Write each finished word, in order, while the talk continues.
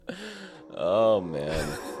Oh, man.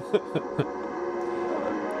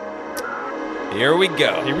 Here we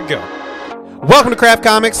go. Here we go. Welcome to Craft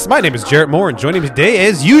Comics. My name is Jarrett Moore, and joining me today,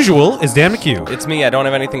 as usual, is Dan McHugh. It's me. I don't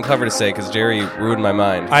have anything clever to say because Jerry ruined my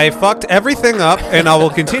mind. I fucked everything up, and I will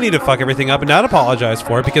continue to fuck everything up and not apologize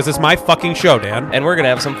for it because it's my fucking show, Dan. And we're going to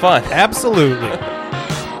have some fun. Absolutely.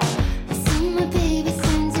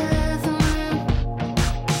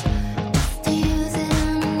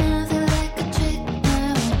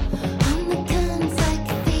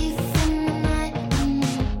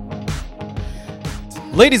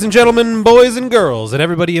 Ladies and gentlemen, boys and girls, and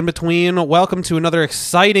everybody in between, welcome to another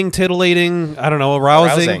exciting, titillating,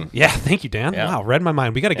 arousing. Yeah, thank you, Dan. Yeah. Wow, read my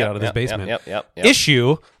mind. We got to get out of this basement. Yep.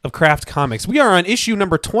 Issue of Craft Comics. We are on issue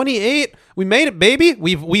number 28. We made it, baby.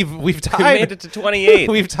 We've tied. We made it to 28.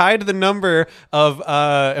 We've tied the number of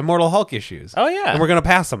Immortal Hulk issues. Oh, yeah. And we're gonna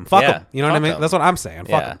pass them. Fuck Yeah, them. You know what I fuck mean? 'em. That's what I'm saying. Fuck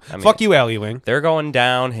Yeah, them. I mean- Fuck you, Al Ewing. They're going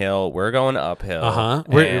downhill. We're going uphill.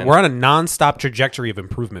 We're and on a non-stop trajectory of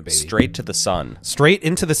improvement, baby. straight to the sun. Straight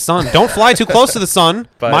into the sun. Don't fly too close to the sun.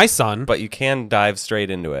 My sun. But you can dive straight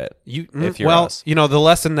into it. If you're well, us. you know the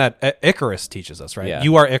lesson that Icarus teaches us, right? Yeah.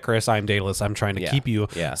 You are Icarus. I'm Daedalus. I'm trying to Yeah. keep you.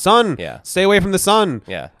 Yeah. Sun. Yeah. Stay away from the sun.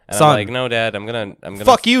 Yeah. And Son. I'm like, no, Dad, I'm gonna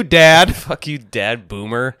Fuck you, Dad. Fuck you, Dad,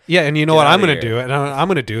 boomer. Yeah, and you know Get what I'm outta gonna here. do? And I'm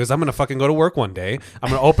gonna do is I'm gonna fucking go to work one day. I'm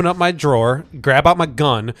gonna open up my drawer, grab out my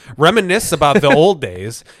gun, reminisce about the old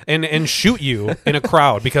days, and shoot you in a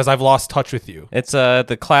crowd because I've lost touch with you. It's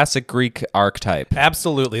the classic Greek archetype.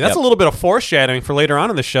 Absolutely. That's Yep. a little bit of foreshadowing for later on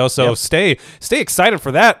in the show, so Yep. stay excited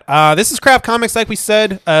for that. This is Craft Comics, like we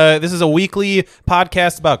said. This is a weekly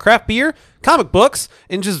podcast about craft beer, comic books,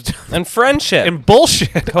 and just And friendship. and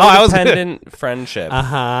bullshit. Codependent friendship.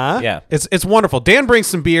 Yeah. It's wonderful. Dan brings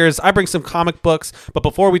some beers, I bring some comic books, but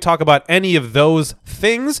before we talk about any of those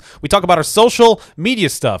things, we talk about our social media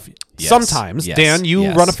stuff. Yes. Sometimes, Yes. Dan, you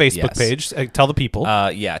Yes. run a Facebook Yes. page. Tell the people.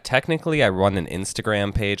 Yeah, technically I run an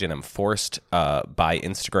Instagram page and I'm forced by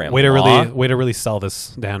Instagram way to law, really sell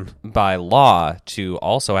this, Dan. by law to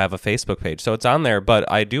also have a Facebook page. So it's on there,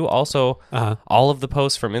 but I do also all of the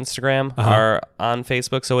posts from Instagram are on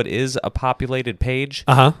Facebook, so it is a populated page.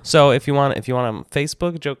 So if you want on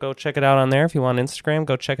Facebook, go check it out on there. If you want Instagram,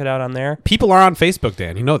 go check it out on there. People are on Facebook,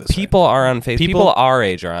 Dan. You know this. right? People are on Facebook. People- People our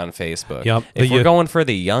age are on Facebook. Yep. If we're going for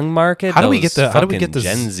the young market, How do we those get the- how do we fucking get the-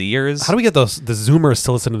 Gen Zers? How do we get the Zoomers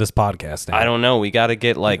to listen to this podcast, Dan? I don't know. We got to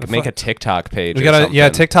get make a TikTok page. We or gotta,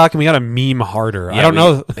 something. TikTok, and we gotta meme harder. I Yeah, don't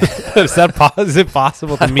know. Is it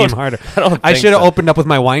possible to meme harder? I should have so. opened up with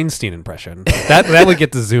my Weinstein impression. That would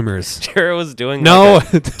get the Zoomers. Jared was doing No.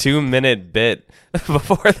 like a 2-minute bit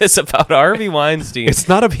before this about Harvey Weinstein. It's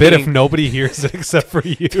not a bit if nobody hears it except for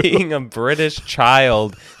you. being a British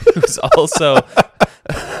child who's also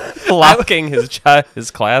locking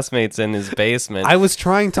his classmates in his basement. I was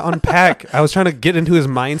trying to unpack. I was trying to get into his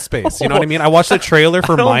mind space. You know what I mean? I watched the trailer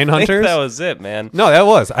for I don't think Mindhunters. that was it, man. No, that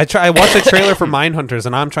was. I watched the trailer for Mindhunters,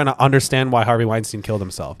 and I'm trying to understand why Harvey Weinstein killed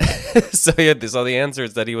himself. So the answer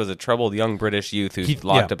is that he was a troubled young British youth who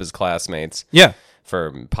locked yeah. up his classmates. Yeah.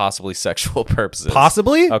 For possibly sexual purposes.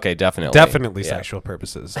 Possibly? Okay, definitely. Definitely Yeah. sexual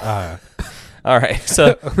purposes. All right,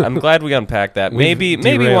 so I'm glad we unpacked that. Maybe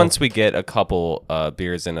derailed. once we get a couple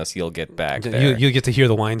beers in us, you'll get back there. You get to hear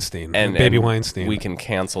the Weinstein. Baby Weinstein. We can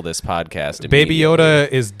cancel this podcast. Baby immediately. Yoda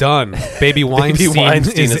is done. Baby Weinstein, Baby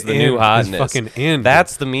Weinstein is the new in, hotness. Is fucking in.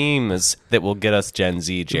 That's the memes that will get us Gen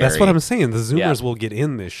Z, Jerry. That's what I'm saying. The Zoomers Yeah. will get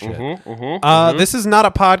in this shit. This is not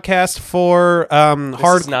a podcast for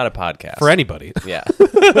This is not a podcast for anybody. Yeah,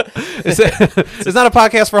 It's not a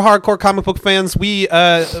podcast for hardcore comic book fans. We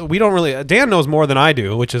don't really. Dan knows more than I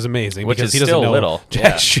do, which is amazing. Which because is he doesn't still know little. jack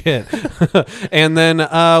Yeah. shit. And then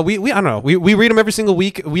we I don't know. We read them every single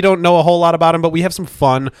week. We don't know a whole lot about them, but we have some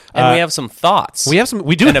fun. and we have some thoughts.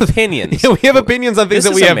 We do and have opinions. Yeah, we have opinions on things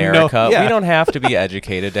This that we is have America. no. Yeah. We don't have to be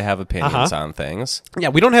educated to have opinions on things. Yeah,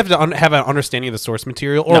 we don't have to have an understanding of the source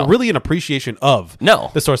material or No. really an appreciation of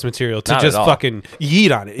No. the source material to Not just at all. fucking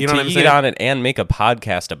yeet on it. You know To what I'm eat saying? on it and make a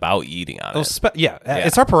podcast about eating on it. Yeah,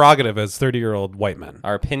 it's our prerogative as 30-year-old white men.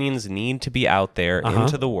 Our opinions need to be out there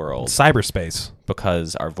into the world Cyberspace.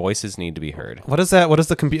 because our voices need to be heard. What is that? What does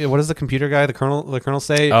the computer guy, the colonel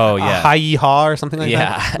say? Oh, yeah. Hi yee haw or something like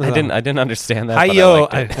Yeah, that. I didn't understand that. Hi but yo,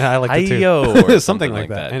 I liked it. I like it too. Hi-yo, or something like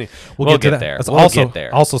that. Anyway, We'll get to get that. there. That's We'll also get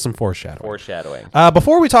there. also some foreshadowing. Foreshadowing.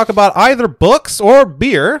 Before we talk about either books or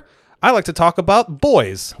beer, I like to talk about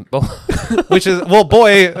boys, which is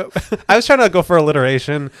boy. I was trying to go for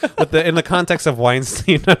alliteration with in the context of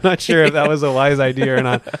Weinstein. I'm not sure if that was a wise idea or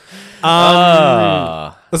not.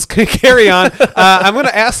 Let's carry on. I'm going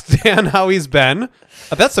to ask Dan how he's been.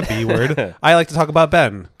 That's a B word. I like to talk about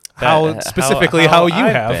Ben. how you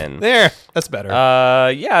have. Been. There, that's better.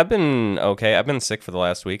 Yeah, I've been okay. I've been sick for the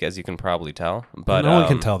last week, as you can probably tell. But no one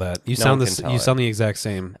can tell that. You sound the exact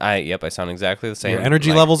same. I sound exactly the same. Your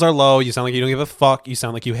energy levels are low. You sound like you don't give a fuck. You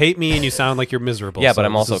sound like you hate me, and you sound like you're miserable. Yeah, but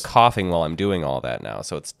I'm also coughing while I'm doing all that now,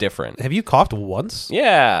 so it's different. Have you coughed once?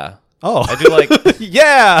 Yeah. Oh, I do like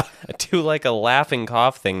yeah. I do like a laughing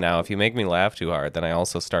cough thing now. If you make me laugh too hard, then I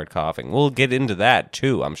also start coughing. We'll get into that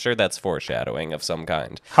too. I'm sure that's foreshadowing of some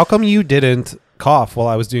kind. How come you didn't cough while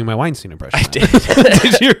I was doing my Weinstein impression? I did.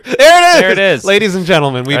 Did you? There it is, ladies and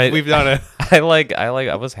gentlemen. We've done it.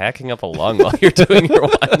 I was hacking up a lung while you're doing your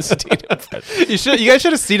Weinstein impression. You guys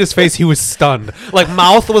should have seen his face. He was stunned. Like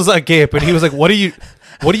mouth was agape, and he was like, "What are you doing?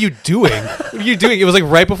 What are you doing?" It was like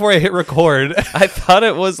right before I hit record. I thought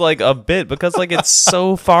it was like a bit because like it's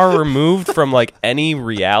so far removed from like any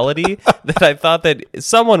reality that I thought that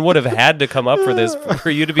someone would have had to come up for this for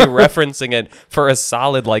you to be referencing it for a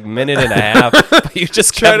solid like minute and a half. But you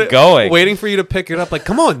just kept going, waiting for you to pick it up. Like,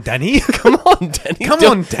 come on, Denny. Come on,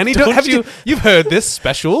 Denny. You've heard this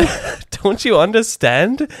special? Don't you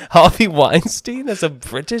understand Harvey Weinstein as a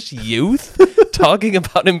British youth talking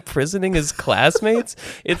about imprisoning his classmates?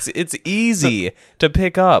 It's easy to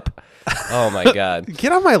pick up. Oh my god.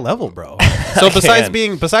 Get on my level, bro. So besides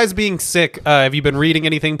being sick, have you been reading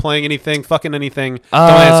anything, playing anything, fucking anything? Don't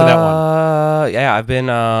answer that one. Yeah, I've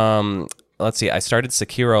been let's see. I started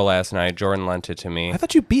Sekiro last night. Jordan lent it to me. I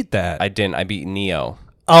thought you beat that. I didn't. I beat Neo.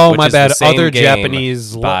 Oh, my bad. Other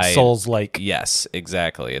Japanese Souls-like. Yes,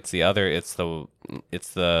 exactly. It's the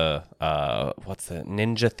what's the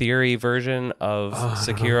Ninja Theory version of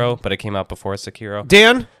Sekiro, but it came out before Sekiro.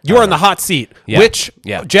 Dan, you're in the hot seat. Yeah, Which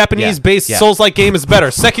Japanese-based Souls-like game is better,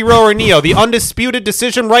 Sekiro or Neo? The undisputed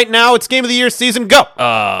decision right now. It's Game of the Year season. Go.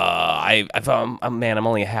 I'm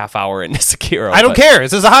only a half hour into Sekiro. I don't care.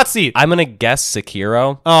 This is a hot seat. I'm gonna guess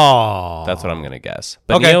Sekiro. Oh, that's what I'm gonna guess.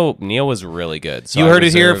 But okay. Neo was really good. So you heard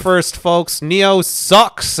it here first, folks. Neo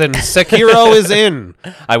sucks, and Sekiro is in.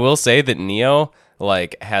 I will say that Neo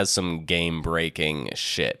like has some game breaking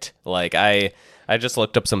shit. Like I just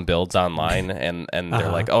looked up some builds online and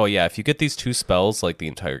they're like, oh yeah, if you get these 2 spells, like the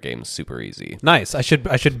entire game's super easy. Nice. I should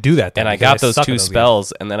do that then, and I got those 2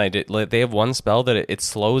 spells games. And then I did they have one spell that it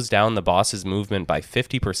slows down the boss's movement by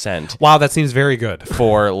 50%. Wow, that seems very good.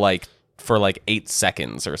 For 8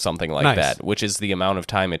 seconds or something like that, which is the amount of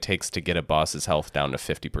time it takes to get a boss's health down to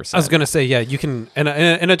 50%. I was gonna say, yeah, you can in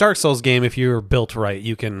a Dark Souls game, if you're built right,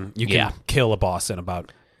 you can kill a boss in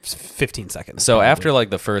about 15 seconds. So probably. After like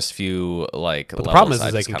the first few but the problem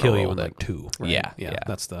is they can kill you in like 2. Right?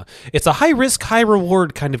 Yeah. It's a high risk, high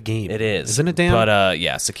reward kind of game. It is, isn't it, Dan? But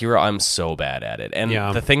Sekiro, I'm so bad at it, and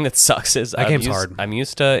the thing that sucks is game's hard. I'm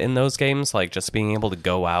used to in those games like just being able to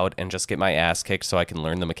go out and just get my ass kicked so I can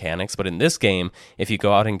learn the mechanics. But in this game, if you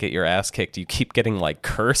go out and get your ass kicked, you keep getting like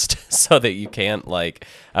cursed so that you can't like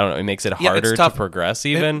I don't know. It makes it harder to progress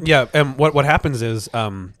even. And what happens is.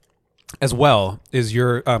 As well is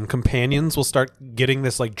your companions will start getting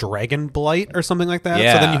this like dragon blight or something like that.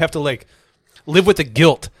 Yeah. So then you have to like live with the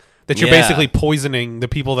guilt that you're basically poisoning the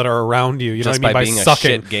people that are around you. You just know what I mean? By being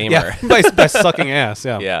sucking, a shit gamer. Yeah, by sucking ass.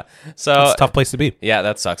 Yeah. Yeah. So it's a tough place to be. Yeah,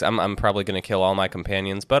 that sucks. I'm probably gonna kill all my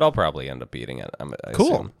companions, but I'll probably end up beating it. I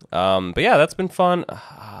cool. Assume. But yeah, that's been fun.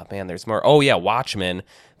 Man, there's more. Oh yeah, Watchmen.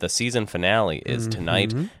 The season finale is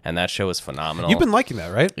tonight, and that show is phenomenal. You've been liking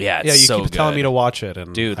that, right? Yeah, you so keep good. telling me to watch it,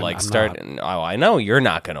 and dude, like I know you're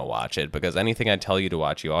not gonna watch it because anything I tell you to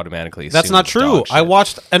watch, you automatically. That's not true. I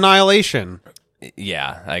watched Annihilation.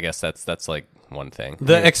 Yeah, I guess that's like one thing.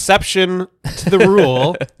 The exception to the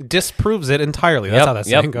rule disproves it entirely. That's how that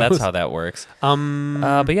saying goes. That's how that works.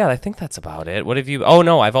 But yeah, I think that's about it. What have you? Oh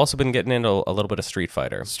no, I've also been getting into a little bit of Street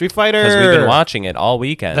Fighter. Street Fighter, because we've been watching it all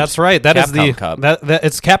weekend. That's right. That Capcom is Cup.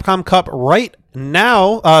 It's Capcom Cup right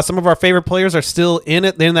now. Some of our favorite players are still in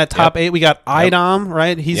it. They're in that top 8. We got Idom,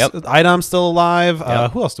 right? Idom's still alive.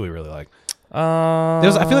 Who else do we really like? I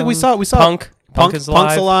feel like we saw Punk. Punk's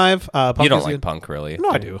alive. You don't like Punk, really? No,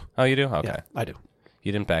 I do. Oh, you do? Okay. Yeah, I do.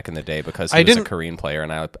 You didn't back in the day because he was a Korean player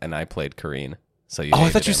and I played Korean. So you I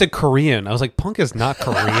thought you said Korean. I was like, Punk is not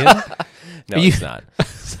Korean. No, he's not.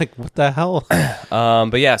 It's like, what the hell?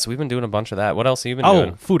 But yeah, so we've been doing a bunch of that. What else have you been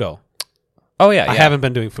doing? Fudo. Oh yeah, I haven't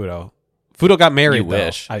been doing Fudo. Fudo got married. You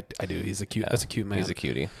wish. I do. He's a cute. That's a cute man. He's a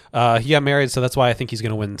cutie. He got married, so that's why I think he's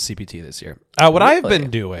going to win CPT this year. What I've been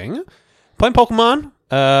doing, playing Pokemon.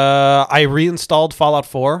 I reinstalled Fallout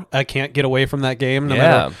 4. I can't get away from that game no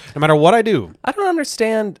matter what I do. I don't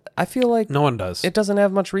understand. I feel like no one does. It doesn't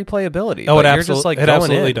have much replayability. Oh, it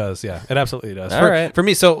absolutely does. Yeah, it absolutely does. All right. For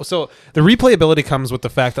me, so the replayability comes with the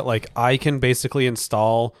fact that like I can basically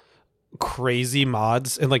install crazy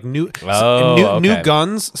mods and like new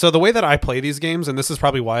guns. So the way that I play these games, and this is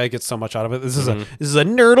probably why I get so much out of it. This is a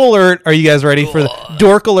nerd alert. Are you guys ready for the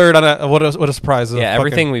dork alert on a what a surprise? Yeah,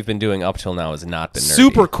 everything we've been doing up till now has not been nerdy.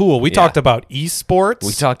 Super cool. We talked about esports.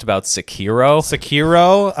 We talked about Sekiro.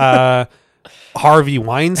 Harvey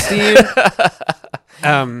Weinstein.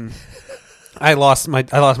 I lost my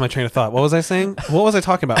train of thought. What was I saying? What was I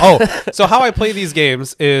talking about? Oh, so how I play these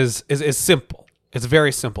games is simple. It's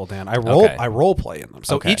very simple, Dan. I role play in them.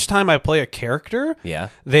 So each time I play a character,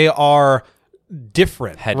 they are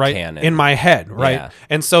different, Headcanon. In my head, right? Yeah.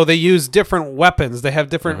 And so they use different weapons. They have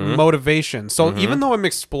different motivations. So even though I'm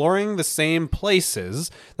exploring the same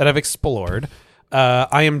places that I've explored,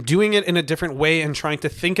 I am doing it in a different way and trying to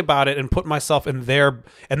think about it and put myself in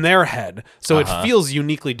their head, so it feels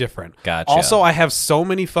uniquely different. Gotcha. Also, I have so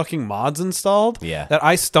many fucking mods installed that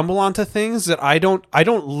I stumble onto things that I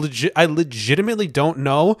legitimately don't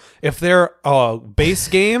know if they're a base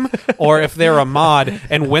game or if they're a mod,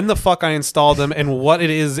 and when the fuck I installed them and what it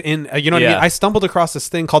is in. You know what I mean? I stumbled across this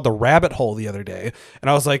thing called the Rabbit Hole the other day, and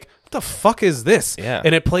I was like, "What the fuck is this?" Yeah.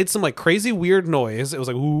 And it played some like crazy weird noise. It was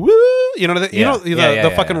like woo.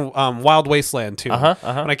 The fucking Wild Wasteland too.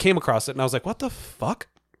 And I came across it and I was like, what the fuck?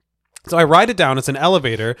 So I write it down. It's an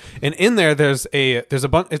elevator, and in there there's a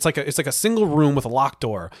bunch. It's like a single room with a locked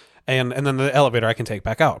door. And then the elevator I can take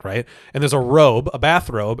back out, right? And there's a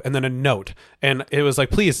bathrobe, and then a note. And it was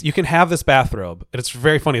like, please, you can have this bathrobe. And it's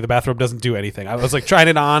very funny. The bathrobe doesn't do anything. I was like trying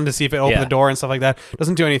it on to see if it opened the door and stuff like that. It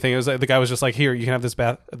doesn't do anything. It was like, the guy was just like, here, you can have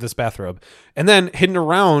this bathrobe. And then hidden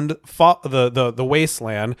around the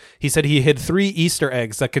wasteland, he said he hid 3 Easter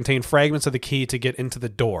eggs that contain fragments of the key to get into the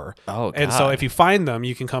door. Oh, God. And so if you find them,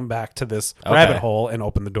 you can come back to this rabbit hole and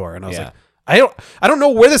open the door. And I was like, I don't know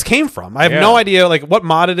where this came from. I have no idea like what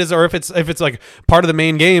mod it is or if it's like part of the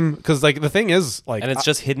main game, because like the thing is like, and it's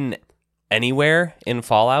just hidden anywhere in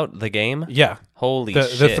Fallout the game. Yeah, holy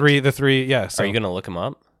shit. The three. Yeah. So, are you gonna look them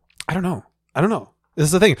up? I don't know. This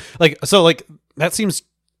is the thing. Like that seems,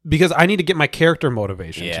 because I need to get my character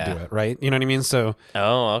motivation to do it, right? You know what I mean? So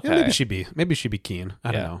okay. Maybe she'd be keen.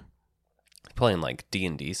 I don't know. Playing like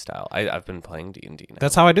D&D style. I've been playing D&D now.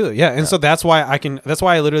 That's how I do it. Yeah. And so that's why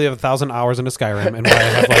I literally have 1,000 hours into Skyrim, and why I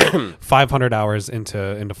have like 500 hours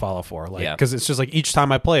into Fallout 4. Like, because it's just like each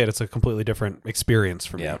time I play it, it's a completely different experience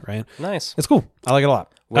for me. Right. Nice. It's cool. I like it a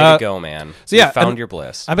lot. Way to go, man. So you found your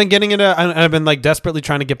bliss. I've been getting into, I've been like desperately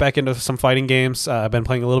trying to get back into some fighting games. I've been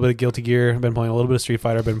playing a little bit of Guilty Gear. I've been playing a little bit of Street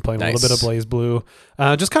Fighter. I've been playing a little bit of Blaze Blue.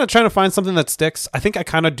 Just kind of trying to find something that sticks. I think I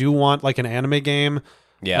kind of do want like an anime game.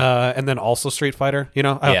 Yeah. And then also Street Fighter, you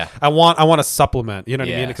know, I want a supplement, you know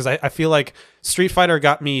what I mean? Because I feel like Street Fighter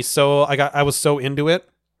got me I was so into it.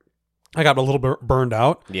 I got a little bit burned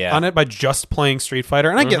out on it by just playing Street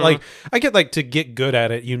Fighter. And I get like to get good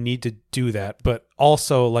at it, you need to do that. But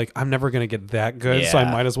also like, I'm never going to get that good. So I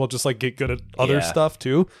might as well just like get good at other stuff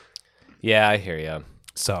too. Yeah, I hear you.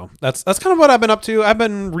 So that's kind of what I've been up to. I've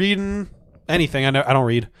been reading anything. I don't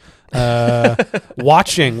read.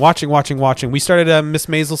 Watching. We started Miss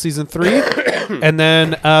Maisel season 3, and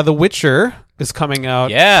then The Witcher is coming out.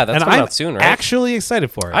 Yeah, that's coming out soon, right? Actually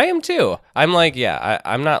excited for it. I am too. I'm like,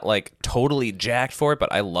 I'm not like totally jacked for it,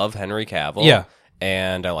 but I love Henry Cavill. Yeah.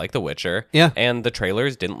 And I like The Witcher. Yeah. And the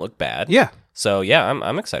trailers didn't look bad. Yeah. So yeah,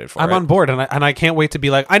 I'm excited for it. I'm on board, and I can't wait to be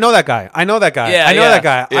like, I know that guy. Yeah, I know that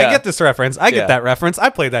guy. Yeah. I get this reference. I get that reference. I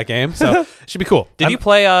played that game, so it should be cool. Did you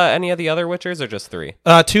play any of the other Witchers or just 3?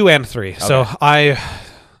 2 and 3. Okay. So I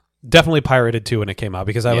definitely pirated 2 when it came out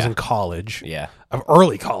because I was in college. Yeah.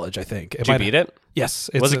 Early college, I think. Did you beat it? Yes.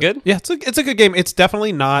 Was it good? Yeah, it's a good game. It's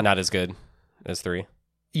definitely not as good as 3.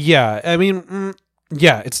 Yeah, I mean,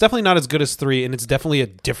 yeah, it's definitely not as good as 3, and it's definitely a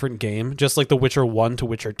different game. Just like The Witcher 1 to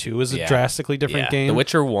Witcher 2 is a drastically different game. The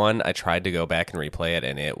Witcher 1, I tried to go back and replay it,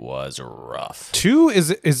 and it was rough. 2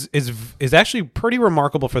 is actually pretty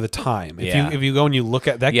remarkable for the time. If you go and you look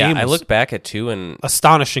at that game, I look back at 2 and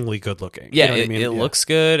astonishingly good looking. Yeah, you know what I mean? It looks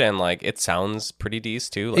good, and like it sounds pretty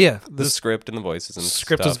decent too. Like, the script and the voices and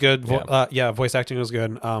script stuff. is good. Voice acting was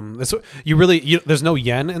good. There's no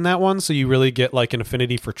Yen in that one, so you really get like an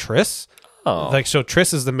affinity for Triss. Oh. Like, so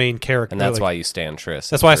Triss is the main character. And that's why you stand Triss.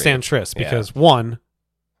 That's why I stand Triss, because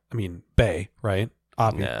Bae, right?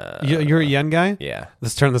 You're a Yen guy? Yeah.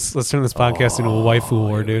 Let's turn this podcast into a waifu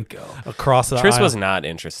war, dude. Across the Triss aisle. was not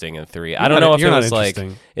interesting in 3. I don't know if it was like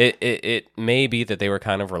it may be that they were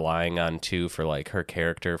kind of relying on 2 for like her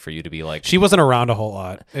character for you to be like, she wasn't around a whole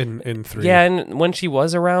lot in 3. Yeah, and when she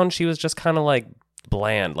was around, she was just kind of like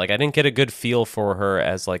bland. Like I didn't get a good feel for her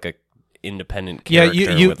as like a independent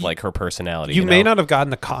character with like her personality. You may not have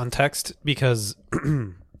gotten the context because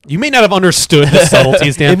You may not have understood the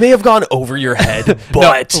subtleties, Dan. It may have gone over your head,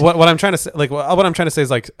 but no, what I'm trying to say, like, what I'm trying to say is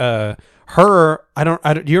like, her. I don't.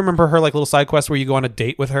 Do you remember her like little side quest where you go on a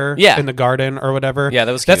date with her? Yeah. In the garden or whatever. Yeah,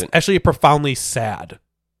 that was cute. That's actually profoundly sad.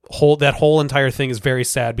 That whole entire thing is very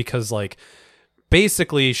sad because like,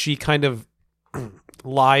 basically she kind of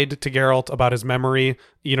lied to Geralt about his memory,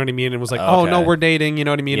 you know what I mean, and was like, oh no, we're dating, you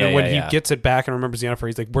know what I mean, and when he gets it back and remembers Yennefer,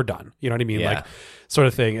 he's like, we're done, you know what I mean, like sort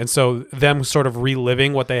of thing. And so them sort of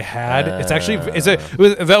reliving what they had, it's actually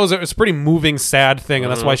it was a pretty moving, sad thing,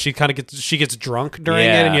 and that's why she kind of gets drunk during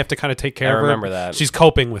it, and you have to kind of take care of her. Remember that she's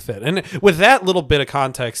coping with it, and with that little bit of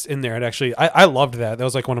context in there, it actually I loved that. That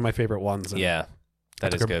was like one of my favorite ones. Yeah.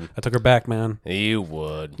 That is good. I took her back, man. You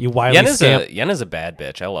would. You wily scamp. Yen is a bad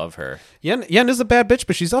bitch. I love her. Yen is a bad bitch,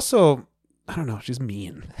 but she's also, I don't know, she's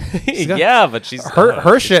mean. Yeah, but she's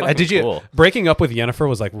her shit. Did you breaking up with Yennefer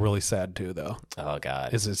was like really sad too, though. Oh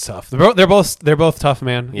god, it's tough. They're both tough,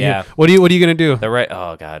 man. Yeah. What are you gonna do?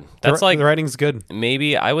 Oh god, that's like the writing's good.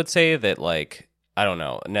 Maybe I would say that like. I don't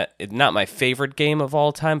know, not my favorite game of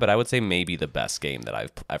all time, but I would say maybe the best game that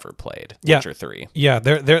I've ever played. Witcher 3. Yeah,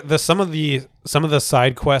 there some of the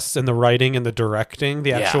side quests and the writing and the directing,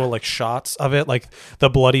 the actual like shots of it, like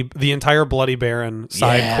the entire Bloody Baron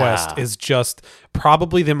side quest is just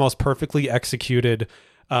probably the most perfectly executed.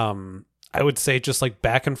 I would say just like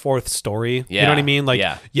back and forth story. You know what I mean? Like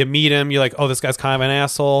you meet him, you're like, oh, this guy's kind of an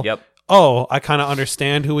asshole. Yep. Oh, I kind of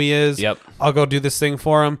understand who he is. Yep. I'll go do this thing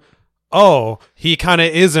for him. Oh, he kind of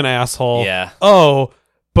is an asshole. Yeah. Oh,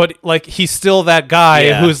 but like he's still that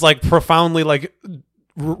guy who's like profoundly like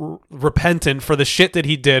repentant for the shit that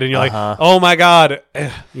he did, and you're like, oh my god,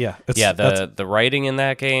 the writing in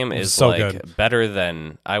that game is so like good. Better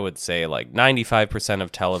than I would say like 95%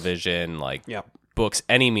 of television, like books,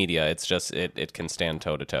 any media. It's just it can stand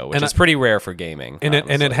toe to toe, which is pretty rare for gaming. And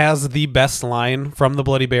it has the best line from the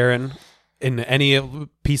Bloody Baron in any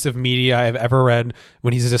piece of media I've ever read,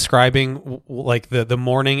 when he's describing like the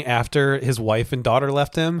morning after his wife and daughter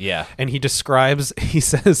left him. Yeah. And he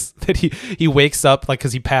says that he wakes up like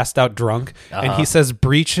because he passed out drunk, and he says,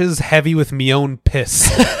 breeches heavy with me own piss.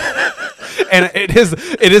 And it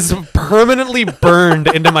is permanently burned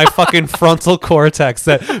into my fucking frontal cortex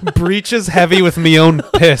that breeches heavy with me own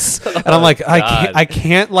piss. And I'm like, I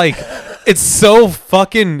can't like, it's so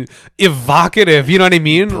fucking evocative. You know what I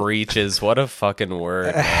mean? Breeches, what a fucking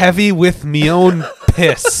word. Heavy with me own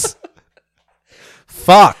piss.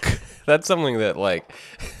 Fuck. That's something that like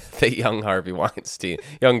the young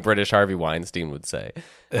British Harvey Weinstein would say.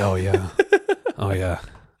 Oh yeah. Oh yeah.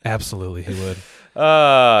 Absolutely, he would.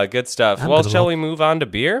 Good stuff. Well, shall we move on to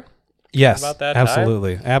beer? Yes, about that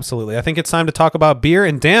absolutely. Absolutely. I think it's time to talk about beer.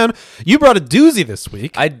 And Dan, you brought a doozy this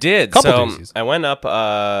week. I did. Couple doozies. I went up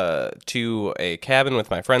to a cabin with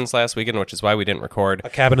my friends last weekend, which is why we didn't record. A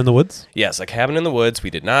cabin in the woods? Yes, a cabin in the woods. We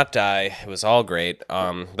did not die. It was all great.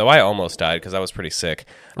 Though I almost died because I was pretty sick.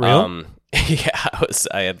 Real? Yeah,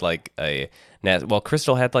 I had like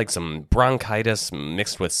Crystal had like some bronchitis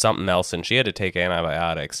mixed with something else, and she had to take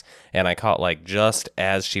antibiotics. And I caught like just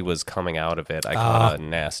as she was coming out of it, I caught a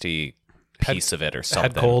nasty piece of it or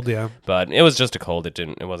something. Head cold, yeah. But it was just a cold.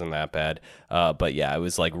 It wasn't that bad. But yeah, I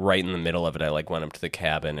was like right in the middle of it. I like went up to the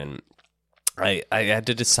cabin, and I had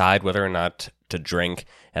to decide whether or not to drink,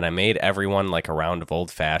 and I made everyone like a round of old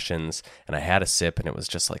fashions, and I had a sip, and it was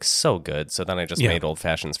just like so good. So then I just made old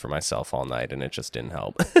fashions for myself all night, and it just didn't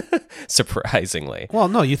help. Surprisingly. Well,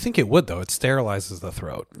 no, you think it would though. It sterilizes the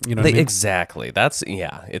throat. You know what I mean? Exactly. It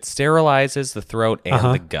sterilizes the throat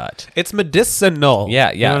and the gut. It's medicinal.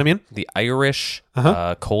 Yeah. You know what I mean? The Irish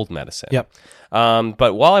cold medicine. Yep.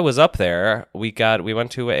 But while I was up there, we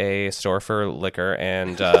went to a store for liquor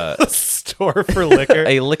and store for liquor,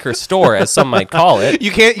 a liquor store, as some might call it.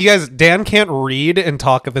 You guys. Dan can't read and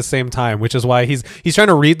talk at the same time, which is why he's trying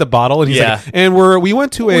to read the bottle, and he's like, and we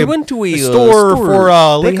went to a store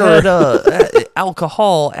for liquor. They had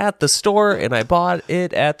alcohol at the store, and I bought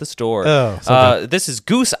it at the store. Oh, so this is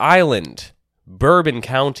Goose Island, Bourbon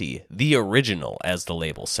County, the original, as the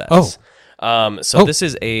label says. This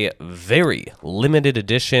is a very limited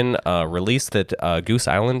edition release that Goose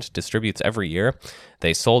Island distributes every year.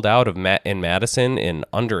 They sold out in Madison in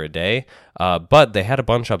under a day, but they had a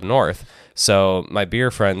bunch up north. So my beer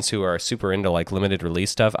friends who are super into like limited release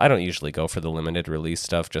stuff, I don't usually go for the limited release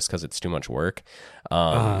stuff just because it's too much work.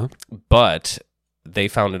 But they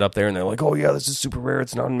found it up there, and they're like, "Oh yeah, this is super rare.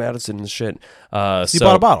 It's not in Madison and shit." So you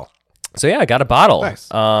bought a bottle. So yeah, I got a bottle. Nice.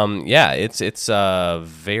 It's a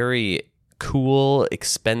very cool,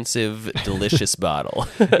 expensive, delicious bottle.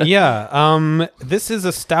 Yeah. This is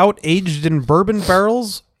a stout aged in bourbon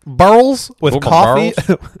barrels with coffee.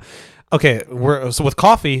 Okay, so with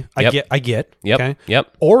coffee, I get. Yep. Okay.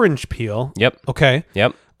 Yep. Orange peel. Yep. Okay.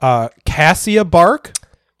 Yep. Cassia bark.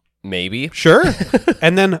 Maybe. Sure.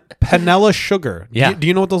 And then panela sugar. Yeah. Do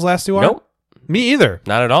you know what those last two are? Nope. Me either.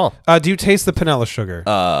 Not at all. Do you taste the panela sugar?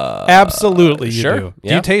 Absolutely you sure. do. Yeah.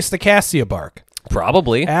 Do you taste the cassia bark?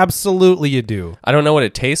 Probably. Absolutely you do. I don't know what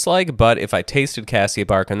it tastes like, but if I tasted cassia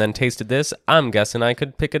bark and then tasted this, I'm guessing I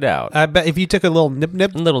could pick it out. I bet if you took a little nip,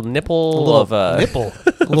 A little nipple little of nipple,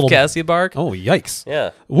 a little cassia bark. Oh, yikes.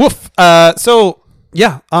 Yeah. Woof. So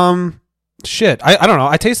yeah. Shit. I don't know.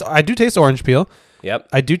 I do taste orange peel. Yep.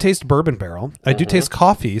 I do taste bourbon barrel. I do taste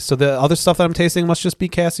coffee. So the other stuff that I'm tasting must just be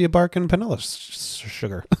cassia bark and panela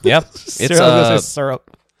sugar. Yep. It's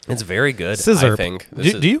syrup. It's very good. Scissor. I think.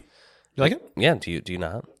 Do you like it? Yeah. Do you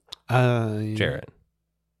not? Jared.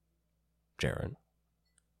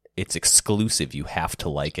 It's exclusive. You have to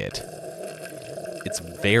like it. It's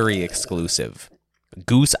very exclusive.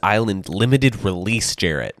 Goose Island limited release,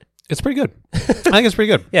 Jarrett. It's pretty good. I think it's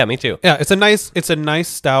pretty good. Yeah, me too. Yeah, it's a nice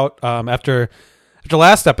stout. After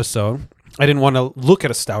last episode, I didn't want to look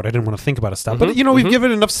at a stout. I didn't want to think about a stout. But we've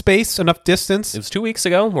given enough space, enough distance. It was 2 weeks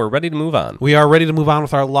ago. We're ready to move on. We are ready to move on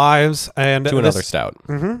with our lives and to another stout.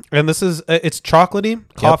 And this is it's chocolatey,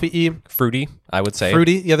 coffee-y, fruity. I would say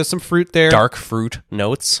fruity. Yeah, there's some fruit there. Dark fruit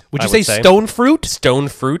notes. Would you say stone fruit? Stone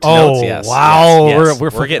fruit oh, notes. Yes. Wow, yes.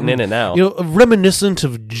 We're getting in it now. Reminiscent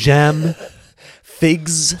of jam,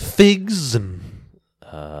 figs, and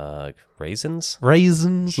raisins.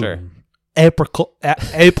 Sure. And apricots.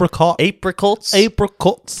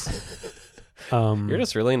 You're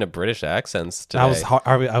just really into British accents today. I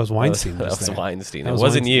was Weinstein. That was Weinstein. It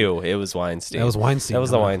wasn't you. It was Weinstein. That was Weinstein. That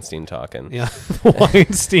was the Weinstein talking. Yeah,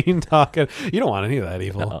 Weinstein talking. You don't want any of that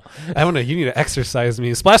evil. No. You need to exercise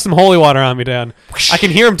me. Splash some holy water on me, Dan. I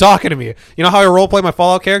can hear him talking to me. You know how I role play my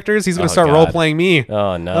Fallout characters? He's going to start role playing me.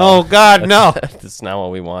 Oh no. Oh God, no. That's not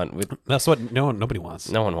what we want. That's what nobody wants.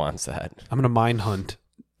 No one wants that. I'm going to mind hunt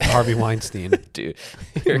Harvey Weinstein, dude,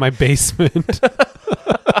 in my basement.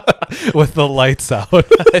 With the lights out.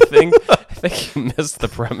 I think you missed the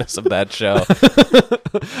premise of that show.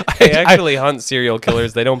 They actually hunt serial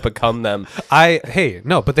killers. They don't become them.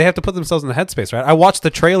 But they have to put themselves in the headspace, right? I watched the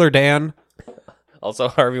trailer, Dan. Also,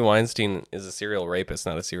 Harvey Weinstein is a serial rapist,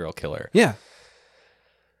 not a serial killer. Yeah.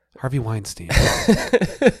 Harvey Weinstein.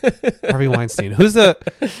 Harvey Weinstein. Who's the?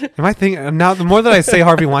 Am I thinking now? The more that I say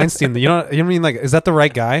Harvey Weinstein, you mean like, is that the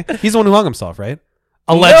right guy? He's the one who hung himself, right?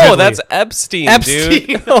 Allegedly. No, that's Epstein,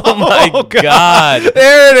 dude. Oh my God.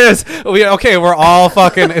 There it is. We're all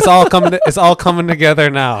fucking. It's all coming together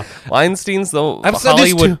now. Weinstein's the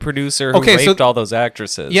Hollywood producer who raped all those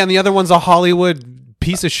actresses. Yeah, and the other one's a Hollywood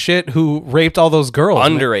piece of shit who raped all those girls.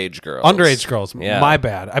 Underage girls. Yeah. My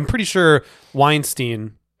bad. I'm pretty sure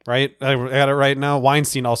Weinstein. Right, I got it right now.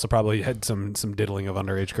 Weinstein also probably had some diddling of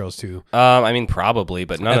underage girls too. I mean, probably,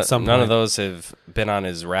 but none of those have been on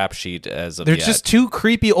his rap sheet as of They're yet. Just two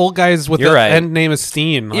creepy old guys with the end name of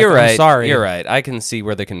Steen. You're right. I'm sorry. You're right. I can see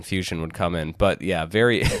where the confusion would come in, but yeah,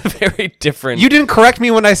 very, very different. You didn't correct me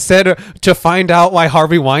when I said to find out why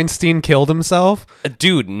Harvey Weinstein killed himself.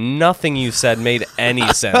 Dude, nothing you said made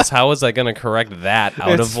any sense. How was I going to correct that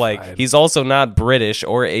It's fine. He's also not British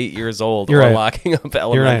or 8 years old locking up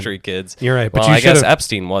elementary kids. You're right. But I guess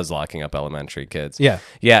Epstein was locking up elementary kids. Yeah.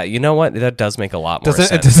 Yeah, you know what? That does make a lot more sense.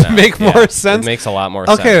 Does it make more sense? It makes a lot more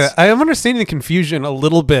sense. Okay, I am understanding the confusion a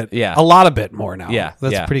little bit. Yeah. A lot of bit more now. Yeah.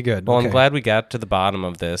 That's pretty good. Well, I'm glad we got to the bottom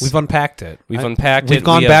of this. We've unpacked it. We've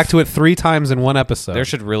gone back to it 3 times in one episode. There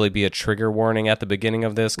should really be a trigger warning at the beginning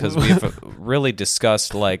of this because we've really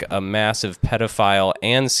discussed like a massive pedophile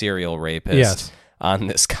and serial rapist on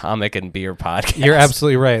this comic and beer podcast. You're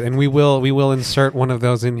absolutely right, and we will insert one of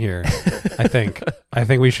those in here. I think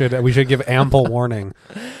we should give ample warning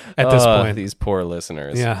at this point. These poor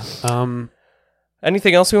listeners. Yeah.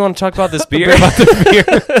 Anything else we want to talk about this beer?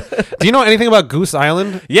 Do you know anything about Goose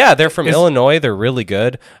Island? Yeah, they're from Illinois. They're really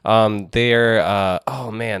good. They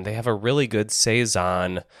have a really good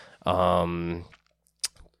saison.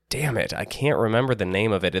 Damn it, I can't remember the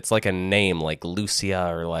name of it. It's like a name, like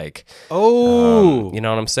Lucia or like... Oh! You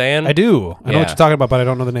know what I'm saying? I do. I know what you're talking about, but I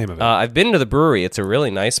don't know the name of it. I've been to the brewery. It's a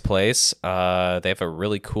really nice place. They have a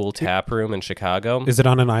really cool tap room in Chicago. Is it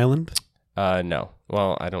on an island? No.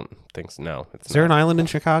 Well, I don't think so. No. Is there an island in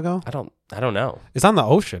Chicago? I don't know. It's on the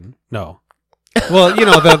ocean. No. Well,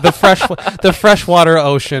 the freshwater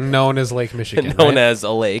ocean known as Lake Michigan, as a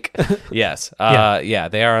lake. Yes.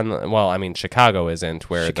 They are on Chicago isn't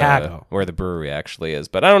where the brewery actually is.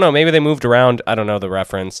 But I don't know, maybe they moved around. I don't know the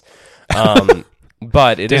reference.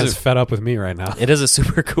 But it Dan's is fed up with me right now. It is a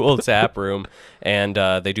super cool tap room, and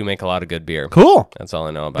they do make a lot of good beer. Cool. That's all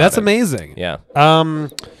I know about That's it. amazing. Yeah.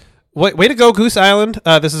 Way to go, Goose Island.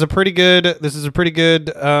 This is a pretty good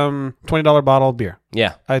 $20 bottle of beer.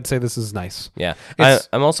 Yeah. I'd say this is nice. Yeah.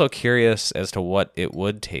 I'm also curious as to what it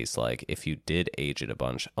would taste like if you did age it a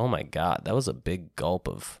bunch. Oh my God, that was a big gulp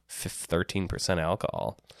of 13%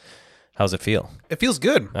 alcohol. How's it feel? It feels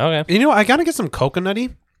good. Okay. You know, I gotta get some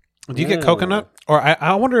coconutty. Do you get coconut? Or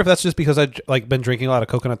I wonder if that's just because I've been drinking a lot of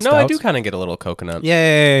coconut stouts. No, I do kind of get a little coconut.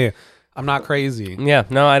 Yeah. I'm not crazy. Yeah.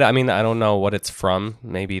 No, I mean, I don't know what it's from.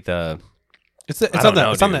 Maybe It's on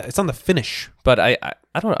the finish. But I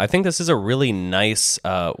don't know. I think this is a really nice,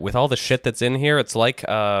 with all the shit that's in here. It's like,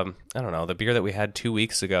 I don't know, the beer that we had 2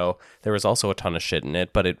 weeks ago, there was also a ton of shit in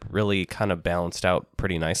it, but it really kind of balanced out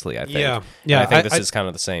pretty nicely, I think. Yeah. And I think this is kind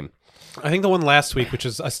of the same. I think the one last week, which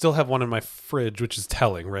is, I still have one in my fridge, which is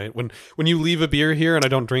telling, right? When you leave a beer here and I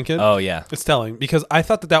don't drink it. Oh, yeah. It's telling, because I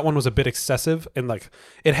thought that one was a bit excessive, and like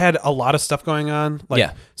it had a lot of stuff going on,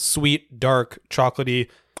 like sweet, dark, chocolatey,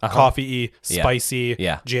 coffee-y, spicy,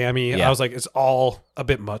 jammy. Yeah. I was like, it's all a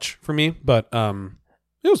bit much for me, but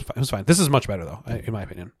it was fine. This is much better though, in my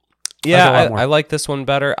opinion. Yeah, I like this one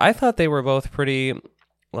better. I thought they were both pretty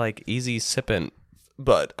like easy sipping,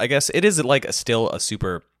 but I guess it is like still a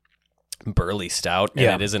super burly stout,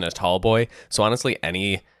 and it isn't a tall boy. So honestly,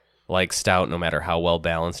 any like stout, no matter how well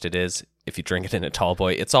balanced it is, if you drink it in a tall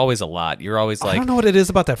boy, it's always a lot. You're always like, I don't know what it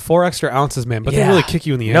is about that 4 extra ounces, man, but they really kick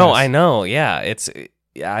you in the ass. No, I know. Yeah,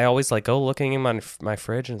 I always like go looking in my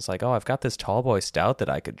fridge, and it's like, oh, I've got this tall boy stout that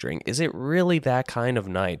I could drink. Is it really that kind of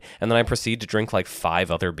night? And then I proceed to drink like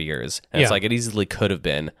 5 other beers, and it's like it easily could have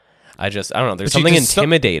been. I don't know. There's something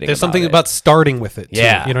intimidating. There's something about starting with it, too.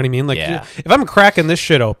 Yeah. You know what I mean? Like, if I'm cracking this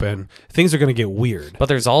shit open, things are going to get weird. But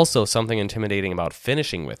there's also something intimidating about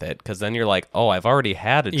finishing with it, because then you're like, oh, I've already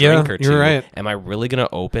had a drink or two. You're right. Am I really going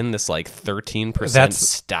to open this like 13%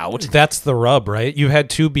 stout? That's the rub, right? You've had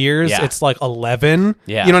 2 beers. Yeah. It's like 11.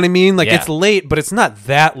 Yeah. You know what I mean? Like, it's late, but it's not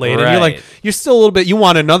that late. Right. And you're like, you're still a little bit, you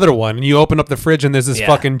want another one. And you open up the fridge, and there's this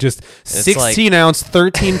fucking just 16-ounce,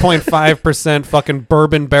 13.5% fucking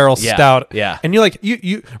bourbon barrel stout. Yeah. And you're like,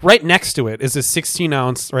 you right next to it is a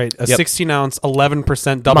 16-ounce, right? A 16-ounce,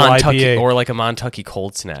 11% double IPA. Or like a Montucky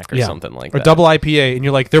cold snack or something like that. Or double IPA. And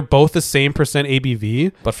you're like, they're both the same percent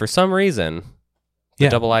ABV. But for some reason, the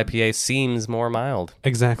double IPA seems more mild.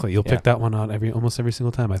 Exactly. You'll pick that one out almost every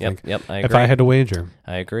single time, I think. Yep, I agree. If I had to wager.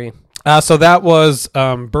 I agree. So that was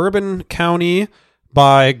Bourbon County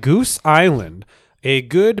by Goose Island. A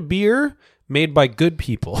good beer made by good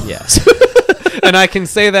people. Yes. And I can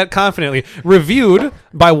say that confidently. Reviewed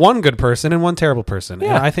by one good person and one terrible person.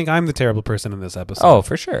 Yeah. And I think I'm the terrible person in this episode. Oh,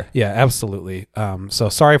 for sure. Yeah, absolutely. So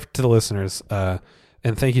sorry to the listeners. And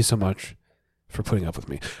thank you so much for putting up with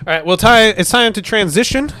me. All right, well, it's time to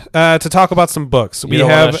transition to talk about some books. We don't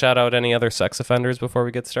want to shout out any other sex offenders before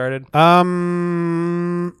we get started? Are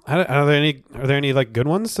there any like good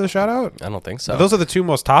ones to shout out? I don't think so. Those are the 2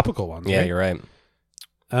 most topical ones. Yeah, right? you're right.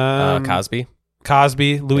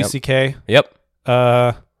 Cosby, Louis C.K. Yep.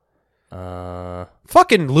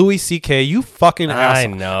 Fucking Louis C.K., you fucking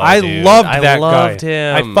asshole. I know, I dude. loved I that loved guy.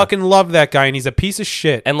 him. I fucking loved that guy, and he's a piece of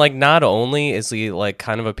shit. And like, not only is he like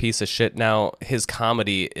kind of a piece of shit now, his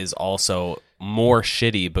comedy is also more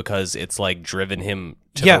shitty because it's like driven him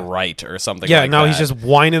to the right or something. Yeah, like now that. he's just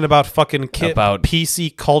whining about fucking about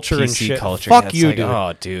PC culture and shit. Fuck you, like, dude.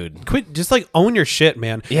 Oh, dude, quit. Just like own your shit,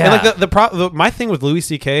 man. Yeah. And like my thing with Louis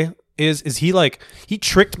C.K. is he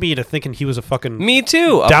tricked me into thinking he was a fucking me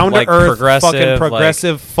too, down to earth, fucking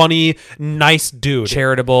progressive, like, funny, nice dude,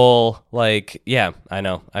 charitable. Like, yeah, I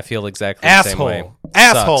know. I feel exactly the same way.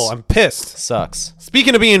 Asshole. Sucks. I'm pissed. Sucks.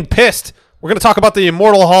 Speaking of being pissed, we're going to talk about the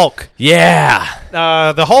Immortal Hulk. Yeah.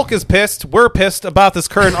 The Hulk is pissed. We're pissed about this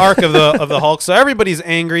current arc of the Hulk. So everybody's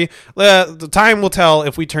angry. The time will tell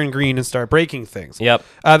if we turn green and start breaking things. Yep.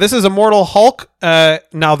 This is Immortal Hulk.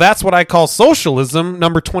 Now that's what I call socialism,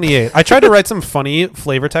 number 28. I tried to write some funny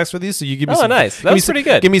flavor text for these, so you give me some. Nice. That was pretty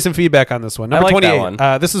good. Give me some feedback on this one. Number I like 28. that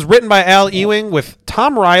one. This is written by Al Ewing with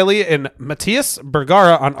Tom Riley and Matthias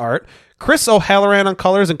Bergara on art. Chris O'Halloran on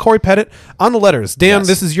colors, and Corey Pettit on the letters. Dan,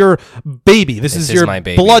 this is your baby. This is your my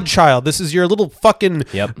baby. Blood child. This is your little fucking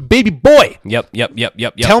baby boy. Yep.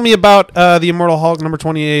 Tell me about the Immortal Hulk number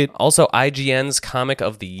 28. Also, IGN's Comic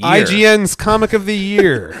of the Year. IGN's Comic of the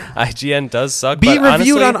Year. IGN does suck. Be but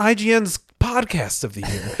reviewed honestly, on IGN's Podcast of the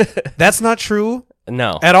Year. That's not true.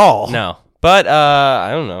 No. At all. No. But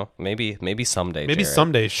I don't know. Maybe someday. Maybe Jared.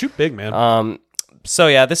 someday. Shoot big, man. So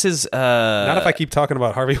yeah, this is not if I keep talking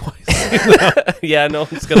about Harvey Weinstein. Yeah, no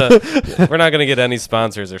one's we're not gonna get any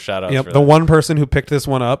sponsors or shout outs. Yep, for the that. one person who picked this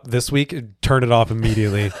one up this week turned it off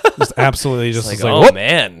immediately. Just absolutely just like, like, oh whoop,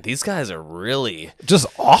 man, these guys are really just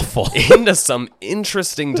awful. into some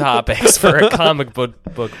interesting topics for a comic book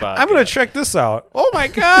podcast. I'm gonna check this out. Oh my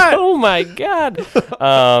god. Oh my god.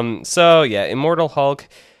 So yeah, Immortal Hulk,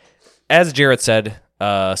 as Jarrett said,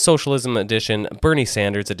 Socialism Edition, Bernie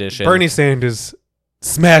Sanders Edition. Bernie Sanders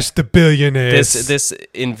smashed the billionaires. This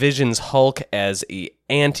envisions Hulk as a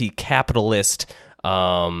anti-capitalist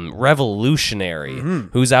revolutionary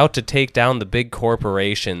who's out to take down the big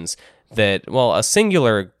corporations a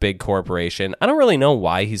singular big corporation. I don't really know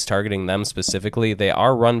why he's targeting them specifically. They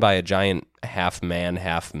are run by a giant half man,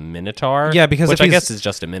 half minotaur. Yeah, because which if I he's- guess is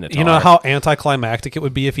just a minotaur. You know how anticlimactic it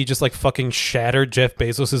would be if he just like fucking shattered Jeff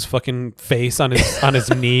Bezos' fucking face on his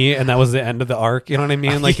knee, and that was the end of the arc. You know what I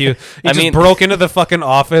mean? Like he broke into the fucking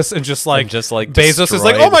office and just like Bezos is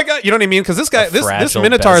like, oh my god, you know what I mean? Because this guy, this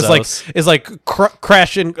minotaur is like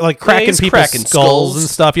cracking people's skulls and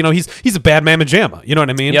stuff. You know, he's a bad mamma jamma. You know what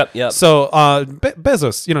I mean? Yep. So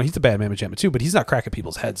Bezos, you know, he's a bad mamma jamma too, but he's not cracking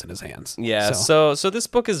people's heads in his hands. Yeah. So this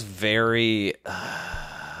book is very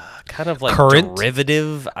kind of like current,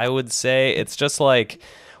 derivative, I would say. It's just like,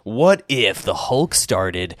 what if the Hulk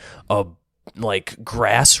started a like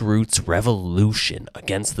grassroots revolution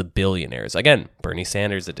against the billionaires? Again, Bernie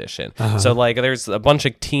Sanders edition. So like there's a bunch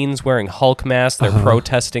of teens wearing Hulk masks. They're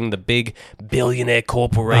protesting the big billionaire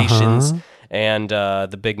corporations. And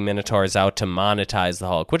the big Minotaur is out to monetize the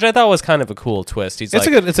Hulk, which I thought was kind of a cool twist. He's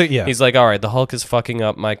like, all right, the Hulk is fucking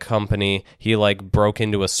up my company. He like broke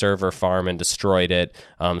into a server farm and destroyed it.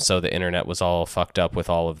 So the internet was all fucked up with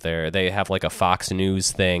all of they have like a Fox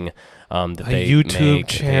News thing. That they YouTube make.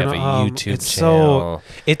 channel. They have a YouTube it's channel.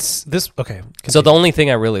 So it's this okay. So the only thing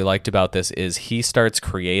I really liked about this is he starts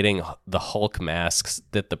creating the Hulk masks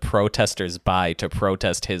that the protesters buy to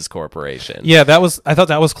protest his corporation. Yeah, I thought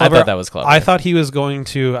that was clever. I thought he was going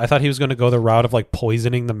to go the route of like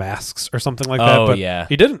poisoning the masks or something like that. But yeah.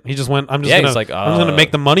 He didn't. He just went, I'm just gonna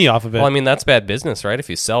make the money off of it. Well, I mean, that's bad business, right? If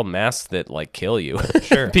you sell masks that like kill you,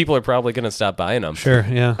 sure. People are probably gonna stop buying them. Sure,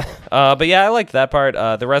 yeah. But yeah, I liked that part.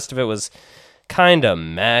 The rest of it was kind of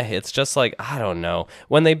meh. It's just like, I don't know.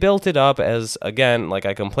 When they built it up as, again, like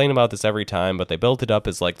I complain about this every time, but they built it up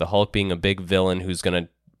as like the Hulk being a big villain who's going to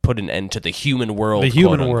put an end to the human world,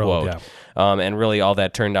 yeah. And really all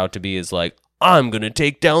that turned out to be is like, I'm going to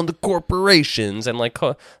take down the corporations. And like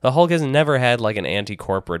the Hulk has never had like an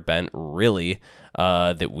anti-corporate bent, really,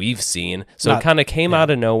 that we've seen. So it kind of came out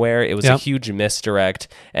of nowhere. It was a huge misdirect.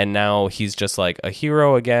 And now he's just like a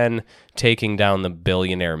hero again, taking down the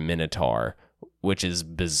billionaire Minotaur, which is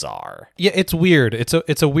bizarre. Yeah, it's weird.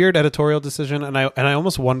 It's a weird editorial decision, and I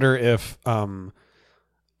almost wonder if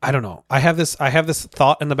I don't know. I have this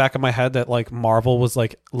thought in the back of my head that like Marvel was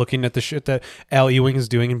like looking at the shit that Al Ewing is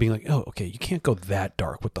doing and being like, oh, okay, you can't go that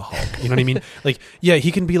dark with the Hulk. You know what I mean? Like, yeah,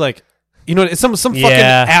 he can be like, you know, it's some fucking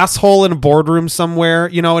asshole in a boardroom somewhere.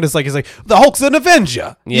 You know, and it's like he's like, the Hulk's an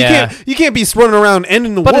Avenger. Yeah, you can't be running around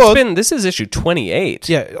ending the world. But this is issue 28.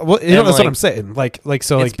 Yeah, well, you know, that's what I'm saying. Like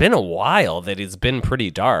so, it's been a while that it's been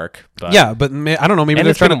pretty dark. But yeah, but I don't know. Maybe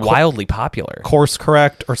they're trying to wildly popular, course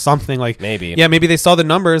correct or something. Like maybe they saw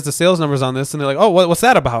the sales numbers on this, and they're like, oh, what's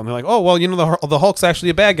that about? And they're like, oh, well, you know, the Hulk's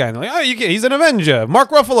actually a bad guy. And they're like, oh, he's an Avenger.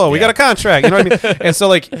 Mark Ruffalo, we got a contract. You know what I mean? And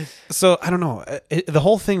so I don't know. The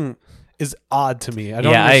whole thing is odd to me.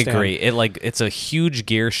 I agree. It's a huge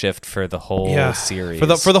gear shift for the whole series.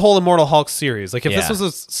 For the whole Immortal Hulk series. Like if this was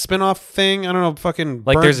a spin-off thing, I don't know, fucking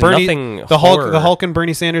like there's nothing the Hulk and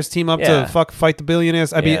Bernie Sanders team up to fight the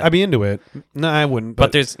billionaires. I'd be into it. No, I wouldn't.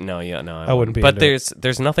 But there's I wouldn't be. But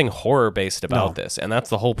there's nothing horror based about this, and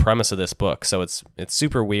that's the whole premise of this book. So it's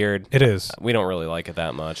super weird. It is. We don't really like it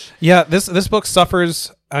that much. Yeah, this book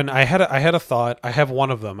suffers. And I had a thought. I have one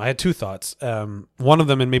of them. I had two thoughts. One of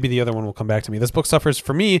them, and maybe the other one will come back to me. This book suffers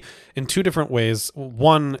for me in two different ways.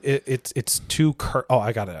 One, it's too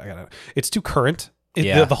I got it. It's too current.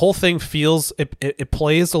 The whole thing feels it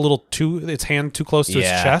plays a little its hand too close to its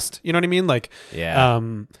chest. You know what I mean? Like,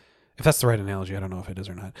 if that's the right analogy, I don't know if it is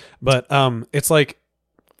or not. But it's like.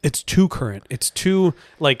 It's too current. It's too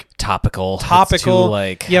like topical. It's too,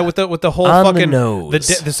 like with the whole on fucking the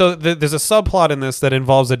nose. So there's a subplot in this that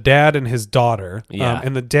involves a dad and his daughter.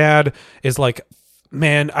 And the dad is like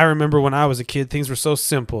man, I remember when I was a kid, things were so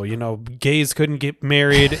simple. You know, gays couldn't get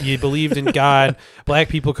married. You believed in God. Black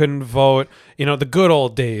people couldn't vote. You know, the good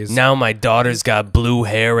old days. Now my daughter's got blue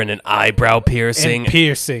hair and an eyebrow piercing. And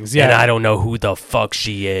piercings, yeah. And I don't know who the fuck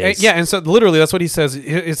she is. Yeah, and so literally that's what he says.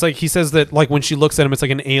 It's like he says that like when she looks at him, it's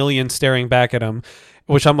like an alien staring back at him.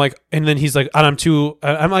 Which I'm like, and then he's like, and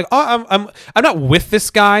I'm like, oh, I'm not with this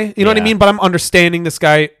guy. You know what I mean? But I'm understanding this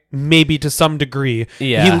guy maybe to some degree.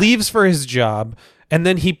 Yeah. He leaves for his job. And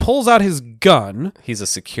then he pulls out his gun. He's a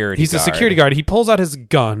security guard. A security guard. He pulls out his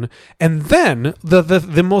gun. And then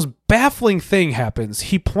the most baffling thing happens.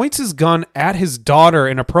 He points his gun at his daughter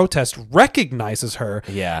in a protest, recognizes her.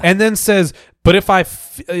 Yeah. And then says, but if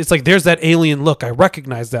it's like, there's that alien look. I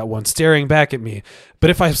recognize that one staring back at me.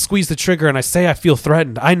 But if I squeeze the trigger and I say I feel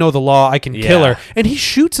threatened, I know the law. I can kill her. And he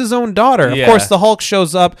shoots his own daughter. Of course, the Hulk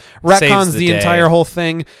shows up, retcons the entire whole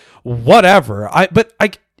thing. Whatever.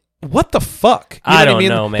 What the fuck? You know I don't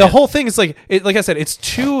know, man. The whole thing is like I said, it's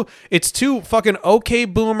too fucking okay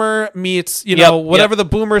boomer meets, whatever the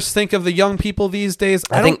boomers think of the young people these days.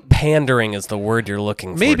 I think pandering is the word you're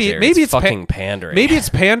looking for. Maybe it's fucking pandering. Maybe it's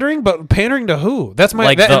pandering, but pandering to who? That's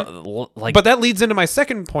my but that leads into my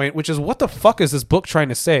second point, which is what the fuck is this book trying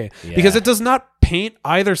to say? Yeah. Because it does not paint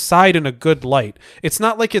either side in a good light. It's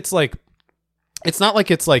not like it's like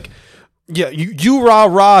yeah, you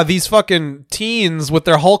rah these fucking teens with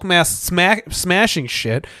their Hulk masks smashing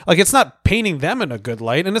shit. Like, it's not painting them in a good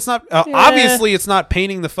light, and it's not obviously it's not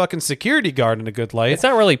painting the fucking security guard in a good light. It's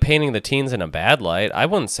not really painting the teens in a bad light. I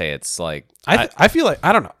wouldn't say it's like I feel like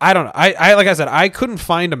I don't know. I like I said, I couldn't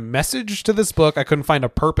find a message to this book. I couldn't find a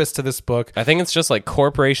purpose to this book. I think it's just like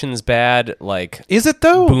corporations bad. Like, is it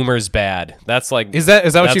though? Boomers bad. That's like is that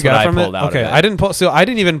what you got from it? Okay, I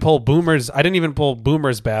didn't even pull boomers. I didn't even pull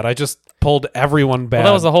boomers bad. I just pulled everyone bad.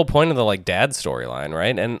 Well, that was the whole point of the like dad storyline,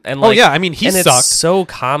 right? And like, oh yeah, I mean he and sucked. It's so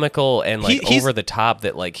comical and like over the top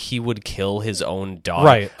that like he would kill his own daughter.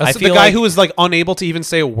 Right. I feel the guy who was like unable to even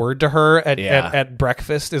say a word to her at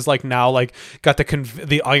breakfast is like now like got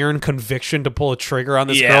the iron conviction to pull a trigger on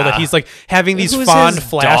this girl that he's like having these having fond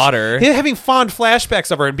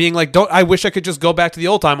flashbacks of her and being like, I wish I could just go back to the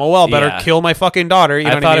old time. Oh well, better kill my fucking daughter. You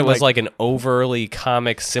know I thought it was like an overly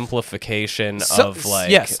comic simplification of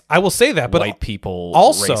like yes, I will say that, but white people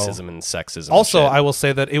also racism and sexism. Also, I will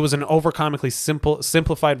say that it was an overcomically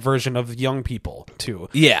simplified version of young people too.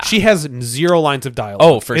 Yeah, she has 0 lines of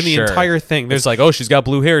dialogue. For in the entire thing. There's like, she's got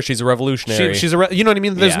blue hair. She's a revolutionary. She's you know what I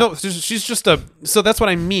mean? She's just a. So that's what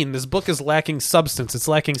I mean. This book is lacking substance. It's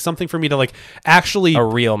lacking something for me to like actually a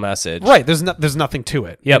real message. Right. There's nothing to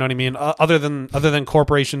it. Yep. You know what I mean? Other than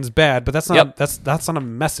corporations bad, but that's not that's not a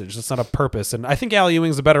message. That's not a purpose. And I think Al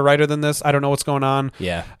Ewing's a better writer than this. I don't know what's going on.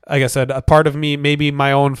 Yeah. Like I said, a part of me, maybe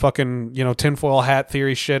my own fucking tinfoil hat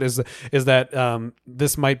theory shit is that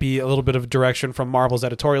this might be a little bit of direction from Marvel's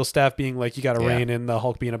editorial staff being like, you got to rein in the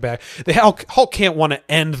Hulk being a bad. The Hulk can't want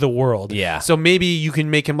to end the world. Yeah. So maybe you can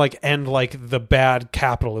make him like end like the bad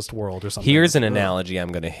capitalist world or something. Here's an analogy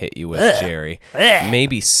I'm going to hit you with, Jerry.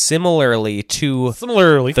 Maybe similarly to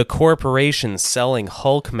the corporation selling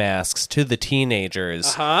Hulk masks to the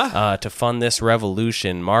teenagers to fund this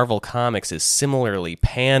revolution, Marvel Comics is similarly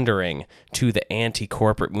pandering to the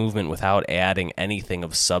anti-corporate movement without adding anything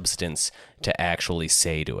of substance to actually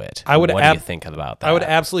say to it. What do you think about that? I would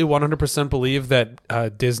absolutely 100% believe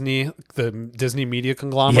that Disney, the Disney media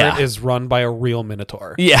conglomerate, is run by a real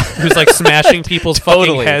Minotaur. Yeah. Who's like smashing people's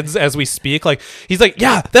fucking heads as we speak. Like, he's like,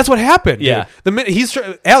 yeah, that's what happened. Yeah.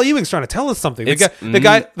 Al Ewing's trying to tell us something.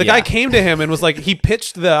 The guy came to him and was like, he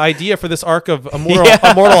pitched the idea for this arc of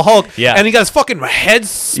Immortal Hulk. Yeah. And he got his fucking head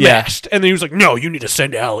smashed. And then he was like, no, you need to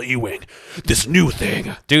send Al Ewing this new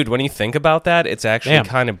thing. Dude, when you think about that, it's actually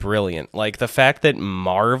kind of brilliant. Like, the fact that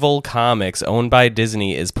Marvel Comics, owned by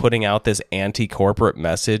Disney, is putting out this anti-corporate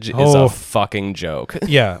message is a fucking joke.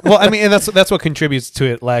 Yeah. Well, I mean, and that's what contributes to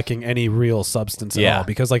it lacking any real substance at all,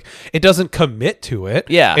 because like it doesn't commit to it.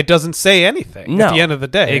 Yeah. It doesn't say anything at the end of the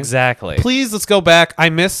day. Exactly. Please, let's go back. I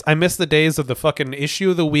miss the days of the fucking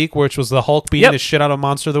issue of the week, which was the Hulk beating the shit out of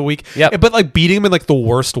Monster of the Week. Yep. But like beating him in like the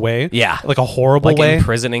worst way. Yeah. Like a horrible way.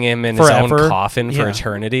 Imprisoning him in his own coffin for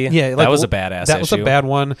eternity. Yeah. Like, that was a badass issue. That was a bad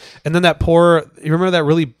one. And then that you remember that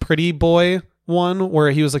really pretty boy one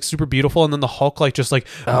where he was like super beautiful and then the Hulk like just like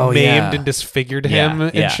maimed and disfigured him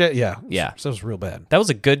and shit? Yeah. So it was real bad. That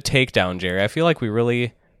was a good takedown, Jerry. I feel like we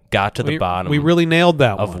really got to the bottom. We really nailed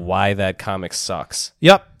that of why that comic sucks.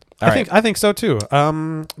 Yep. I think so too.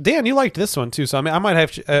 Dan, you liked this one too, so I might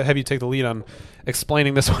have you take the lead on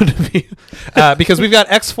explaining this one to me, because we've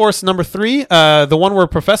got X-Force number 3, the one where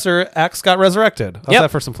Professor X got resurrected. How's that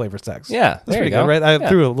for some flavor text? Yeah, that's pretty good, right? I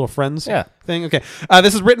threw a little Friends thing. Okay,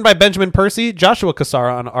 this is written by Benjamin Percy, Joshua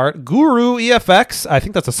Cassara on art, Guru EFX, I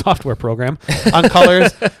think that's a software program, on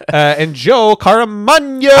colors, and Joe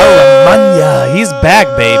Caramagna. He's back,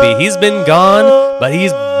 baby. He's been gone, but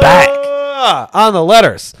he's back. On the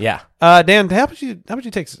letters. Yeah. Dan, how would you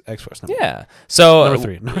take X-Force number? Yeah. So number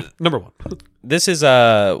 3, number 1. This is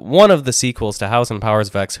one of the sequels to House and Powers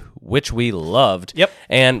of X, which we loved. Yep.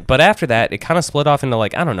 But after that, it kind of split off into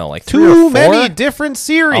like 3 or 4. Too many different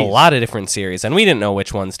series. A lot of different series, and we didn't know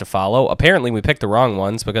which ones to follow. Apparently, we picked the wrong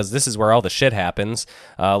ones because this is where all the shit happens,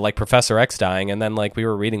 like Professor X dying, and then like we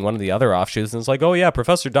were reading one of the other offshoots, and it's like, oh yeah,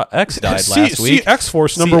 Professor X died last week. See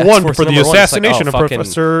X-Force number 1 for the assassination of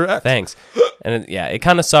Professor X. Thanks. And it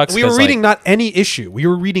kind of sucks. We were reading not any issue. We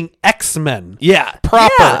were reading X-Men. Yeah.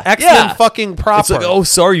 Proper. X-Men fucking proper. It's like, oh,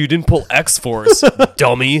 sorry, you didn't pull X-Force,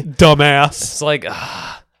 dummy. Dumbass. It's like,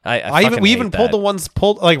 we even pulled the ones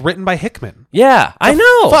written by Hickman. Yeah, I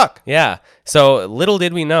know. Fuck. Yeah. So little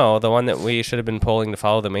did we know, the one that we should have been pulling to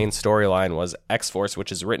follow the main storyline was X-Force,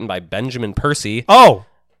 which is written by Benjamin Percy. Oh.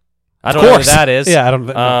 I don't know who that is. Yeah, I don't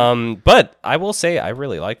know. But I will say I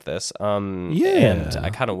really liked this. Yeah. And I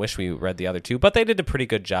kind of wish we read the other 2, but they did a pretty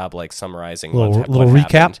good job like summarizing little what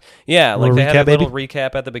recap. Happened. Yeah, like they had a little baby?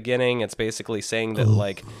 recap at the beginning. It's basically saying that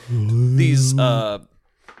like these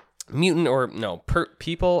mutant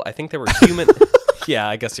people, I think they were human. Yeah,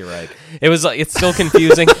 I guess you're right. It was it's still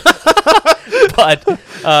confusing.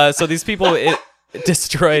 But so these people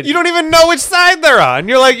destroyed. You don't even know which side they're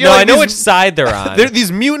on. I know which side they're on. They're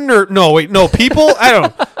these mutant people. I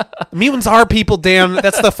don't know. Mutants are people, Dan.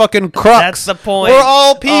 That's the fucking crux. That's the point. We're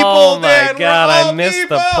all people, oh my Dan. God, I missed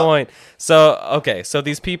the point. So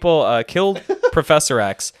these people killed Professor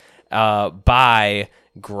X by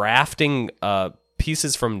grafting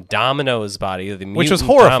pieces from Domino's body, which was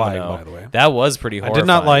horrifying, by the way. That was pretty horrifying. I did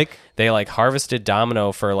not like. They like harvested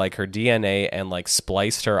Domino for like her DNA and like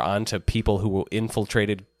spliced her onto people who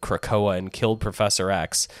infiltrated Krakoa and killed Professor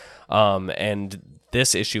X. And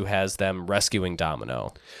this issue has them rescuing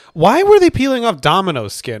Domino. Why were they peeling off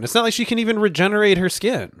Domino's skin? It's not like she can even regenerate her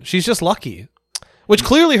skin. She's just lucky. Which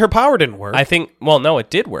clearly her power didn't work. I think, well, no, it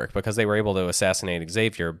did work because they were able to assassinate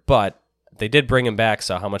Xavier, but they did bring him back,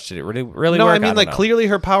 so how much did it really work? No, I mean, like, clearly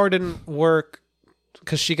her power didn't work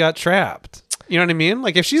because she got trapped. You know what I mean?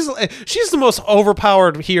 Like, if she's the most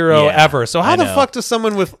overpowered hero ever, so how the fuck does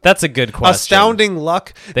someone with that's a good question, astounding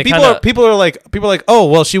luck? People are like, oh,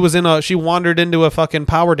 well, she wandered into a fucking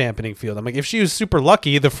power dampening field. I'm like, if she was super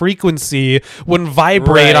lucky, the frequency wouldn't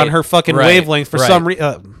vibrate on her fucking wavelength for some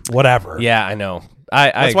reason. Whatever. Yeah, I know.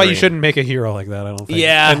 That's why you shouldn't make a hero like that, I don't think.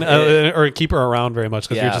 Yeah. Or keep her around very much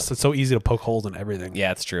because it's so easy to poke holes in everything.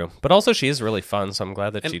 Yeah, it's true. But also she is really fun, so I'm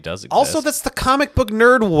glad that she does exist. Also, that's the comic book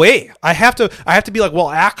nerd way. I have to be like, well,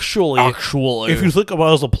 actually, if you think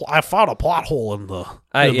about it, I found a plot hole in the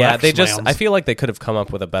I feel like they could have come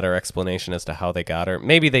up with a better explanation as to how they got her.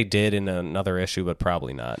 Maybe they did in another issue, but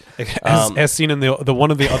probably not. As seen in the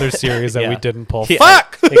one of the other series that we didn't pull. Yeah,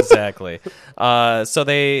 fuck! Exactly. So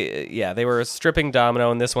they were stripping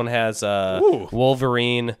Domino, and this one has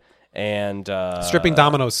Wolverine and stripping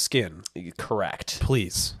Domino's skin. Correct.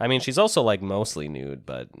 Please. I mean, she's also like mostly nude,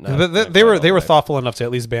 but they were thoughtful enough to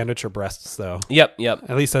at least bandage her breasts, though. Yep.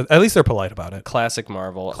 At least they're polite about it. Classic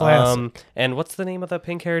Marvel. Classic. And what's the name of the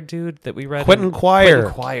pink-haired dude that we read? Quentin Quire.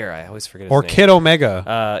 Quentin Quire. I always forget his name. Or Kid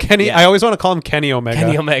Omega. Kenny. Yeah. I always want to call him Kenny Omega.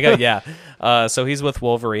 Kenny Omega. Yeah. So he's with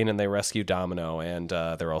Wolverine, and they rescue Domino, and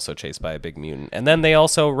they're also chased by a big mutant. And then they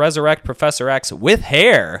also resurrect Professor X with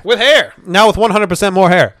hair. Now with 100% more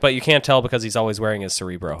hair. But you can't tell because he's always wearing his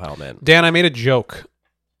Cerebro helmet. Dan, I made a joke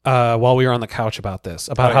while we were on the couch about this,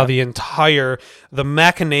 about how the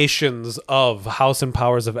machinations of House and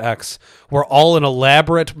Powers of X were all an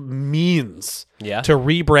elaborate means to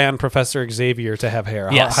rebrand Professor Xavier to have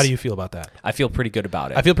hair. Yes. How do you feel about that? I feel pretty good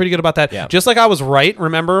about it. I feel pretty good about that. Yeah. Just like I was right.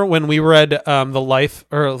 Remember when we read the life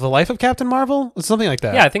of Captain Marvel? Something like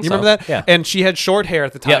that. Yeah, I think you so. remember that? Yeah. And she had short hair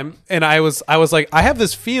at the time, and I was like, I have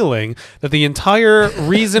this feeling that the entire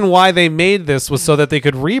reason why they made this was so that they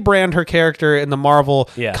could rebrand her character in the Marvel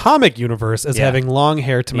comic universe as having long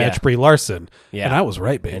hair to match Brie Larson. Yeah. And I was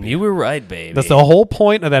right, baby. And you were right, baby. That's the whole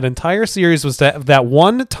point of that entire series, was to have that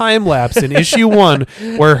one time lapse in issue 1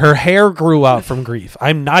 where her hair grew out from grief.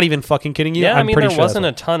 I'm not even fucking kidding you. Yeah, I'm pretty there sure wasn't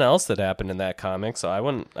a ton else that happened in that comic, so I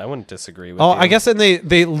wouldn't disagree with you. I guess then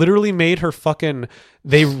they literally made her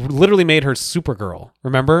Supergirl.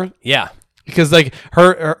 Remember? Yeah. because like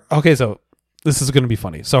her okay, so this is going to be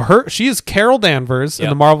funny. So she is Carol Danvers in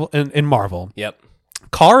the Marvel in Marvel. Yep.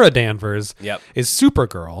 Kara Danvers is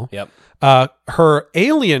Supergirl. Yep. Her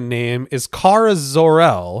alien name is Kara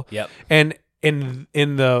Zor-El. Yep. And in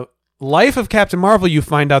the life of Captain Marvel, you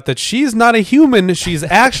find out that she's not a human. She's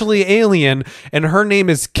actually alien, and her name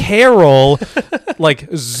is Carol, like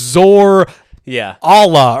Zor.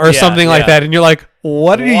 Allah or something like that, and you're like,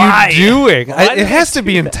 what are you doing? It has to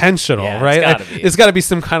be intentional, right? It's got to be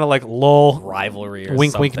some kind of like lull rivalry or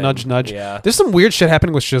wink, something. wink, nudge, nudge. Yeah. There's some weird shit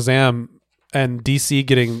happening with Shazam and DC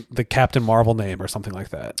getting the Captain Marvel name or something like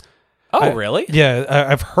that. Oh, really? Yeah,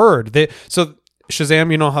 I've heard. So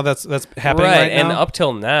Shazam, you know how that's happening right now? And up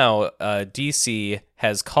till now, DC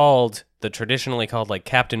has called the traditionally called like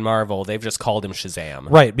Captain Marvel, they've just called him Shazam.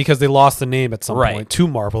 Right, because they lost the name at some point to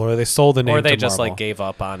Marvel, or they sold the name or they to just Marvel. like gave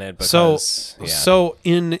up on it because so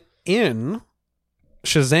in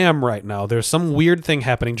Shazam right now, there's some weird thing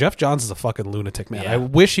happening. Jeff Johns is a fucking lunatic, man. I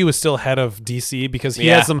wish he was still head of DC because he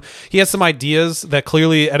had some ideas that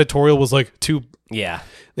clearly editorial was like too they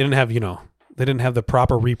didn't have, they didn't have the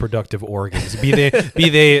proper reproductive organs. Be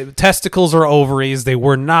they testicles or ovaries, they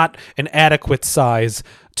were not an adequate size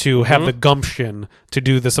to have the gumption to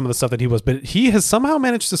do some of the stuff that he was. But he has somehow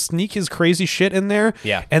managed to sneak his crazy shit in there.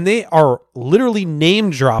 Yeah. And they are literally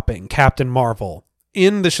name dropping Captain Marvel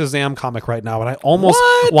in the Shazam comic right now, and I almost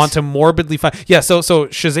want to morbidly find. Yeah, so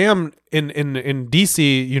Shazam in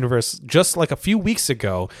DC universe just like a few weeks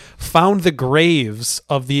ago found the graves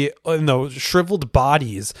of the shriveled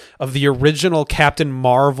bodies of the original Captain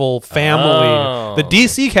Marvel family, the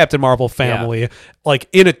DC Captain Marvel family, like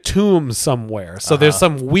in a tomb somewhere. So there's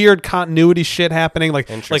some weird continuity shit happening, like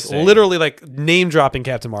literally like name dropping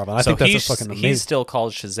Captain Marvel. And I think that's just fucking amazing. He's still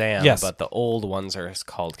called Shazam, but the old ones are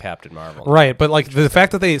called Captain Marvel. Right, but like the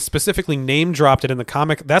fact that they specifically name dropped it in the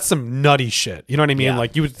comic, that's some nutty shit. You know what I mean? Yeah.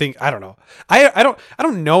 Like you would think, I don't know. I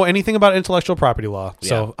don't know anything about intellectual property law,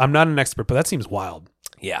 so I'm not an expert, but that seems wild.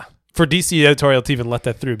 Yeah. For DC editorial to even let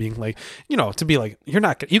that through, being like, to be like,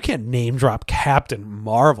 you can't name drop Captain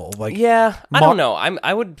Marvel. Like, I don't know.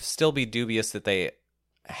 I would still be dubious that they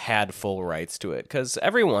had full rights to it, because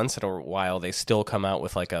every once in a while they still come out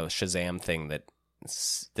with like a Shazam thing that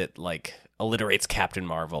like alliterates Captain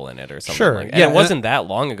Marvel in it or something. Sure. Like. And it wasn't that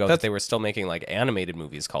long ago that they were still making like animated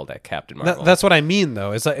movies called that Captain Marvel. That's what I mean,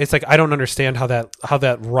 though. It's like I don't understand how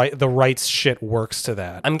the rights shit works to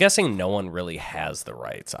that. I'm guessing no one really has the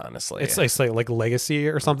rights, honestly. It's like legacy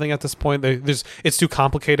or something at this point. It's too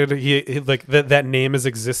complicated. That name has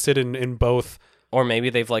existed in both. Or maybe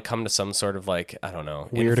they've like come to some sort of like, I don't know,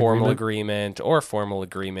 weird informal agreement or formal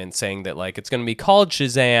agreement saying that like it's going to be called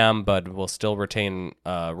Shazam, but we'll still retain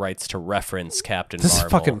rights to reference Captain Marvel. This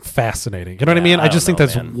is fucking fascinating. You know what I mean? I just think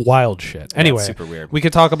that's wild shit. Anyway, super weird. We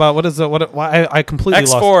could talk about I completely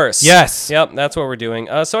lost. X-Force. Yes. Yep, that's what we're doing.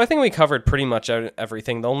 So I think we covered pretty much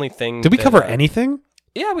everything. The only thing Did we cover anything?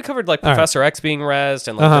 Yeah, we covered like Professor X being rezzed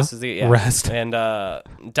and like this is the rezzed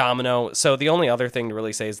and Domino. So the only other thing to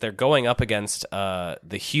really say is they're going up against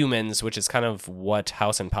the humans, which is kind of what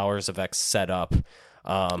House and Powers of X set up.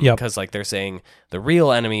 Because like they're saying the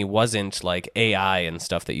real enemy wasn't like AI and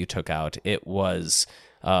stuff that you took out. It was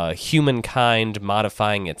humankind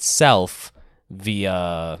modifying itself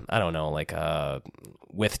via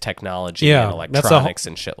with technology and electronics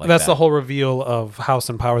and shit like that. That's the whole reveal of House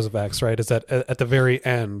and Powers of X, right? Is that at the very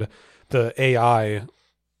end, the AI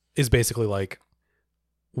is basically like,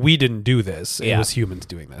 we didn't do this. It was humans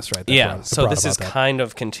doing this, right? That's so this is kind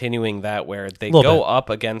of continuing that, where they go up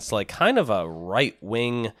against like kind of a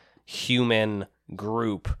right-wing human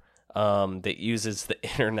group that uses the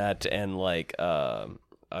internet and like, I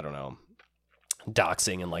don't know,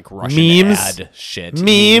 doxing and like Russian ad shit.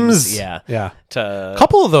 Memes. Yeah. A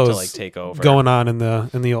couple of those to like take over going on in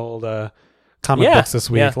the old comic books this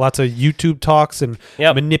week. Lots of YouTube talks and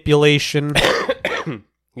manipulation.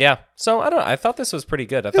 Yeah. So I thought this was pretty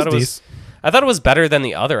good. I thought it was better than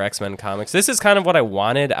the other X-Men comics. This is kind of what I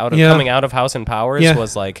wanted coming out of House and Powers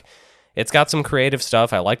was like, it's got some creative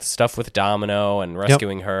stuff. I like the stuff with Domino and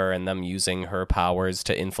rescuing her and them using her powers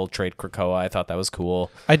to infiltrate Krakoa. I thought that was cool.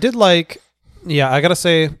 I did like. Yeah, I gotta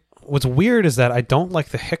say, what's weird is that I don't like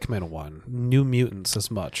the Hickman one, New Mutants,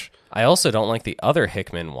 as much. I also don't like the other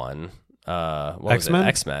Hickman one. X-Men?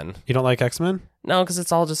 X-Men. You don't like X-Men? No, because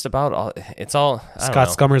it's all just about Scott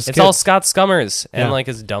Scummers. It's all Scott Scummers and like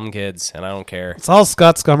his dumb kids, and I don't care. It's all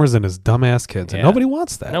Scott Scummers and his dumbass kids, and nobody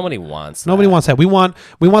wants that. Nobody wants that. We want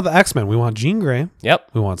the X-Men. We want Jean Grey.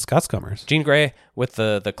 Yep. We want Scott Scummers. Jean Grey with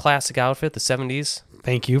the classic outfit, the 70s.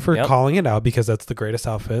 Thank you for calling it out, because that's the greatest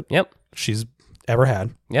outfit. Yep. She's ever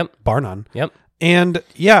had. Yep. Bar none. Yep. And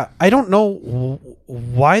yeah, I don't know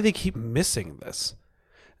why they keep missing this.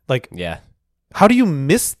 Like, how do you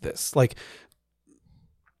miss this? Like,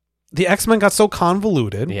 the X-Men got so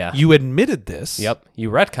convoluted. Yeah. You admitted this. Yep. You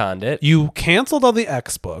retconned it. You canceled all the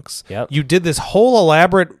X books. Yep. You did this whole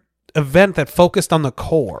elaborate event that focused on the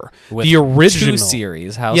core. With the original 2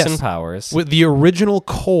 series, House and Powers. With the original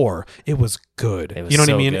core, it was good. It was you know what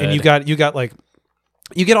so I mean? good. And you got like,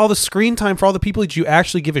 you get all the screen time for all the people that you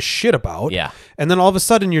actually give a shit about. Yeah. And then all of a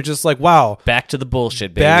sudden you're just like, wow. Back to the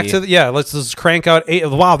bullshit, baby. Back to let's just crank out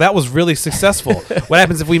 8. Wow, that was really successful. What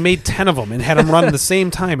happens if we made 10 of them and had them run at the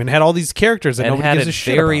same time and had all these characters that nobody gives a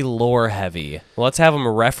shit about? Very lore heavy. Let's have them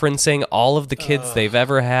referencing all of the kids they've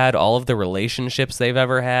ever had, all of the relationships they've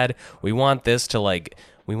ever had. We want this to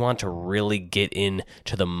we want to really get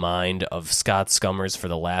into the mind of Scott Summers for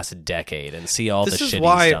the last decade and see all the shit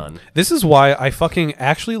he's done. This is why I fucking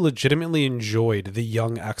actually legitimately enjoyed the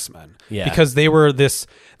Young X-Men. Yeah. Because they were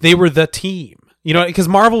the team. You know, because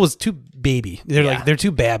Marvel was too baby. They're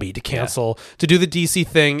too babby to cancel, to do the DC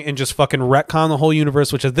thing and just fucking retcon the whole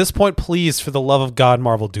universe, which at this point, please, for the love of God,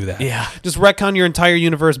 Marvel, do that. Yeah. Just retcon your entire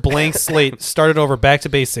universe, blank slate, start it over, back to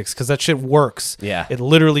basics, because that shit works. Yeah. It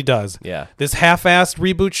literally does. Yeah. This half-assed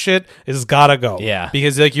reboot shit is gotta go. Yeah.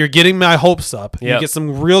 Because like you're getting my hopes up. Yep. You get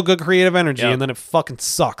some real good creative energy, Yep. and then it fucking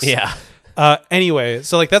sucks. Yeah. Anyway,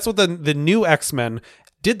 so like that's what the new X-Men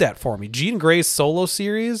did that for me. Jean Grey's solo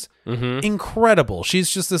series, incredible.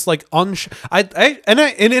 She's just this like and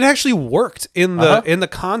it actually worked in the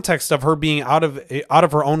context of her being out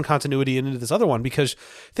of her own continuity and into this other one, because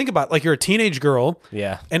think about it, like you're a teenage girl,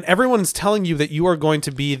 and everyone's telling you that you are going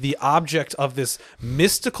to be the object of this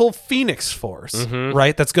mystical Phoenix Force,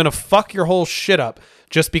 right? That's going to fuck your whole shit up.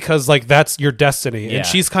 Just because like that's your destiny. Yeah. And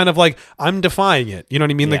she's kind of like, I'm defying it. You know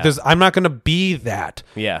what I mean? Like I'm not going to be that.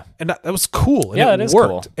 Yeah. And that was cool. And Yeah, it is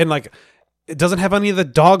worked. cool. And like, it doesn't have any of the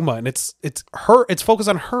dogma, and it's her, it's focused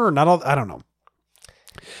on her, not all, I don't know.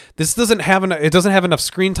 This doesn't have enough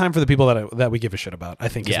screen time for the people that we give a shit about, I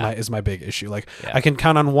think is my big issue. Like I can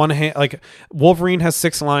count on one hand, like Wolverine has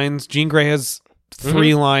 6 lines. Jean Grey has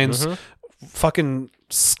 3 lines. Fucking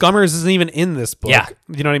Scummers isn't even in this book. Yeah.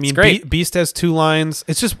 You know what I mean? Great. Beast has 2 lines.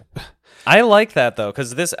 It's just... I like that though,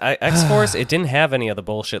 because this X-Force, it didn't have any of the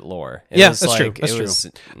bullshit lore. It was that's like, true. That's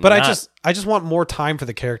true. But I just want more time for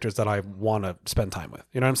the characters that I want to spend time with.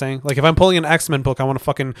 You know what I'm saying? Like if I'm pulling an X-Men book, I want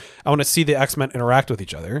to see the X-Men interact with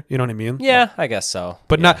each other. You know what I mean? Yeah, I guess so.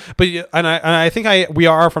 But I think we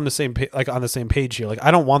are from the same on the same page here. Like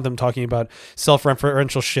I don't want them talking about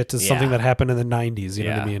self-referential shit to something that happened in the 90s. You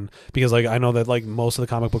know what I mean? Because like I know that like most of the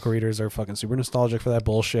comic book readers are fucking super nostalgic for that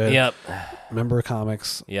bullshit. Yep. Remember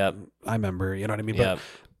comics? Yep. I remember. You know what I mean? Yep.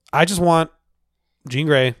 But I just want Jean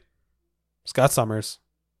Grey, Scott Summers,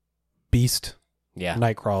 Beast,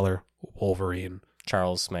 Nightcrawler, Wolverine,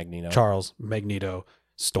 Charles, Magneto,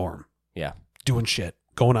 Storm. Yeah. Doing shit.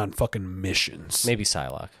 Going on fucking missions. Maybe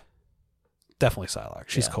Psylocke. Definitely Psylocke.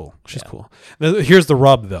 She's cool. She's cool. Now, here's the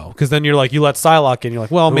rub, though, because then you're like, you let Psylocke in, you're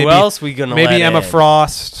like, well, maybe... Who else we gonna maybe let Emma in?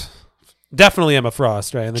 Frost. Definitely Emma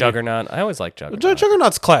Frost, right? And then Juggernaut. I always like Juggernaut.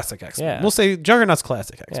 Juggernaut's classic X-Men. Yeah. We'll say Juggernaut's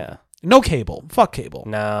classic X-Men. Yeah. No Cable. Fuck Cable.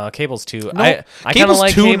 No, Cable's too... No, I kind of Cable's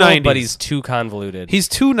like too Cable, 90s. but he's too convoluted. He's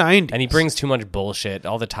 290. And he brings too much bullshit,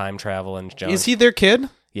 all the time travel and junk. Is he their kid?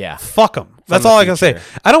 Yeah. Fuck them. That's the all I can say.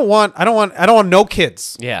 future. I don't want no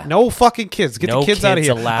kids. Yeah. No fucking kids. Get No the kids out of kids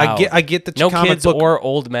here. allowed. I get the No comic kids book or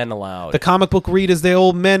old men allowed. the comic book readers, they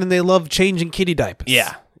old men and they love changing kitty diapers.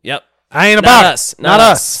 Yeah. Yep. I ain't Not about us. it. Not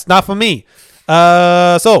us. Not for me.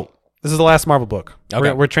 So this is the last Marvel book.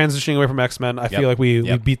 Okay. We're transitioning away from X-Men. I feel like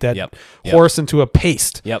we beat that Yep. horse into a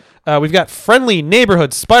paste. Yep. We've got Friendly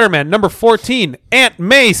Neighborhood Spider-Man number 14. Aunt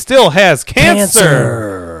May still has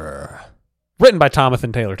cancer. Written by Thomas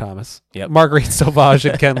Taylor Thomas. Yep. Marguerite Sauvage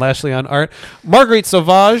and Ken Lashley on art. Marguerite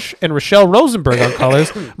Sauvage and Rochelle Rosenberg on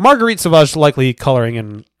colors. Marguerite Sauvage likely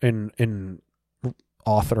coloring in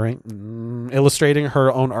authoring, illustrating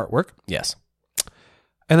her own artwork. Yes.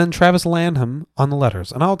 And then Travis Lanham on the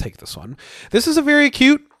letters. And I'll take this one. This is a very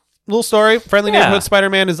cute little story. Friendly Neighborhood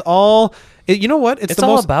Spider-Man is all... you know what? It's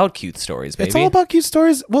all about cute stories, baby. It's all about cute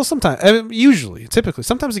stories. Well, sometimes. Typically.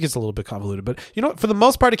 Sometimes it gets a little bit convoluted. But you know what? For the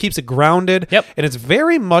most part, it keeps it grounded. Yep. And it's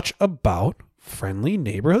very much about Friendly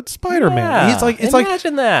Neighborhood Spider-Man. Yeah,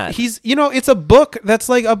 imagine that. It's a book that's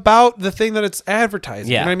like about the thing that it's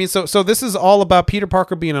advertising. Yeah. You know what I mean? So this is all about Peter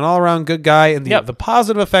Parker being an all-around good guy and the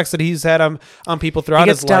positive effects that he's had on people throughout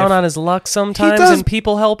his life. He gets down on his luck sometimes does. and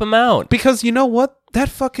people help him out. Because you know what? that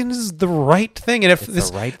fucking is the right thing. And if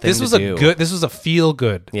the right thing this was to do. this was a feel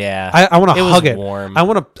good. Yeah. I want to hug was it. Warm. I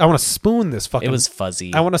want to spoon this fucking. It was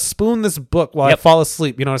fuzzy. I want to spoon this book while Yep. I fall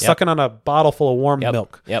asleep. You know, sucking on a bottle full of warm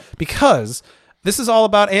milk. Yep. Because this is all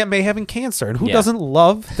about Aunt May having cancer, and who Yeah. doesn't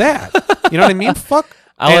love that? You know what I mean? Fuck.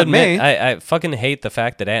 I'll Aunt admit, May. I fucking hate the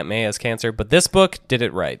fact that Aunt May has cancer, but this book did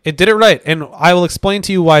it right. It did it right, and I will explain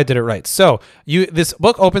to you why I did it right. So, this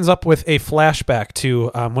book opens up with a flashback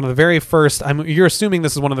to one of the very first. You're assuming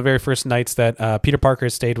this is one of the very first nights that Peter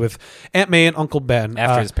Parker stayed with Aunt May and Uncle Ben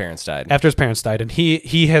After his parents died. After his parents died, and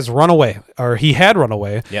he has run away, or he had run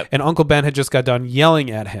away. Yep. And Uncle Ben had just got done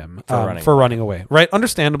yelling at him For running away. Right?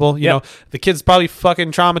 Understandable. You Yep. know, the kid's probably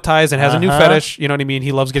fucking traumatized and has a new fetish. You know what I mean?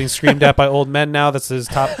 He loves getting screamed at by old men now. That's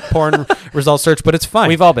his top porn result search, but it's fine.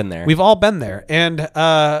 We've all been there. We've all been there. And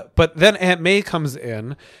but then Aunt May comes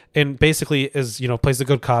in and basically is, plays the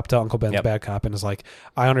good cop to Uncle Ben's bad cop, and is like,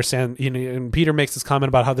 I understand, and Peter makes this comment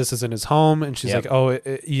about how this isn't his home, and she's like, oh,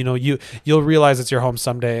 you'll realize it's your home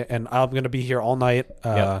someday, and I'm going to be here all night.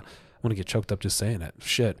 I'm going to get choked up just saying it.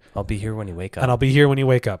 Shit. I'll be here when you wake up. And I'll be here when you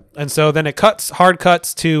wake up. And so then hard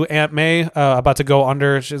cuts to Aunt May about to go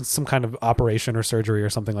under some kind of operation or surgery or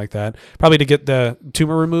something like that, probably to get the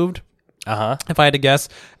tumor removed. If I had to guess.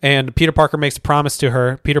 And Peter Parker makes a promise to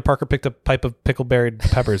her. Peter Parker picked a pipe of pickled-berried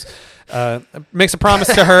peppers. Makes a promise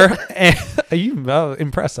to her. And, are you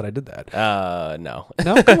impressed that I did that? No.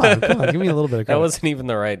 No? Come on. Give me a little bit of credit. That wasn't even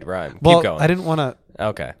the right rhyme. Well, Keep going. I didn't want to...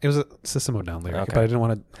 Okay. It was a System of a Down lyric, Okay. but I didn't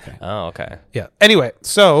want to... Okay. Oh, okay. Yeah. Anyway,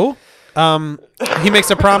 so... he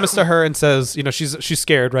makes a promise to her and says, she's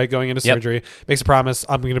scared, right, going into surgery. Makes a promise,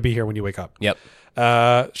 I'm going to be here when you wake up. Yep.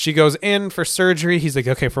 She goes in for surgery. He's like,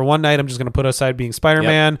 okay, for one night, I'm just going to put aside being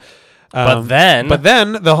Spider-Man. But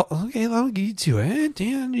then I'll get to it.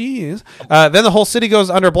 Damn, jeez. Then the whole city goes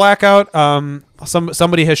under blackout.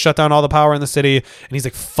 Somebody has shut down all the power in the city, and he's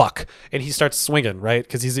like, "Fuck!" And he starts swinging, right?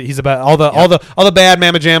 Because he's about all the bad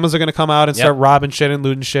mamma jammas are going to come out and start robbing shit and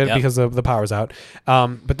looting shit because the power's out.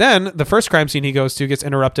 But then the first crime scene he goes to gets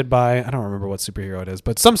interrupted by, I don't remember what superhero it is,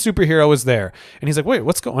 but some superhero is there, and he's like, "Wait,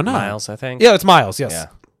 what's going on?" Miles, I think. Yeah, it's Miles. Yes. Yeah.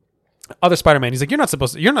 Other Spider-Man. He's like, you're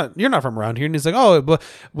not from around here. And he's like, oh, but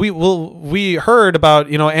we heard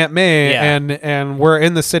about, Aunt May and we're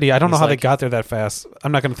in the city. I don't know how they got there that fast.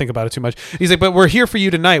 I'm not going to think about it too much. He's like, but we're here for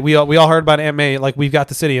you tonight. We all heard about Aunt May. Like, we've got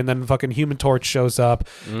the city. And then fucking Human Torch shows up.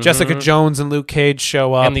 Mm-hmm. Jessica Jones and Luke Cage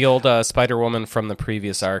show up. And the old Spider-Woman from the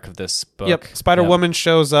previous arc of this book. Yep. Spider-Woman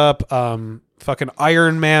shows up. Fucking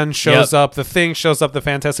Iron Man shows up. The Thing shows up. The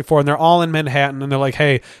Fantastic Four, and they're all in Manhattan. And they're like,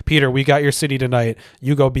 "Hey, Peter, we got your city tonight.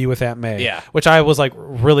 You go be with Aunt May." Yeah. Which I was like,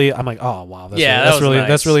 really. I'm like, oh wow, that's nice.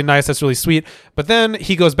 really nice. That's really sweet. But then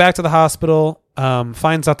he goes back to the hospital.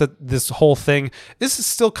 Finds out that this whole thing, this is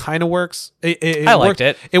still kind of works. I liked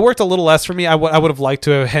it. It worked a little less for me. I would have liked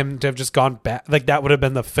to have just gone back. Like that would have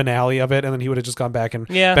been the finale of it, and then he would have just gone back and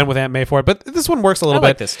been with Aunt May for it. But this one works a little bit.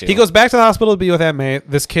 Like this too. He goes back to the hospital to be with Aunt May.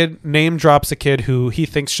 This kid name drops a kid who he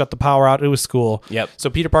thinks shut the power out at his school. Yep. So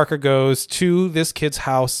Peter Parker goes to this kid's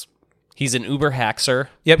house. He's an Uber hacksaw.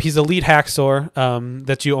 Yep, he's a lead hacksaw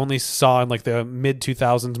that you only saw in like the mid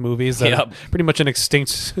 2000s movies. That are pretty much an extinct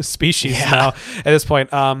species now at this point.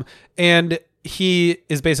 And he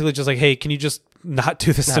is basically just like, hey, can you just not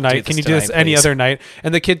do this tonight? Can you do this any other night?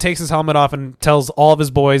 And the kid takes his helmet off and tells all of his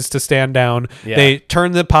boys to stand down. Yeah. They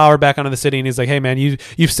turn the power back onto the city, and he's like, hey man,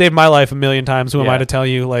 you've saved my life a million times. Who am I to tell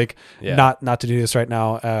you not to do this right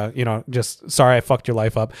now? Just sorry I fucked your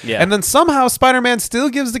life up. Yeah. And then somehow Spider-Man still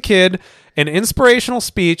gives the kid an inspirational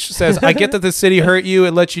speech, says, I get that the city hurt you,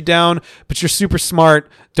 it let you down, but you're super smart.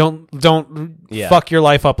 Don't fuck your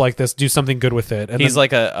life up like this. Do something good with it. And he's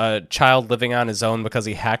like a child living on his own because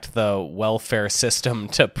he hacked the welfare system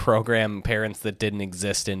to program parents that didn't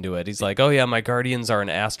exist into it. He's like, oh yeah, my guardians are an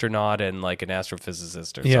astronaut and like an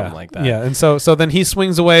astrophysicist or something like that. Yeah, and so then he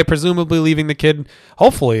swings away, presumably leaving the kid,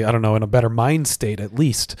 hopefully, I don't know, in a better mind state at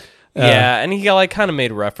least. And he like kind of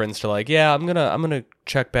made reference to like, I'm gonna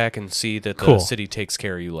check back and see that the city takes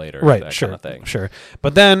care of you later. Right, that sure, kind of thing. Sure.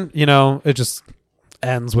 But then it just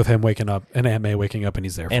ends with him waking up and Aunt May waking up and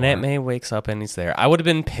he's there. And Aunt May wakes up and he's there. I would have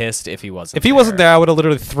been pissed if he wasn't. If he wasn't there, I would have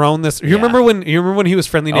literally thrown this. You remember when he was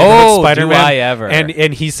friendly neighborhood Spider-Man? Do I ever?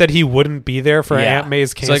 And he said he wouldn't be there for Aunt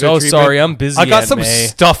May's cancer. It's like, treatment. Sorry, I'm busy. I got Aunt some May.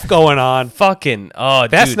 stuff going on. Fucking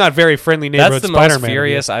that's dude, not very friendly neighborhood. That's the Spider-Man most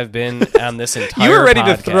furious I've been on this entire. You were ready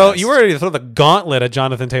podcast. to throw the gauntlet at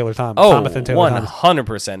Jonathan Taylor Thomas. Oh, Jonathan Taylor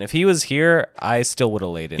 100%. If he was here, I still would have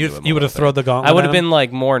laid into him. You would have thrown the gauntlet. I would have been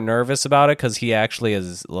like more nervous about it because he actually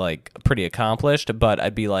is like pretty accomplished, but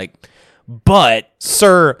I'd be like, But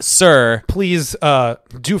sir, please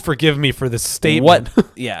do forgive me for this statement.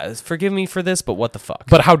 Yeah, forgive me for this, but what the fuck?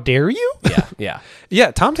 But how dare you?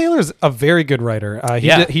 Yeah. Tom Taylor is a very good writer.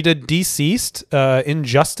 He did Deceased,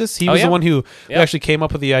 Injustice. He was the one who actually came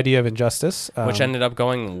up with the idea of Injustice, which ended up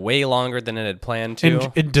going way longer than it had planned to.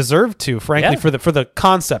 And it deserved to, frankly, for the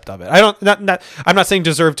concept of it. I'm not saying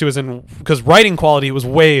deserved to as in because writing quality was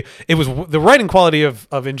the writing quality of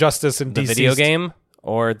Injustice and the Deceased. Video game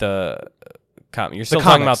or the. You're still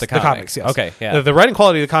talking about the comics. Yes. Okay, yeah. The writing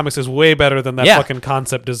quality of the comics is way better than that fucking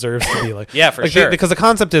concept deserves to be. Like, yeah, for sure. Because the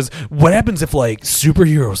concept is, what happens if like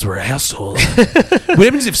superheroes were assholes? What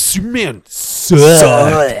happens if Superman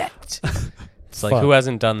sucked? It's like, who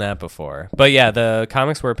hasn't done that before? But yeah, the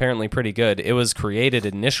comics were apparently pretty good. It was created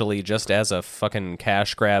initially just as a fucking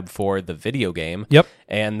cash grab for the video game. Yep.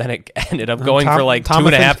 And then it ended up going for like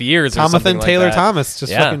 2.5 years or something like that. Taylor Thomas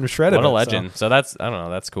just fucking shredded it. What a legend. So that's, I don't know,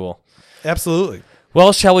 that's cool. Absolutely.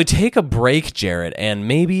 Well, shall we take a break, Jared, and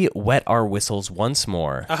maybe wet our whistles once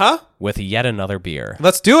more with yet another beer?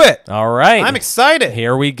 Let's do it. All right. I'm excited.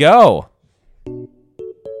 Here we go.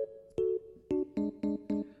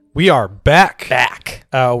 We are back.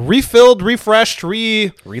 Refilled, refreshed,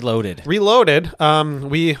 reloaded.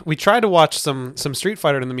 We tried to watch some Street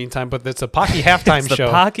Fighter in the meantime, but it's a Pocky halftime show. It's the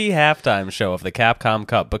Pocky halftime show of the Capcom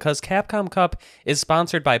Cup because Capcom Cup is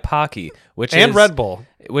sponsored by Pocky, and Red Bull,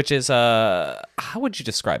 which is how would you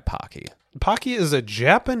describe Pocky? Pocky is a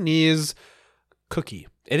Japanese cookie.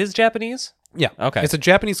 It is Japanese? Yeah. Okay. It's a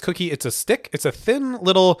Japanese cookie. It's a stick. It's a thin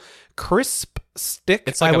little crisp stick.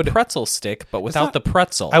 It's like a pretzel stick, but without the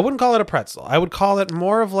pretzel. I wouldn't call it a pretzel. I would call it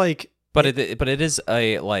more of like... But it is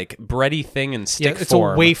a like bready thing in stick it's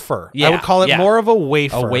form. A wafer. Yeah, I would call it more of a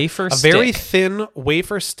wafer. A wafer stick. A very thin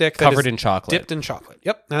wafer stick that covered is in chocolate. Dipped in chocolate.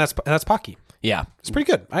 Yep. And that's Pocky. Yeah. It's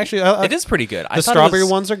pretty good. Actually, it is pretty good. The strawberry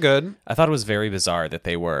ones are good. I thought it was very bizarre that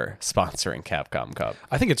they were sponsoring Capcom Cup.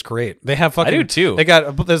 I think it's great. They have fucking... I do too.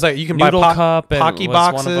 There's like, you can Noodle buy Cup Pocky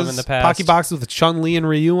boxes. One of them in the past. Pocky boxes with Chun-Li and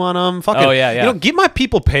Ryu on them. Fucking, yeah. Get my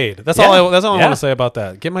people paid. That's all I want to say about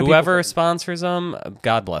that. Get my whoever sponsors them,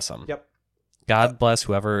 God bless them. Yep. God bless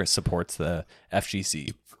whoever supports the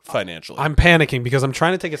FGC financially. I'm panicking because I'm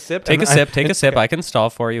trying to take a sip. Take a sip. I can stall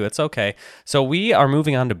for you. It's okay. So we are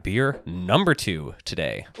moving on to beer number 2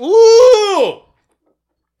 today. Ooh!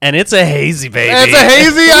 And it's a hazy, baby. It's a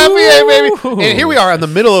hazy IPA, baby. And here we are in the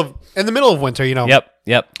middle of winter, you know.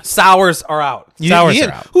 Yep. Sours are out. Sours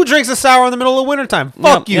are out. Who drinks a sour in the middle of wintertime?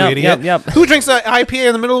 Fuck you, idiot. Yep. Who drinks an IPA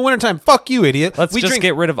in the middle of wintertime? Fuck you, idiot. Let's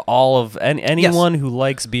get rid of all of anyone who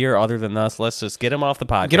likes beer other than us. Let's just get him off the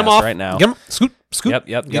podcast. Get him off right now. Get him. Scoot.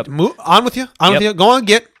 Yep. Move on with you. With you. Go on,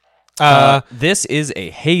 get. This is a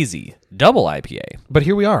hazy double IPA. But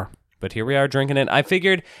here we are. Drinking it. I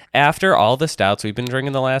figured after all the stouts we've been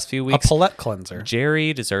drinking the last few weeks, a palate cleanser.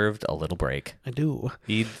 Jerry deserved a little break. I do.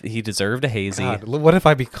 He deserved a hazy. God, what have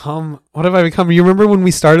I become? You remember when we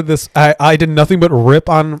started this? I did nothing but rip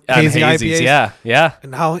on hazy IPAs. Yeah.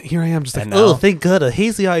 And now here I am, just like, oh, thank God, a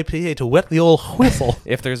hazy IPA to wet the old whistle.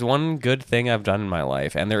 If there's one good thing I've done in my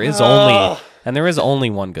life, and there is only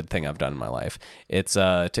one good thing I've done in my life, it's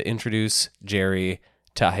to introduce Jerry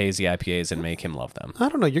to hazy IPAs and make him love them. I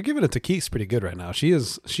don't know. You're giving it to Keeks pretty good right now. She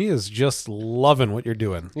is just loving what you're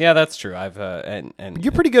doing. Yeah, that's true. And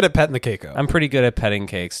you're pretty good at petting the Keiko. I'm pretty good at petting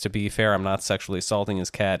cakes. To be fair, I'm not sexually assaulting his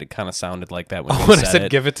cat. It kind of sounded like that when I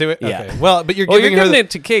said give it to it. Yeah. Okay. Well, but you're giving it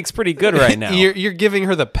to Cakes pretty good right now. You're giving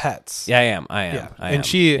her the pets. Yeah, I am. And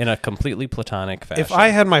she in a completely platonic fashion. If I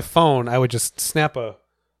had my phone, I would just snap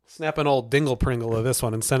an old dingle pringle of this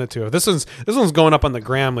one and send it to her. This one's going up on the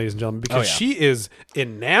gram, ladies and gentlemen, because she is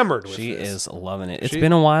enamored with She this. is loving it. It's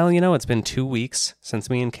been a while, It's been 2 weeks since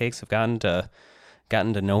me and Cakes have gotten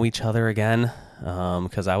to know each other again.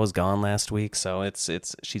 Because I was gone last week, so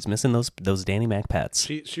she's missing those Danny Mac pets.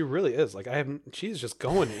 She really is. Like she's just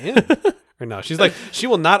going in right now. She's like, she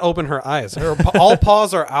will not open her eyes. All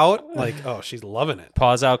paws are out. Like, oh, she's loving it.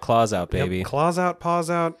 Paws out, claws out, baby. Yep, claws out, paws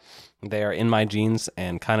out. They are in my jeans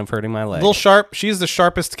and kind of hurting my leg. A little sharp. She's the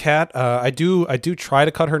sharpest cat. I do try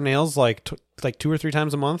to cut her nails like 2 or 3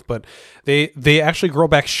 times a month, but they actually grow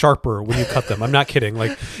back sharper when you cut them. I'm not kidding.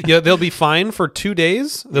 Like, yeah, they'll be fine for 2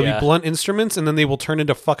 days. They'll be blunt instruments, and then they will turn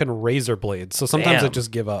into fucking razor blades. So sometimes I just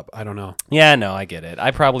give up. I don't know. Yeah, no, I get it. I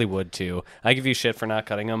probably would too. I give you shit for not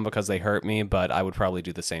cutting them because they hurt me, but I would probably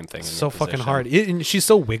do the same thing. So fucking hard. And she's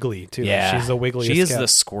so wiggly too. Yeah, she's the wiggliest. She is cat. the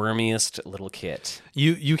squirmiest little kit.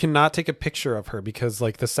 You cannot take a picture of her because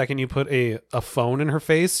like the second you put a phone in her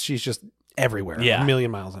face, she's just everywhere. Yeah, a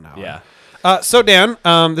million miles an hour. Yeah. So Dan,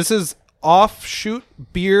 this is Offshoot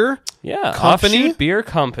Beer Company. Offshoot Beer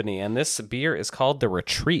Company, and this beer is called the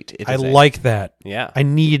Retreat. I like that. Yeah. I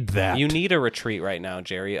need that. You need a retreat right now,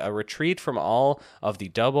 Jerry. A retreat from all of the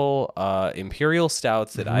double imperial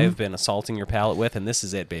stouts that I have been assaulting your palate with, and this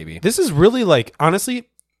is it, baby. This is really like, honestly,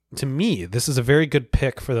 to me, this is a very good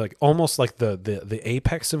pick for like almost like the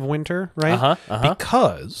apex of winter, right?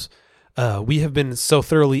 Because we have been so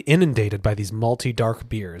thoroughly inundated by these malty dark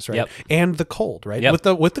beers, right? And the cold, right? With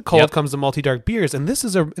the cold comes the malty dark beers, and this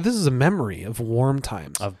is a memory of warm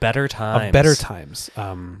times, of better times.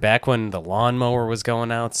 Back when the lawnmower was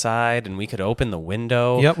going outside, and we could open the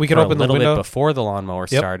window. Yep, we could open the window a little bit before the lawnmower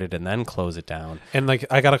started, and then close it down. And like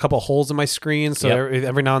I got a couple holes in my screen, so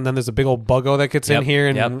every now and then there's a big old buggo that gets in here,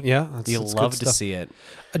 and you'll love to see it.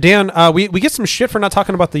 Dan, we get some shit for not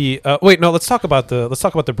talking about the. Let's talk about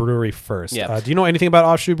the brewery first. Do you know anything about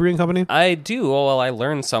Offshoot Brewing Company? I do. Well, I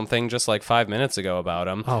learned something just like 5 minutes ago about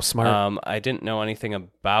them. Oh, smart. I didn't know anything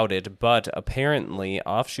about it, but apparently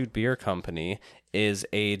Offshoot Beer Company is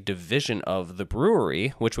a division of the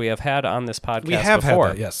brewery, which we have had on this podcast we have before.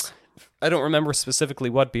 Had that, yes. I don't remember specifically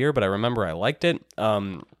what beer, but I remember I liked it.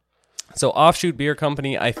 So Offshoot Beer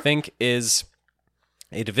Company, I think, is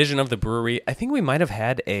a division of the brewery. I think we might have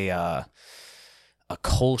had a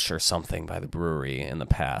Kolsch or something by the brewery in the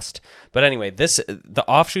past. But anyway, the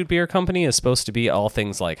Offshoot Beer Company is supposed to be all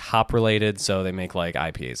things like hop related, so they make like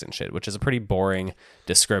IPAs and shit, which is a pretty boring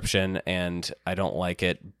description, and I don't like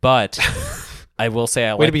it. But I will say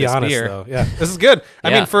I like this beer. Though. Yeah, this is good. I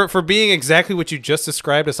mean, for being exactly what you just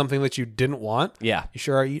described as something that you didn't want. Yeah, you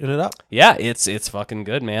sure are eating it up. Yeah, it's fucking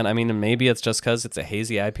good, man. I mean, maybe it's just because it's a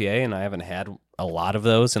hazy IPA, and I haven't had a lot of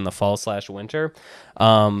those in the fall/winter.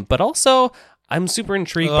 But also, I'm super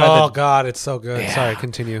intrigued by Oh God, it's so good. Yeah. Sorry,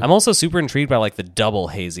 continue. I'm also super intrigued by like the double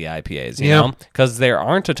hazy IPAs, you know? Because there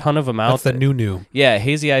aren't a ton of them out. That's the new. Yeah,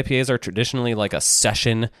 hazy IPAs are traditionally like a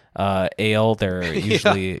session ale. They're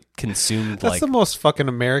usually consumed That's the most fucking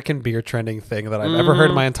American beer trending thing that I've ever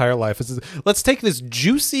heard in my entire life. Let's take this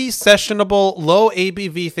juicy, sessionable, low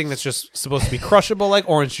ABV thing that's just supposed to be crushable like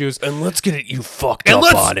orange juice, and let's get it you fucked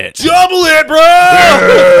up on it. Double it, bro!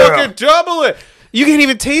 Yeah. Fucking double it! You can't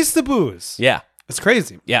even taste the booze. Yeah. It's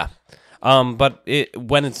crazy. Yeah. But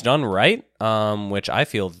when it's done right, which I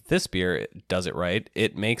feel this beer does it right,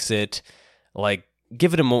 it makes it like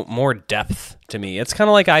give it a more depth to me. It's kind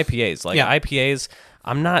of like IPAs. Like IPAs,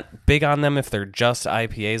 I'm not big on them if they're just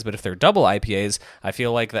IPAs, but if they're double IPAs, I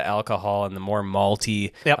feel like the alcohol and the more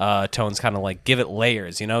malty tones kind of like give it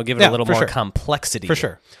layers, you know, give it a little more complexity. For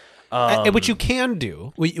sure. And what you can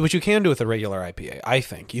do with a regular IPA, I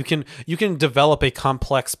think you can develop a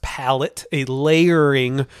complex palate, a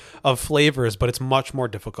layering of flavors, but it's much more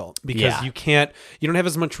difficult because you don't have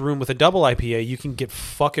as much room with a double IPA. You can get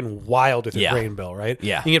fucking wild with your grain bill, right?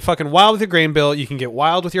 Yeah, you can get fucking wild with your grain bill. You can get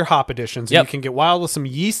wild with your hop additions. You can get wild with some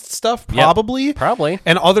yeast stuff, probably,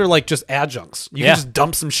 and other like just adjuncts. You can just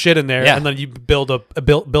dump some shit in there, and then you build a pile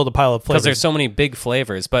of flavors. Because there's so many big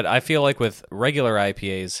flavors, but I feel like with regular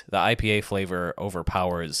IPAs, the IPA flavor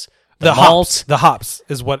overpowers the malt. Hops. The hops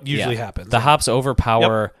is what usually happens. The hops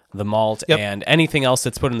overpower the malt and anything else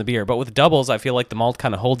that's put in the beer. But with doubles, I feel like the malt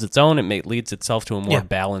kind of holds its own. It leads itself to a more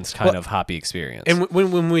balanced kind of hoppy experience. And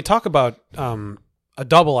when we talk about a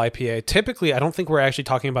double IPA, typically I don't think we're actually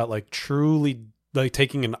talking about like truly like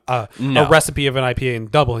taking a recipe of an IPA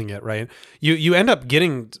and doubling it, right? You end up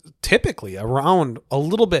getting typically around a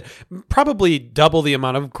little bit, probably double the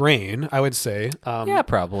amount of grain, I would say.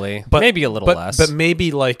 Probably, but maybe a little less, but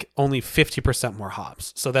maybe like only 50% more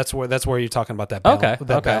hops. So that's where you're talking about that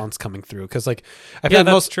balance coming through. Because like I feel like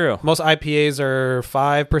most IPAs are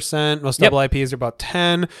 5%, most double IPAs are about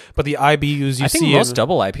 10, but the IBUs I think most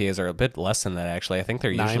double IPAs are a bit less than that. Actually, I think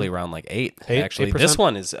they're usually around like 8. Actually, 8%? This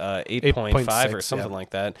one is 8.5 or something like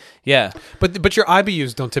that. Yeah, but your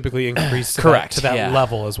IBUs don't typically increase to that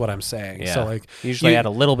level, is what I'm saying. Yeah. So like usually add a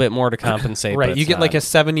little bit more to compensate. Right, you get like a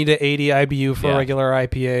 70 to 80 IBU for a regular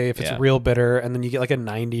IPA if it's real bitter, and then you get like a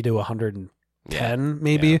 90 to 110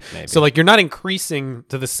 maybe. So like you're not increasing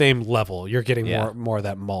to the same level. You're getting more of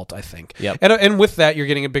that malt, I think. Yep. And with that, you're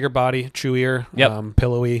getting a bigger body, chewier,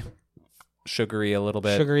 pillowy, sugary a little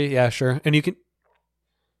bit. Sugary, yeah, sure. And you can.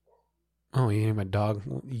 Oh, you hear my dog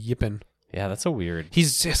yipping. Yeah, that's a weird.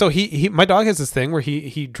 My dog has this thing where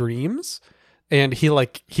he dreams, and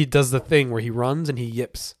he does the thing where he runs and he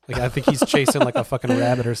yips. Like I think he's chasing like a fucking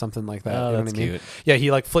rabbit or something like that. Oh, you know that's what I mean? cute. Yeah,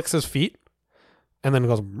 he like flicks his feet, and then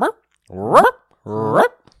goes. Murp, murp, murp.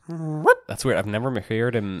 That's weird. I've never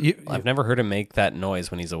heard him. I've never heard him make that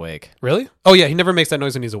noise when he's awake. Really? Oh yeah, he never makes that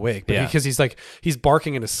noise when he's awake. But Yeah. because he's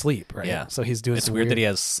barking in his sleep, right? Yeah. So he's doing. It's some weird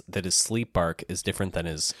that his sleep bark is different than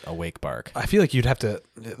his awake bark. I feel like you'd have to.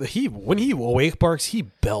 When he awake barks, he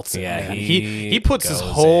belts it. Yeah, man. he he puts his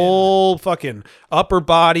goes whole fucking upper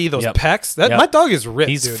body, those pecs. My dog is ripped.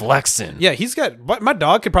 He's dude. flexing. Yeah, he's got. My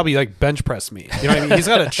dog could probably like bench press me. You know what I mean? He's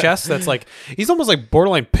got a chest that's like he's almost like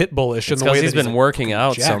borderline pit bullish in the way that he's been like, working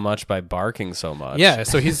out so jacked. much by barking so much. Yeah,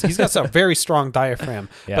 so he's got some very strong diaphragm,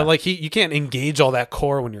 Yeah. but like you can't engage all that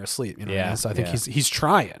core when you're asleep. You know what I mean? So I think he's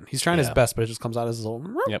trying his best, but it just comes out as a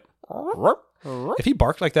little. Yep. If he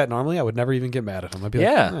barked like that normally, I would never even get mad at him. I'd be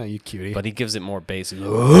like, oh, you cutie. But he gives it more bass.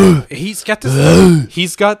 He's got this.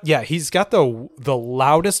 He's got the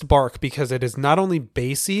loudest bark because it is not only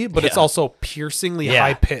bassy, but it's also piercingly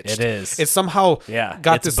high pitched. It is. It's somehow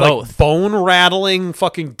got it's this both. like bone rattling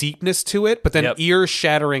fucking deepness to it, but then Yep. ear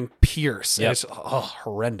shattering pierce. Yep. It's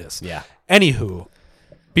horrendous. Yeah. Anywho,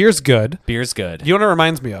 beer's good. Beer's good. You know what it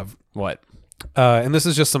reminds me of? What? And this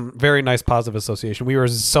is just some very nice positive association. We were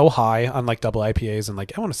so high on like double IPAs and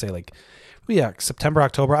like I want to say like September,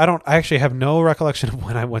 October. I actually have no recollection of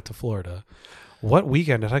when I went to Florida. What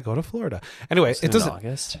weekend did I go to Florida? Anyway, it doesn't.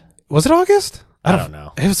 August. Was it August? I don't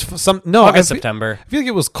know. It was September. I feel like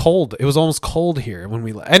it was cold. It was almost cold here when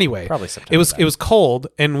we anyway. Probably September. It was cold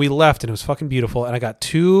and we left and it was fucking beautiful and I got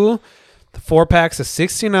 4 packs of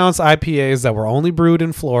 16-ounce IPAs that were only brewed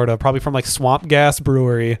in Florida, probably from like Swamp Gas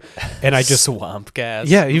Brewery, and I just Swamp Gas.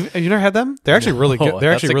 Yeah, you never had them? They're actually really good.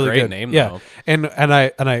 They're that's actually a really great good. name, yeah, though. and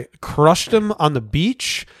I crushed them on the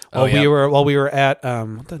beach while we were at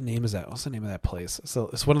what the name is that? What's the name of that place? So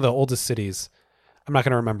it's one of the oldest cities. I'm not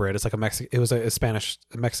going to remember it. It's like it was a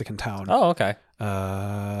Mexican town. Oh, okay.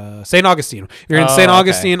 St. Augustine. You're in St.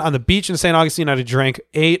 Augustine on the beach in St. Augustine. I drank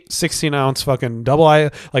 8 16-ounce fucking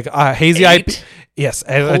hazy IPA. Yes,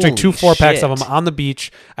 I drank 2 4-packs of them on the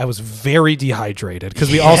beach. I was very dehydrated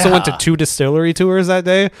because we also went to 2 distillery tours that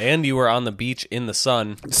day. And you were on the beach in the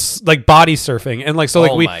sun, like body surfing, and like so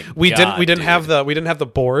like we didn't dude. have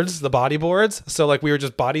the boards, the body boards. So like we were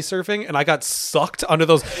just body surfing, and I got sucked under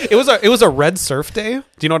those. It was a red surf day. Do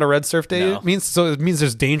you know what a red surf day means? So it means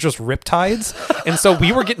there's dangerous riptides, and so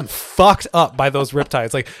we were getting fucked up by those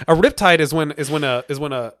riptides. Like a riptide is when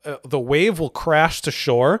the wave will crash to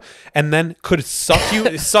shore and then could suck you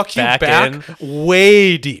back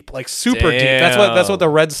way deep, like super deep. That's what the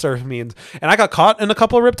red surf means. And I got caught in a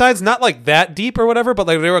couple of riptides, not like that deep or whatever, but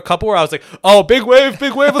like there were a couple where I was like, oh, big wave,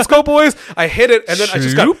 let's go, boys. I hit it and then I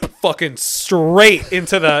just got fucking straight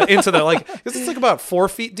into the like it's like about 4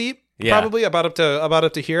 feet deep. Yeah. Probably about up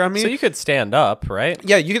to here on me. So you could stand up, right?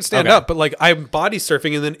 Yeah, you can stand up, but like I'm body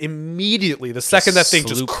surfing, and then immediately the second that thing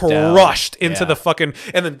just crushed into the fucking,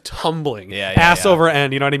 and then tumbling, ass over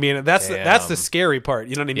end. You know what I mean? And that's the scary part.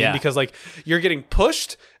 You know what I mean? Yeah. Because like you're getting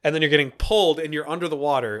pushed, and then you're getting pulled, and you're under the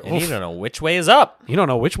water, and you don't know which way is up. You don't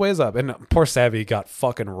know which way is up. And poor Savvy got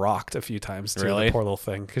fucking rocked a few times too. Really? The poor little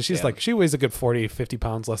thing, because she's like she weighs a good 40-50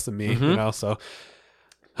 pounds less than me. You know, so.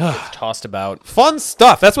 Tossed about. Fun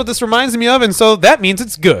stuff. That's what this reminds me of, and so that means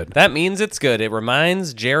it's good. That means it's good. It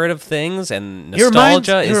reminds Jared of things, and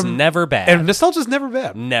nostalgia is never bad. And nostalgia's never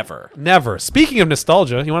bad. Never. Speaking of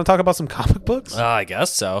nostalgia, you want to talk about some comic books? I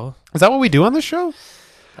guess so. Is that what we do on this show?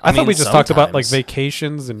 I thought we just talked about like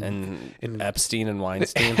vacations and Epstein and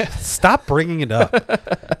Weinstein. Stop bringing it up,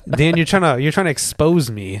 Dan. You're trying to expose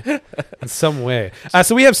me in some way.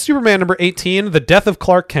 So we have Superman number 18, The Death of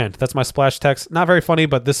Clark Kent. That's my splash text. Not very funny,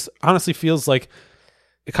 but this honestly feels like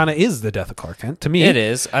it kind of is the death of Clark Kent to me. It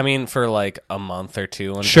is. I mean, for like a month or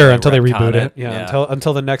two. Until they reboot it. Yeah.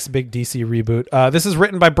 Until the next big DC reboot. This is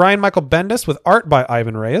written by Brian Michael Bendis with art by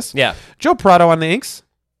Ivan Reyes. Yeah. Joe Prado on the inks.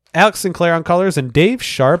 Alex Sinclair on colors, and Dave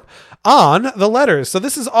Sharp on the letters. So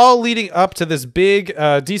this is all leading up to this big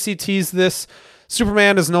DC tease this.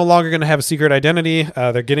 Superman is no longer going to have a secret identity.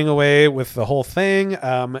 They're getting away with the whole thing.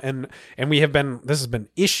 And this has been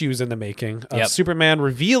issues in the making of Superman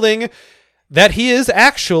revealing that he is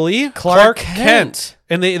actually Clark Kent.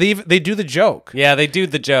 And they do the joke. Yeah, they do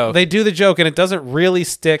the joke. They do the joke, and it doesn't really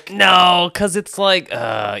stick. No, because it's like,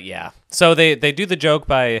 So they do the joke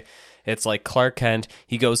by... It's like Clark Kent,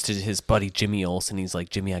 he goes to his buddy Jimmy Olsen. He's like,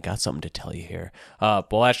 Jimmy, I got something to tell you here.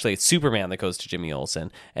 Well, actually, it's Superman that goes to Jimmy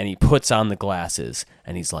Olsen, and he puts on the glasses,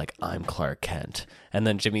 and he's like, I'm Clark Kent. And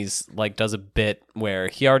then Jimmy's like does a bit where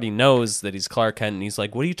he already knows that he's Clark Kent, and he's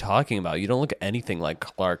like, what are you talking about? You don't look anything like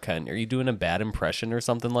Clark Kent. Are you doing a bad impression or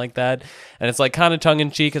something like that? And it's like kind of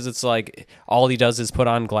tongue-in-cheek because it's like all he does is put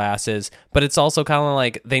on glasses, but it's also kind of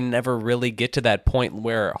like they never really get to that point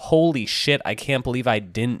where, holy shit, I can't believe I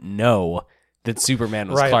didn't know that Superman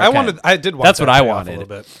was Right. Clark Kent. I did want That's that what I payoff wanted. a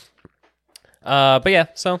little bit. But yeah,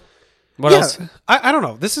 so what else? I don't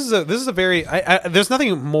know. This is a very there's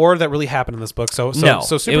nothing more that really happened in this book. So No,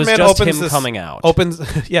 so it Superman was just opens him coming out.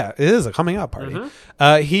 Opens yeah, it is a coming out party.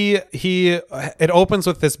 It opens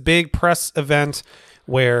with this big press event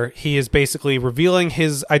where he is basically revealing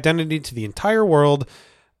his identity to the entire world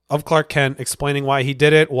of Clark Kent, explaining why he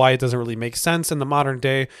did it, why it doesn't really make sense in the modern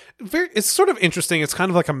day. It's sort of interesting. It's kind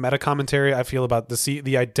of like a meta commentary, I feel, about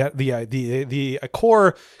the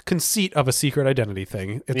core conceit of a secret identity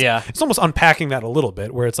thing. It's almost unpacking that a little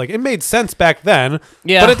bit, where it's like it made sense back then,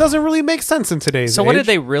 but it doesn't really make sense in today's age. What did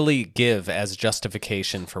they really give as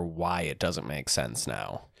justification for why it doesn't make sense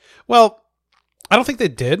now? Well, I don't think they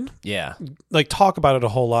did. Yeah, like talk about it a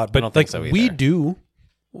whole lot, but I don't think so we do.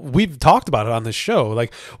 We've talked about it on this show.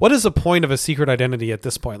 Like, what is the point of a secret identity at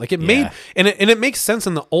this point? Like, it made and it makes sense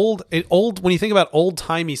in the old when you think about old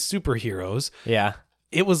timey superheroes. Yeah,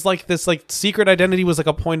 it was like this secret identity was like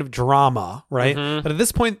a point of drama, right? Mm-hmm. But at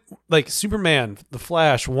this point, like Superman, the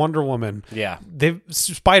Flash, Wonder Woman,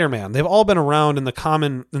 Spider-Man, they've all been around in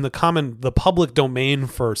the public domain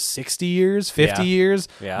for 60 years, 50 years,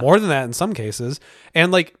 more than that in some cases,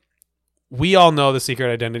 and like. We all know the secret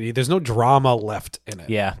identity. There's no drama left in it.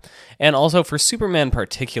 Yeah. And also for Superman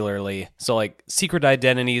particularly, so like secret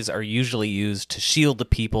identities are usually used to shield the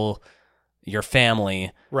people, your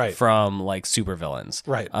family, from like supervillains.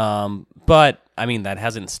 Right. But I mean that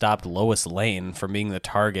hasn't stopped Lois Lane from being the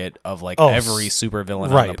target of like every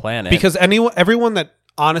supervillain on the planet. Because everyone that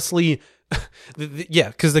honestly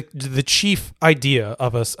because the chief idea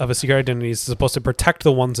of a secret identity is supposed to protect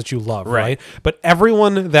the ones that you love, right? But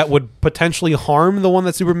everyone that would potentially harm the one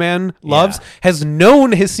that Superman loves has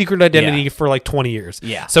known his secret identity for like 20 years.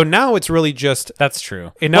 Yeah. So now it's really just... That's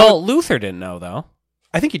true. Well, Luthor didn't know, though.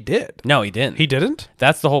 I think he did. No, he didn't. He didn't?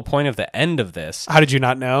 That's the whole point of the end of this. How did you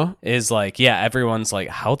not know? Is like, everyone's like,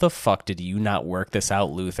 how the fuck did you not work this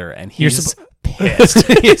out, Luthor? And he's... pissed.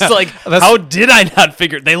 He's like, how did I not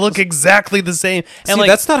figure? They look exactly the same. And see,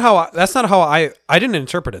 that's not how I didn't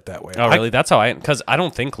interpret it that way. Oh, really? That's how because I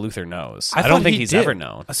don't think Luthor knows. I don't think he's ever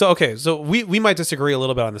known. So we might disagree a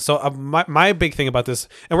little bit on this. So my big thing about this,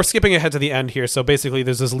 and we're skipping ahead to the end here. So basically,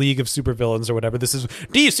 there's this League of Supervillains or whatever. This is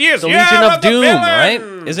DC is the Legion of Doom, right?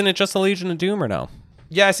 Isn't it just the Legion of Doom or no?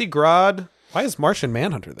 Yeah, I see Grodd. Why is Martian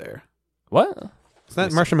Manhunter there? What? Is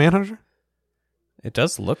that Martian Manhunter? It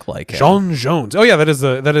does look like it. John Jones. Oh yeah, that is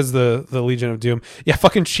the Legion of Doom. Yeah,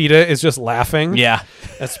 fucking Cheetah is just laughing. Yeah,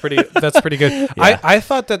 that's pretty good. Yeah. I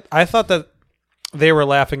thought that they were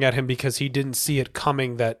laughing at him because he didn't see it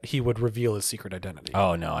coming that he would reveal his secret identity.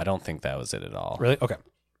 Oh no, I don't think that was it at all. Really? Okay.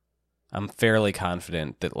 I'm fairly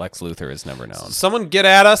confident that Lex Luthor has never known. Someone get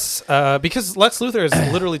at us, because Lex Luthor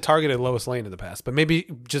has literally targeted Lois Lane in the past, but maybe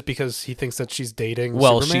just because he thinks that she's dating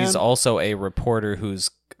Superman? She's also a reporter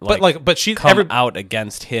who's but she's come out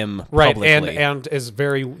against him publicly. and is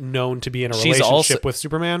very known to be in a relationship with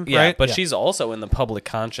Superman, right? But she's also in the public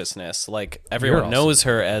consciousness. Like everyone knows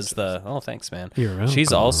her as the thanks, man.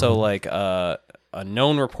 She's also like a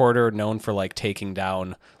known reporter, known for like taking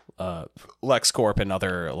down LexCorp and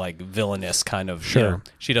other like villainous kind of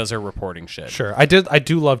she does her reporting shit. Sure. I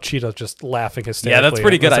do love Cheetah just laughing hysterically. Yeah, that's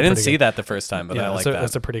pretty good. I didn't see that the first time, but I like that.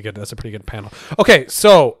 That's a pretty good panel. Okay,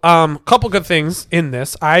 so couple good things in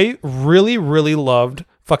this. I really, really loved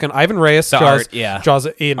fucking Ivan Reyes. Draws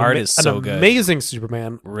art is so good. Amazing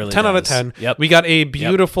Superman. Really 10 out of 10. Yep. We got a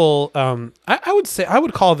beautiful I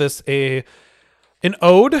would call this an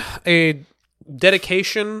ode, a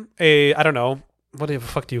dedication, I don't know, what the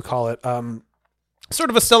fuck do you call it? Sort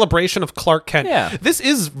of a celebration of Clark Kent. Yeah. This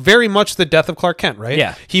is very much the death of Clark Kent, right?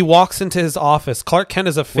 Yeah. He walks into his office. Clark Kent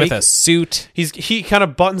is a fake... with a suit. He kind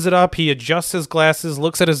of buttons it up. He adjusts his glasses,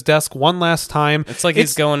 looks at his desk one last time. It's like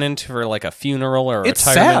he's going into for like a funeral or a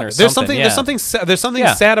retirement or something. There's something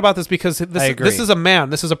sad about this because this is a man.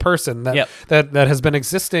 This is a person that has been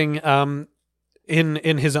existing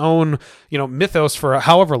in his own mythos for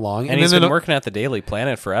however long, and he's been working at the Daily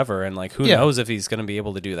Planet forever, and like who knows if he's going to be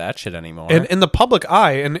able to do that shit anymore. And in the public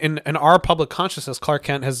eye, and in our public consciousness, Clark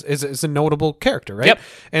Kent is a notable character, right?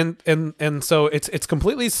 Yep. And so it's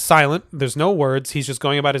completely silent. There's no words. He's just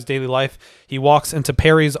going about his daily life. He walks into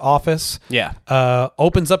Perry's office. Yeah.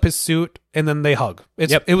 Opens up his suit. And then they hug.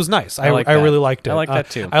 It was nice. I really liked it. I like that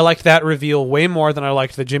too. I liked that reveal way more than I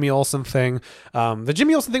liked the Jimmy Olsen thing. The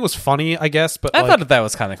Jimmy Olsen thing was funny, I guess, but I thought that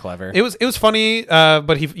was kind of clever. It was funny,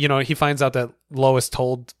 but he finds out that Lois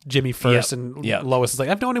told Jimmy first, and Lois is like,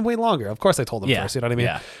 I've known him way longer. Of course I told him first. You know what I mean?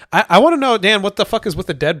 Yeah. I want to know, Dan, what the fuck is with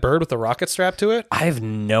the dead bird with the rocket strapped to it? I have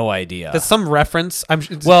no idea. That's some reference.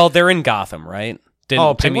 Well, they're in Gotham, right?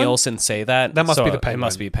 Didn't Jimmy Olsen say that? That must be the Penguin. It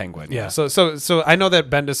must be Penguin. Yeah. So I know that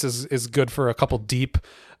Bendis is good for a couple deep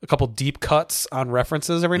cuts on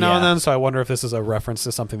references every now and then. So I wonder if this is a reference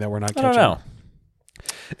to something that we're not catching. I don't know.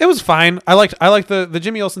 It was fine. I liked the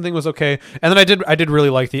Jimmy Olsen thing was okay. And then I did really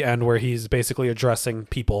like the end where he's basically addressing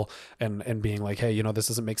people and being like, hey, this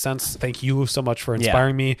doesn't make sense. Thank you so much for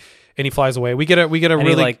inspiring me. And he flies away. We get a and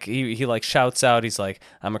really he shouts out. He's like,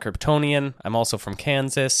 I'm a Kryptonian. I'm also from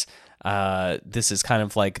Kansas. This is kind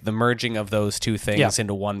of like the merging of those two things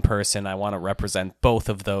into one person. I want to represent both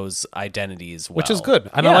of those identities well. Which is good.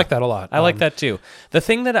 And I like that a lot. I like that too. The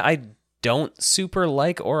thing that I don't super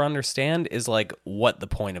like or understand is like what the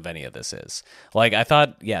point of any of this is. Like I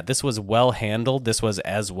thought, this was well handled. This was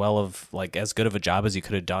as good of a job as you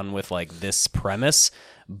could have done with like this premise.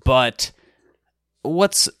 But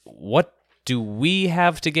what do we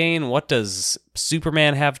have to gain? What does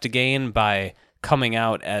Superman have to gain by coming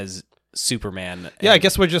out as Superman? I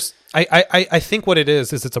guess we're just I think what it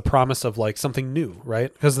is it's a promise of like something new,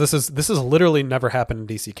 right? Because this is literally never happened in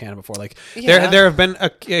DC canon before. Like there have been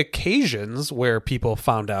occasions where people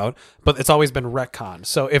found out, but it's always been retconned.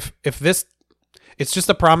 So if this, it's just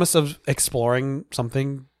a promise of exploring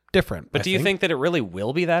something different. But do you think that it really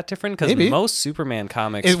will be that different? Because most Superman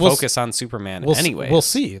comics focus on Superman anyway. We'll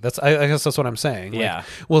see. I guess that's what I'm saying. Like,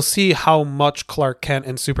 we'll see how much Clark Kent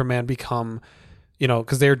and Superman become.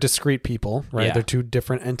 Because they're discrete people, right? Yeah. They're two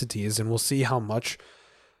different entities, and we'll see how much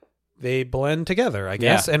they blend together, I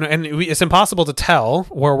guess. Yeah. And it's impossible to tell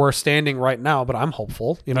where we're standing right now, but I'm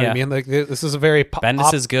hopeful. You know what I mean? Like this is a very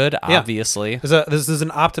Bendis is good, obviously. This is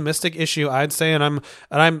an optimistic issue, I'd say, and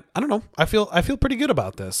I don't know. I feel pretty good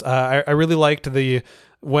about this. I really liked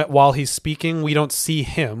while he's speaking, we don't see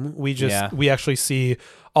him. We actually see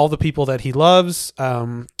all the people that he loves.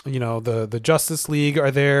 The Justice League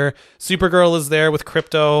are there. Supergirl is there with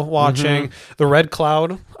Krypto watching. Mm-hmm. The Red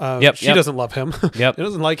Cloud. She doesn't love him. Yep. She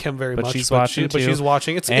doesn't like him very much. She's watching too. But she's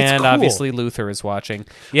watching. It's cool. Obviously Luthor is watching.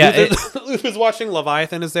 Yeah, Luthor's watching.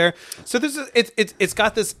 Leviathan is there. So it's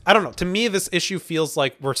got this. I don't know. To me, this issue feels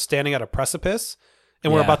like we're standing at a precipice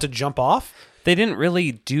and we're about to jump off. They didn't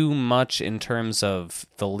really do much in terms of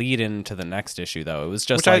the lead into the next issue, though. It was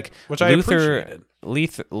just Luthor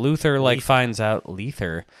finds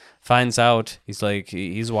out. He's like,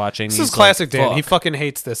 he's watching. This is classic Dan. He fucking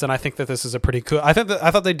hates this, and I think that this is a pretty cool. I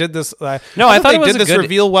thought they did this. I thought they did this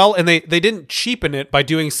reveal well, and they didn't cheapen it by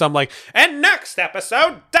doing some like. And next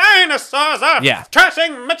episode, dinosaurs are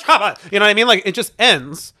trashing Metropolis. You know what I mean? Like it just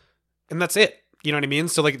ends, and that's it. You know what I mean?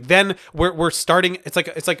 So like then we're starting. It's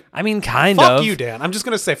like I mean, kind of. Fuck you, Dan. I'm just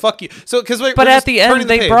gonna say fuck you. So but at the end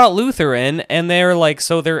they brought Luthor in, and they're like,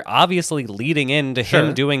 so they're obviously leading into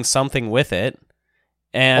him doing something with it,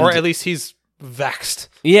 or at least he's vexed.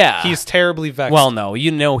 Yeah, he's terribly vexed. Well, no,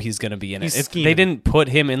 he's gonna be in it. They didn't put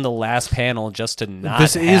him in the last panel just to not.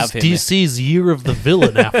 This is DC's year of the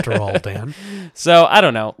villain, after all, Dan. So I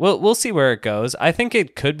don't know. We'll see where it goes. I think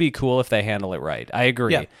it could be cool if they handle it right. I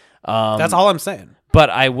agree. Yeah. That's all I'm saying.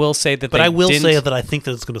 But I will say that. But I will say that I think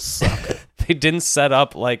that it's going to suck. They didn't set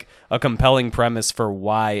up like a compelling premise for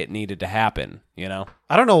why it needed to happen.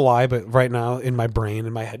 I don't know why, but right now in my brain,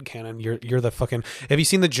 in my head canon, you're the fucking. Have you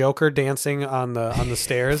seen the Joker dancing on the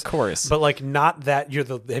stairs? Of course. But like not that.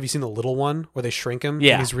 Have you seen the little one where they shrink him?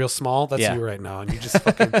 Yeah. And he's real small. That's you right now, and you just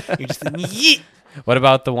fucking yeet. What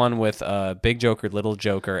about the one with Big Joker, Little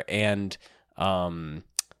Joker, and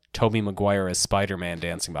Tobey Maguire as Spider-Man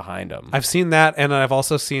dancing behind him? I've seen that, and I've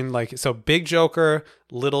also seen Big Joker,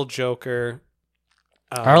 Little Joker.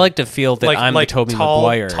 I like to feel that I'm the Tobey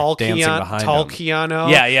Maguire dancing behind tall him.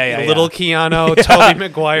 Keanu, yeah, little Keanu, Tobey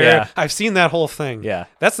Maguire. Yeah. I've seen that whole thing. Yeah,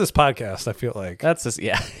 that's this podcast. I feel like that's this.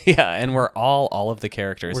 Yeah, and we're all of the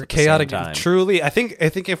characters. We're at chaotic. The same time. Truly, I think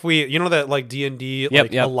if we, that like D&D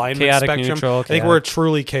alignment chaotic spectrum. Neutral, I think we're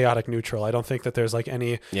truly chaotic neutral. I don't think that there's like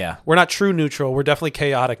any. Yeah, we're not true neutral. We're definitely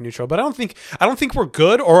chaotic neutral. But I don't think we're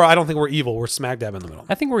good, or I don't think we're evil. We're smack dab in the middle.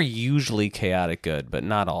 I think we're usually chaotic good, but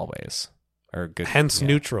not always. Or good, hence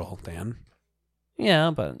neutral, Dan.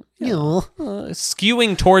 Yeah, but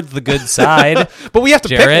skewing towards the good side. But we have to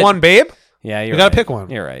pick one, babe. Yeah, we gotta pick one.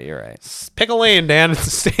 You're right. Pick a lane, Dan.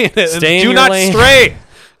 Stay in it. Stay in your lane. Stray.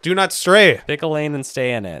 Do not stray. Pick a lane and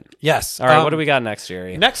stay in it. Yes. All right. What do we got next,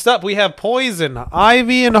 Jerry? Next up, we have Poison,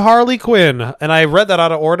 Ivy, and Harley Quinn. And I read that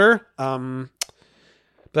out of order.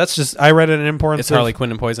 That's just, I read it in importance. It's Harley Quinn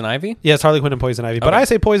and Poison Ivy? Yeah, it's Harley Quinn and Poison Ivy. Okay. But I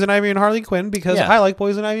say Poison Ivy and Harley Quinn because I like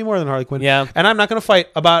Poison Ivy more than Harley Quinn. Yeah. And I'm not going to fight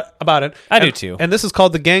about it. I do too. And this is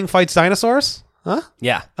called The Gang Fights Dinosaurs. Huh?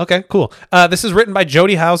 Yeah. Okay, cool. This is written by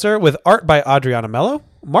Jody Hauser with art by Adriana Mello,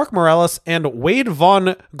 Mark Morales, and Wade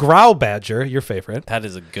Von Graubadger, your favorite. That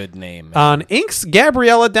is a good name, man. On inks,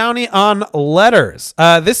 Gabriella Downey on letters.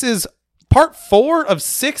 This is part 4 of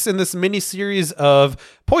 6 in this mini-series of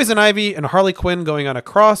Poison Ivy and Harley Quinn going on a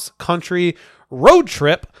cross-country road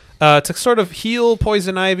trip to sort of heal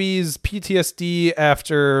Poison Ivy's PTSD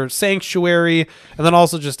after Sanctuary, and then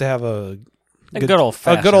also just to have a good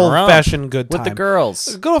old-fashioned good time with the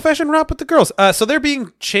girls. A good old-fashioned romp with the girls. So they're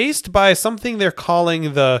being chased by something they're calling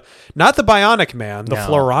not the Bionic Man, the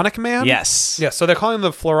Floronic Man. Yes. Yeah, so they're calling him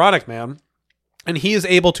the Floronic Man. And he is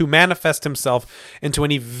able to manifest himself into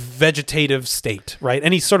any vegetative state, right?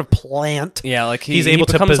 Any sort of plant. Yeah, like he's able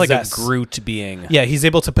to becomes possess. like a Groot being. Yeah, he's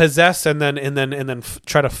able to possess and then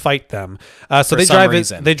try to fight them. So they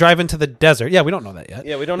drive into the desert. Yeah, we don't know that yet.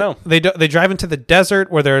 Yeah, we don't know. They drive into the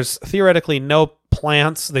desert where there's theoretically no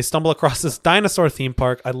plants. They stumble across this dinosaur theme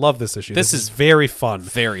park. I love this issue. This is very fun.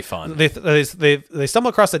 Very fun. They stumble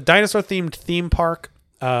across a dinosaur themed theme park.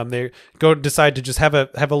 They decide to just have a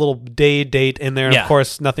little day date in there, and of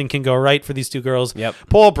course nothing can go right for these two girls. Yep.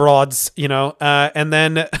 Poor broads, and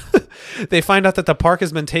then they find out that the park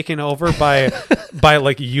has been taken over by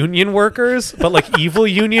like union workers, but like evil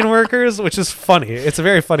union workers, which is funny. It's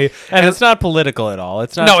very funny, and it's not political at all.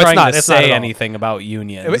 It's not trying to say anything about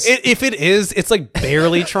unions. If it is, it's like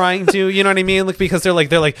barely trying to. You know what I mean? Like, because they're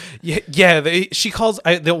like she calls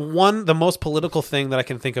the most political thing that I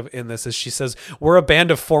can think of in this is she says we're a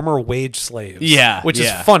band of former wage slaves. Yeah, which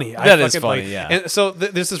is funny. That is funny. Yeah, and so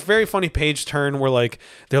there's this very funny page turn where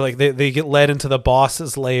they get led into the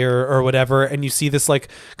boss's lair or whatever, and you see this like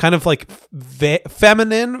kind of like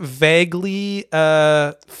feminine, vaguely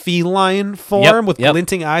feline form with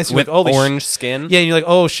glinting eyes with orange skin. Yeah, and you're like,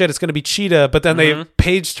 oh shit, it's gonna be Cheetah, but then they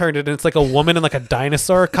page turned it and it's like a woman in like a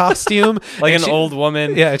dinosaur costume, like an old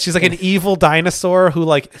woman. Yeah, she's like an evil dinosaur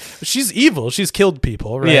who she's evil. She's killed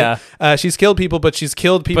people, right? Yeah, she's killed people, but she's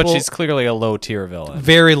killed people. But she's clearly a low tier villain.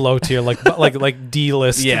 Very low tier, like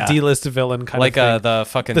D-list, D-list villain kind of thing. The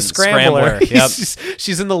fucking the Scrambler. Yep.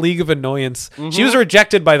 she's in the League of Annoyance. She was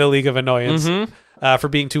rejected by the League of Annoyance for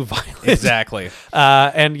being too violent. Exactly.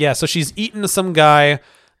 And yeah, so she's eaten some guy.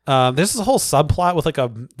 There's this whole subplot with like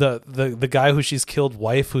the guy who she's killed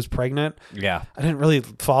wife who's pregnant. Yeah, I didn't really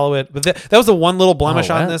follow it, but that was the one little blemish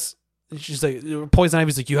on this. She's like, Poison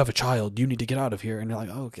Ivy's like, you have a child, you need to get out of here, and you're like,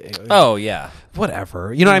 oh, okay, oh yeah,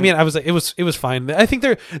 whatever, you know what I mean? I was like, it was fine. I think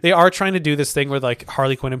they are trying to do this thing where like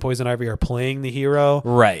Harley Quinn and Poison Ivy are playing the hero,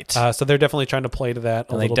 right? So they're definitely trying to play to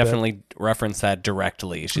that. And they definitely reference that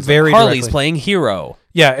directly. She's very like, Harley's directly playing hero.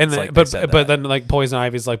 Yeah, and but then like Poison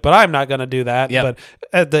Ivy's like, but I'm not gonna do that. Yep. But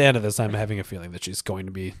at the end of this, I'm having a feeling that she's going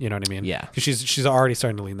to be, you know what I mean? Yeah, because she's already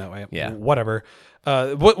starting to lean that way. Yeah, whatever.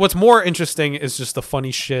 What's more interesting is just the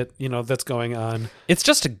funny shit, that's going on. It's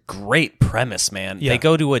just a great premise, man. Yeah. They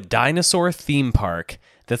go to a dinosaur theme park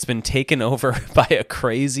that's been taken over by a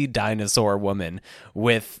crazy dinosaur woman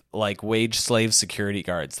with like wage slave security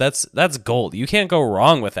guards. That's gold. You can't go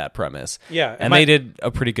wrong with that premise. Yeah, and they did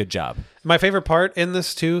a pretty good job. My favorite part in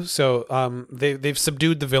this too. So they've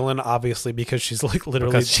subdued the villain obviously because she's like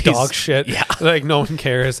literally dog shit. Yeah, like no one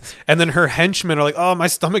cares. And then her henchmen are like, oh, my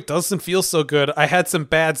stomach doesn't feel so good. I had some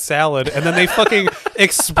bad salad. And then they fucking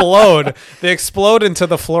explode. They explode into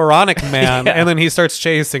the Floronic Man, and then he starts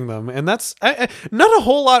chasing them. And that's not a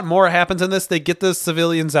whole lot more happens in this. They get the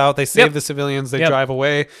civilians out. They save the civilians. They drive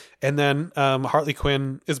away. And then Harley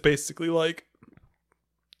Quinn is basically like,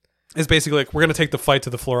 we're going to take the fight to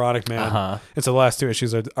the Floronic Man. And so the last 2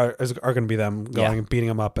 issues are going to be them going and beating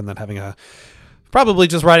him up and then having probably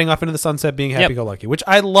just riding off into the sunset, being happy-go-lucky, which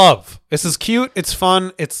I love. This is cute. It's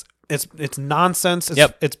fun. It's nonsense.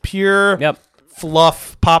 It's pure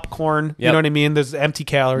fluff, popcorn. You know what I mean? There's empty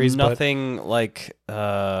calories. Nothing like...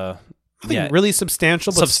 really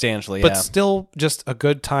substantial, but still just a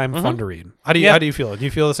good time, fun to read. How do you feel? Do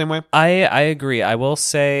you feel the same way? I agree. I will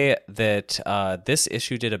say that this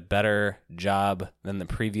issue did a better job than the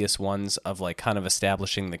previous ones of like kind of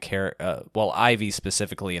establishing the Ivy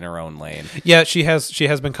specifically in her own lane. Yeah, she has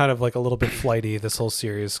been kind of like a little bit flighty this whole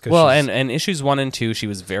series. And issues 1 and 2, she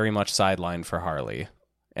was very much sidelined for Harley,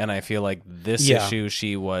 and I feel like this issue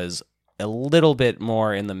she was a little bit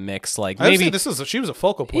more in the mix, like maybe she was a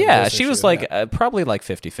focal point. Yeah, she was like probably like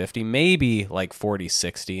 50-50, maybe like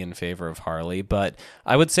 40-60 in favor of Harley, but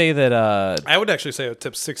I would say that I would actually say it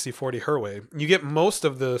tips 60-40 her way. You get most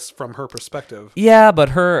of this from her perspective. Yeah, but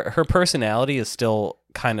her personality is still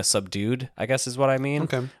kind of subdued, I guess is what I mean.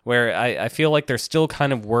 Okay. Where I feel like they're still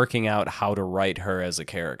kind of working out how to write her as a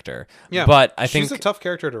character. Yeah. But I think she's a tough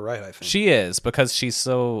character to write, I think. she is, because she's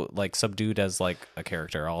so like subdued as like a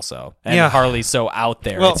character also. And Yeah. Harley's so out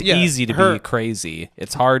there. Well, it's yeah, easy to her- be crazy.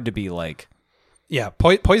 It's hard to be like Yeah,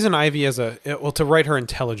 Poison Ivy to write her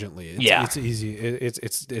intelligently. It's easy.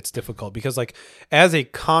 It's difficult because like as a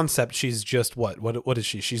concept, she's just what is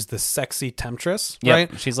she? She's the sexy temptress,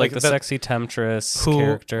 right? She's like the sexy temptress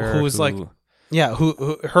character who's like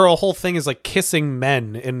who her whole thing is like kissing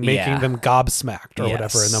men and making them gobsmacked or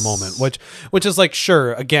whatever in the moment, which is like,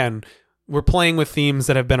 sure, again, we're playing with themes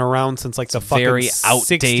that have been around since like the fucking very 60s.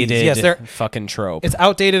 outdated Yes, fucking trope. it's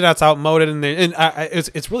outdated, it's outmoded, and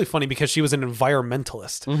it's really funny because she was an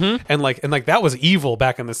environmentalist, and like that was evil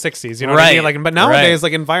back in the 60s, you know what I mean? Like, but nowadays,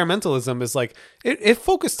 like environmentalism is like it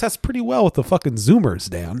focus tests pretty well with the fucking Zoomers,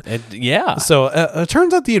 Dan. So it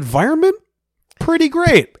turns out the environment pretty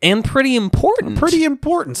great and pretty important.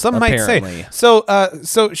 Some might say.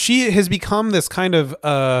 So she has become this kind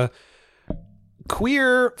of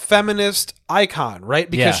queer feminist icon,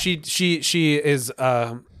 right? Because she is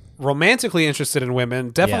romantically interested in women,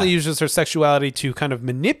 definitely uses her sexuality to kind of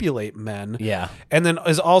manipulate men, and then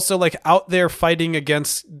is also like out there fighting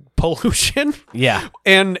against pollution,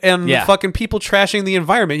 and fucking people trashing the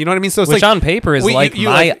environment, you know what I mean? So it's which like on paper is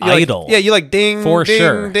my idol, you like ding for ding,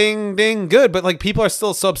 sure, ding good, but like people are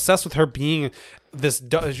still so obsessed with her being this.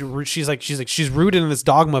 She's rooted in this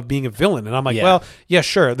dogma of being a villain, and I'm like, well, yeah,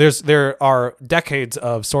 sure. There are decades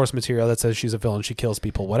of source material that says she's a villain, she kills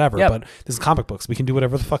people, whatever. But this is comic books; we can do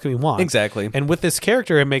whatever the fuck we want. Exactly. And with this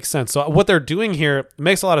character, it makes sense. So what they're doing here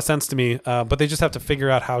makes a lot of sense to me. But they just have to figure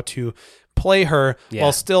out how to play her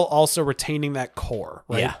while still also retaining that core,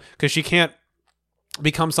 right? Yeah. Because she can't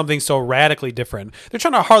become something so radically different. They're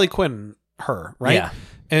trying to Harley Quinn her, right? Yeah.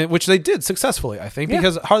 And which they did successfully, I think,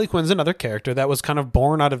 because Harley Quinn's another character that was kind of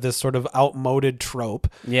born out of this sort of outmoded trope.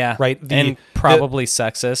 Yeah. Right. And probably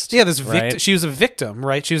sexist. Yeah. She was a victim,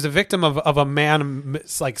 right? She was a victim of a man,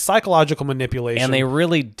 like psychological manipulation. And they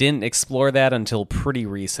really didn't explore that until pretty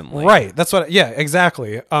recently. Right. That's what. Yeah.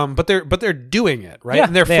 Exactly. But they're doing it, right? Yeah,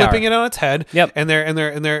 and they're flipping it on its head. Yep. And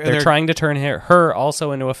they're trying to turn her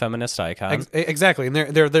also into a feminist icon. Exactly. And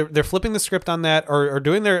they're flipping the script on that, or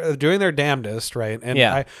doing their damnedest, right?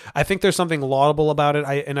 And I think there's something laudable about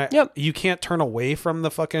it. You can't turn away from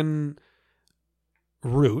the fucking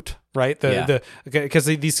root, right?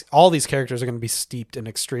 Because all these characters are going to be steeped in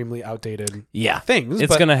extremely outdated things.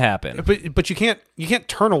 It's going to happen. But you can't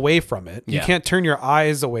turn away from it. You can't turn your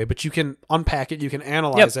eyes away, but you can unpack it, you can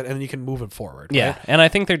analyze it, and then you can move it forward. Yeah. Right? And I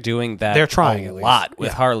think they're doing that. They're trying a lot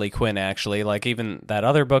with Harley Quinn, actually. Like even that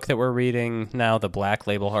other book that we're reading now, the Black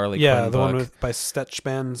Label Harley Quinn book. Yeah, the one by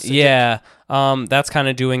Stetchman. Yeah. That's kind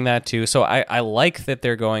of doing that too. So I like that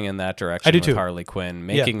they're going in that direction. I do with too. Harley Quinn,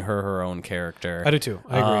 making her own character. I do too.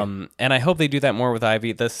 I agree. And I hope they do that more with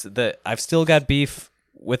Ivy. I've still got beef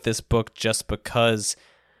with this book just because,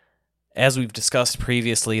 as we've discussed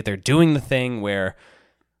previously, they're doing the thing where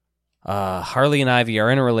Harley and Ivy are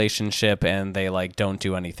in a relationship and they like don't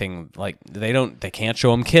do anything. Like they can't show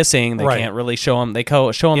them kissing. They can't really show them. They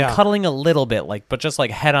show them cuddling a little bit, but just like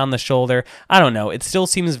head on the shoulder. I don't know. It still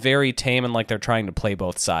seems very tame and like they're trying to play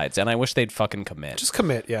both sides. And I wish they'd fucking commit. Just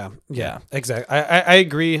commit. Yeah. Exactly. I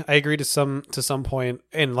agree. I agree to some point.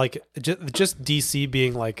 And like just DC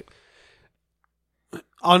being like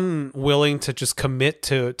unwilling to just commit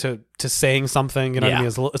to saying something, you know what I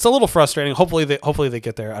mean? It's a little frustrating. Hopefully they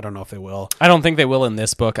get there. I don't know if they will. I don't think they will in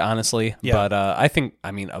this book, honestly. Yeah. But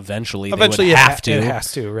eventually they would have to. It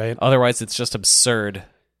has to, right? Otherwise it's just absurd.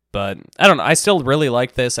 But I don't know. I still really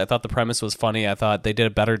like this. I thought the premise was funny. I thought they did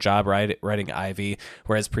a better job writing Ivy,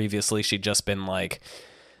 whereas previously she'd just been like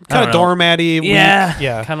kind of doormatty.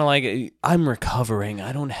 Yeah. Kind of like, I'm recovering.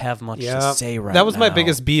 I don't have much to say right now. That was my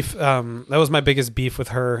biggest beef. That was my biggest beef with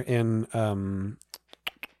her in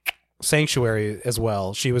Sanctuary as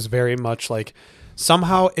well. She was very much like,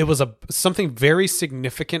 somehow it was something very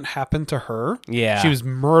significant happened to her. Yeah. She was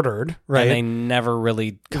murdered, right? And they never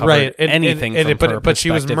really covered anything from her perspective. But she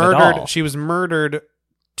was murdered. She was murdered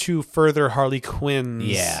to further Harley Quinn's.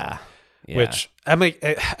 Yeah. Which I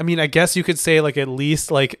mean, I guess you could say like at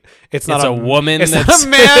least like it's not a woman. It's that's not a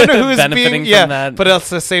man who's benefiting being from that. But at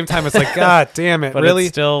the same time, it's like, God damn it, but really?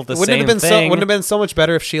 It's still the wouldn't same it have been thing. Wouldn't it have been so much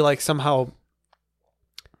better if she like somehow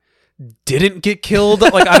didn't get killed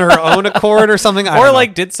like on her own accord or something, or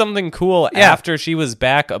like did something cool after she was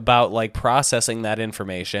back about like processing that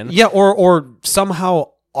information. Yeah, or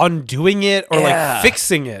somehow undoing it or like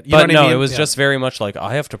fixing it. You but know what I mean? It was just very much like,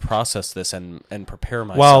 I have to process this and prepare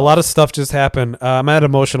myself. Well, a lot of stuff just happened. I'm at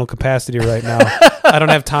emotional capacity right now. I don't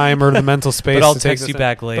have time or the mental space. But I'll to take text this you in.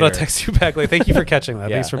 back later. But I'll text you back later. Thank you for catching that.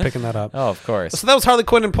 Yeah. Thanks for picking that up. Oh, of course. So that was Harley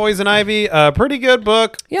Quinn and Poison Ivy. Pretty good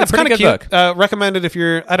book. Yeah, it's pretty kind of good cute. book. Recommended if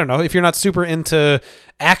you're, I don't know, if you're not super into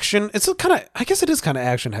action. It's kind of, I guess it is kind of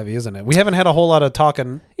action heavy, isn't it? We haven't had a whole lot of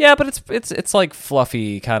talking. Yeah, but it's like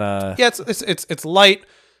fluffy kind of. Yeah, it's light.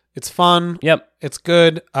 It's fun. Yep. It's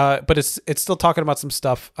good. But it's still talking about some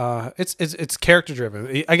stuff. It's character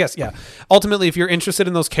driven. I guess. Yeah. Ultimately, if you're interested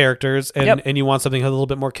in those characters and you want something a little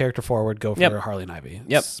bit more character forward, go for Harley and Ivy.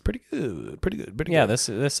 It's pretty good. Pretty good. Pretty good.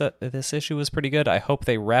 This issue was pretty good. I hope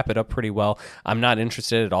they wrap it up pretty well. I'm not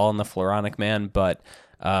interested at all in the Floronic Man, but.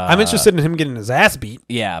 I'm interested in him getting his ass beat.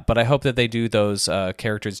 Yeah, but I hope that they do those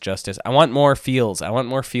characters justice. I want more feels. I want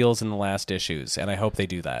more feels in the last issues, and I hope they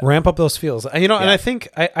do that. Ramp up those feels. And I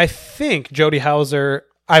think Jody Hauser.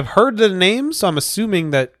 I've heard the name, so I'm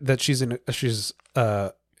assuming that she's an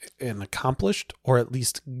accomplished or at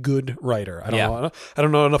least good writer. I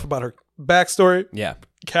don't know enough about her backstory. Yeah,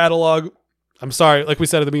 catalog. I'm sorry, like we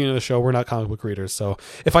said at the beginning of the show, we're not comic book readers. So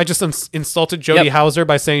if I just insulted Jody Hauser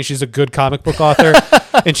by saying she's a good comic book author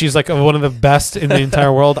and she's like one of the best in the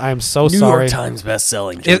entire world, I'm so sorry. New York Times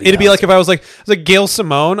best-selling. It'd be like if I was like Gail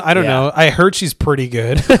Simone. I don't know. I heard she's pretty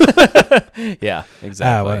good. Yeah,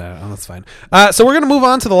 exactly. That's fine. So we're gonna move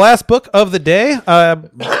on to the last book of the day,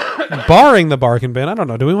 barring the bargain bin. I don't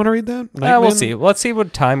know. Do we want to read that? We'll see. Let's see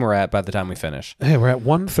what time we're at by the time we finish. Hey, we're at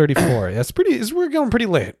 1:34. That's pretty. We're going pretty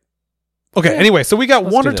late. Okay, anyway, so we got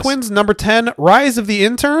Wonder Twins number 10, Rise of the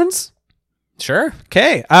Interns. Sure.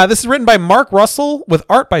 Okay, this is written by Mark Russell with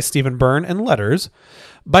art by Stephen Byrne and letters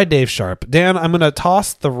by Dave Sharp. Dan, I'm going to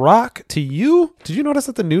toss the rock to you. Did you notice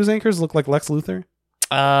that the news anchors look like Lex Luthor?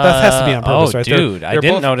 That has to be on purpose, right? Dude, I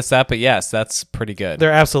didn't notice that, but yes, that's pretty good.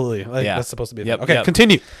 They're absolutely, that's supposed to be a thing. Okay,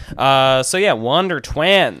 continue. So yeah, Wonder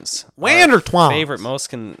Twins. Favorite, most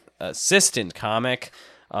consistent comic.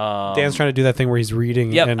 Dan's trying to do that thing where he's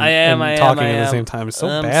reading and talking at the same time. He's so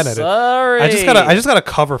bad at it. I just got a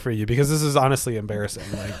cover for you because this is honestly embarrassing.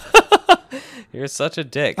 You're such a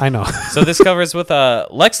dick. I know. So this covers with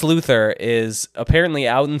Lex Luthor is apparently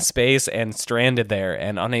out in space and stranded there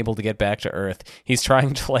and unable to get back to Earth. He's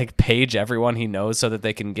trying to page everyone he knows so that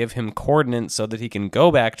they can give him coordinates so that he can go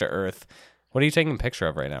back to Earth. What are you taking a picture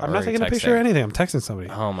of right now? I'm not taking a picture of anything. I'm texting somebody.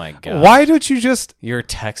 Oh my God. Why don't you just... You're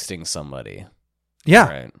texting somebody. Yeah. All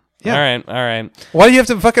right. Yeah. All right. Why do you have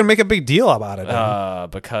to fucking make a big deal about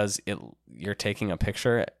it? Because you're taking a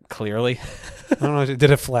picture, clearly. I don't know.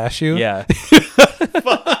 Did it flash you? Yeah.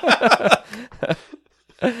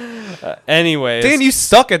 Anyways. Dan, you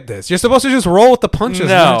suck at this. You're supposed to just roll with the punches and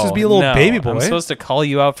not just be a little baby boy. I'm supposed to call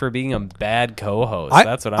you out for being a bad co-host.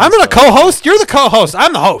 That's what I'm not a co-host. You're the co-host.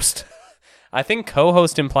 I'm the host. I think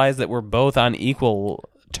co-host implies that we're both on equal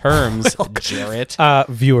terms, Jarrett.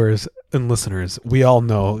 Viewers and listeners, we all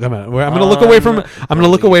know. I'm gonna look away from. I'm gonna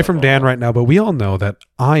look away from Dan right now, but we all know that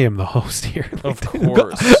I am the host here. Of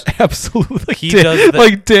course, absolutely. He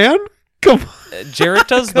does Dan. Come on. Jarrett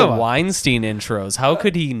does the Weinstein intros. How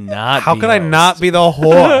could he not? How could I not be the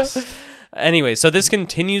host? Anyway, so this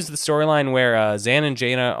continues the storyline where Zan and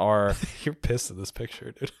Jaina are. You're pissed at this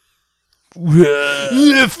picture, dude.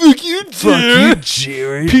 Yeah, fuck you,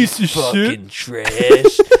 Jared. Piece of fucking shit.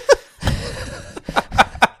 Trash.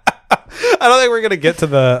 I don't think we're gonna get to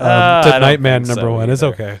the Nightman number one. It's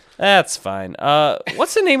okay. That's fine.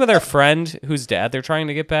 What's the name of their friend whose dad they're trying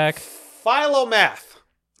to get back? Philomath.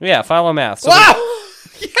 Yeah, Philomath. So wow.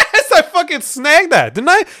 Yes, I fucking snagged that, didn't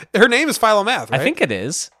I? Her name is Philomath, right? I think it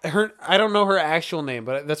is. I don't know her actual name,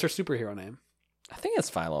 but that's her superhero name. I think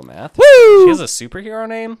it's Philomath. Woo! She has a superhero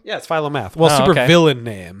name? Yeah, it's Philomath. Well, supervillain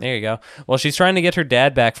name. There you go. Well, she's trying to get her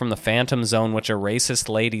dad back from the Phantom Zone, which a racist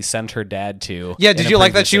lady sent her dad to. Yeah, did you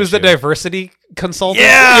like that she was the diversity consultant?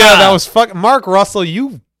 Yeah! Yeah, that was Mark Russell,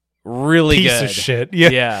 you really piece good. of shit.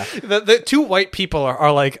 Yeah. The two white people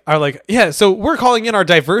are like, yeah, so we're calling in our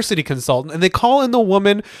diversity consultant, and they call in the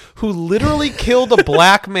woman who literally killed a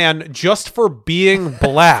black man just for being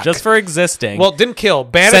black. Just for existing. Well, didn't kill.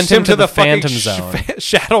 Banished him to the Phantom Zone.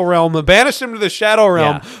 Shadow Realm. Banished him to the Shadow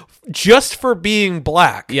Realm just for being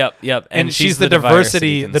black. Yep. And she's the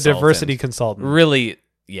diversity consultant. Really,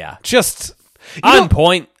 yeah. Just... on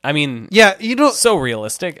point. I mean, yeah, so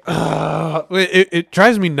realistic. It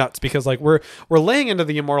drives me nuts because we're laying into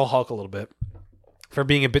the Immortal Hulk a little bit, for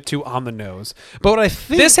being a bit too on the nose. But what I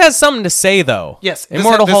think this has something to say, though. Yes,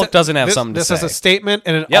 Immortal Hulk doesn't have something to say. This is a statement,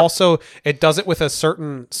 and it also it does it with a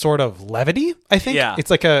certain sort of levity. I think. Yeah. It's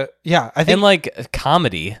like I think and like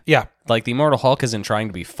comedy. Yeah. Like the Immortal Hulk isn't trying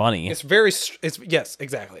to be funny. It's yes,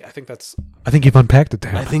 exactly. I think you've unpacked it,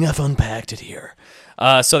 Dan. I think I've unpacked it here.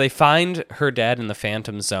 So they find her dad in the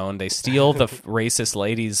Phantom Zone. They steal the racist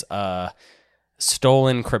lady's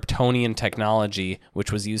stolen Kryptonian technology,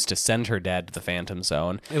 which was used to send her dad to the Phantom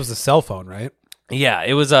Zone. It was a cell phone, right? Yeah,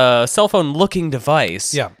 it was a cell phone looking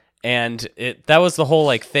device. Yeah. And that was the whole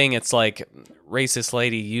like thing. It's like racist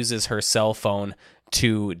lady uses her cell phone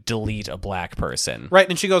to delete a black person. Right,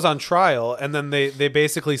 and she goes on trial, and then they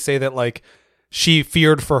basically say that like she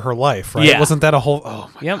feared for her life, right? Yeah. Wasn't that a whole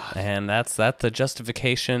God. And that's the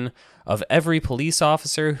justification of every police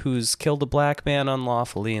officer who's killed a black man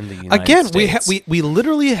unlawfully in the United States. we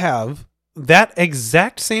literally have that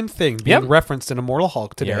exact same thing being referenced in Immortal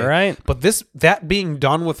Hulk today. You're right. But that being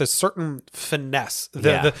done with a certain finesse.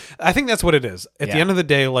 I think that's what it is. At the end of the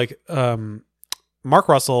day, like Mark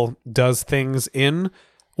Russell does things in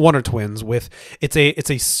Wonder Twins with it's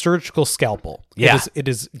a surgical scalpel. Yeah, it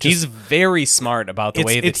is. He's very smart about the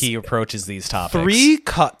way that he approaches these topics. 3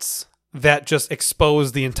 cuts that just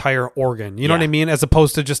expose the entire organ. You know what I mean? As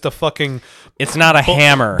opposed to just a fucking. It's not a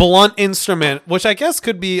hammer, blunt instrument, which I guess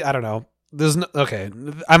could be. I don't know.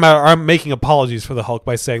 I'm making apologies for the Hulk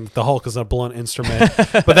by saying that the Hulk is a blunt instrument,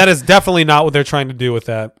 but that is definitely not what they're trying to do with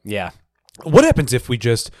that. Yeah. What happens if we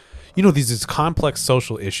just. These complex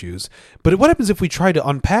social issues. But what happens if we try to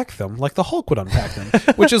unpack them like the Hulk would unpack them,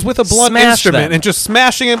 which is with a blunt instrument and just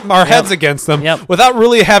smashing our heads against them without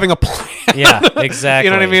really having a plan? Yeah, exactly.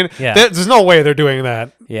 You know what I mean? Yeah. There's no way they're doing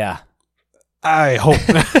that. Yeah. I hope.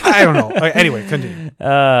 I don't know. Anyway, continue.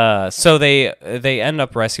 So they end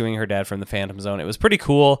up rescuing her dad from the Phantom Zone. It was pretty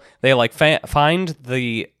cool. They like find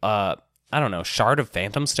the shard of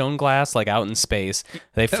Phantom Stone glass like out in space.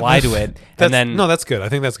 They fly to it, and then that's good. I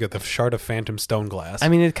think that's good. The shard of Phantom Stone glass. I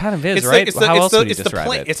mean, it kind of is, right? How else would you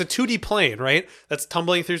describe it? It's a 2D plane, right? That's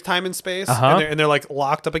tumbling through time and space, and they're like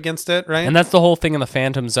locked up against it, right? And that's the whole thing in the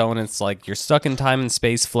Phantom Zone. It's like you're stuck in time and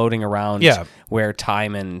space, floating around. Yeah. Where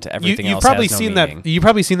time and everything else probably has no seen meaning. You've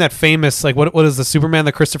probably seen that famous like what is the Superman,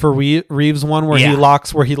 the Christopher Reeves one where he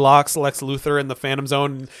locks Lex Luthor in the Phantom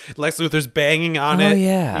Zone. And Lex Luthor's banging on it.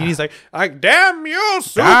 Yeah. And he's like, damn you,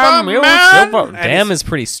 Superman! Damn is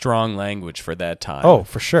pretty strong language for that time. Oh,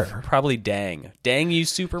 for sure. Probably dang. Dang you,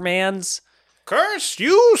 Supermans. Curse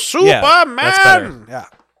you, Superman! Yeah, that's better.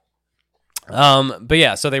 Yeah. But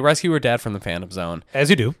yeah, so they rescue her dad from the Phantom Zone. As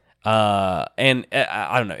you do. And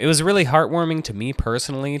I don't know. It was really heartwarming to me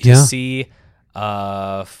personally to see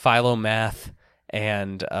Philomath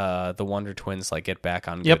and the Wonder Twins like get back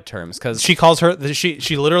on good terms, because she calls her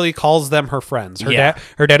she literally calls them her friends.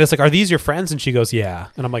 Her dad is like, "Are these your friends?" And she goes, "Yeah."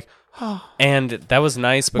 And I'm like, oh. And that was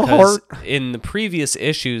nice because in the previous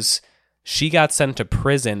issues she got sent to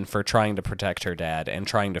prison for trying to protect her dad and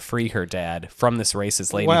trying to free her dad from this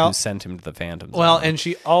racist lady who sent him to the Phantom Zone. Well, and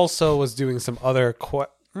she also was doing some other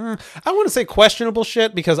I want to say questionable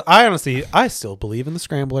shit, because I still believe in the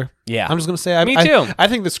Scrambler. Yeah. I'm just going to say Me too. I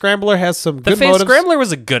think the Scrambler has some good The motives. Scrambler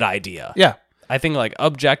was a good idea. Yeah. I think, like,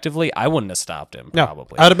 objectively, I wouldn't have stopped him,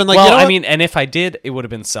 probably. I would have been like, well, you know I what? mean, and if I did, it would have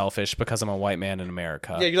been selfish because I'm a white man in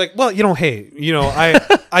America. Yeah, you're like, well, hey,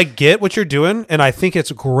 I get what you're doing, and I think it's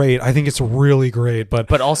great. I think it's really great,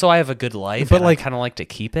 but also I have a good life, but and like, I kind of like to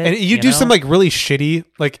keep it. And you do some like really shitty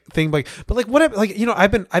like thing, but like what, like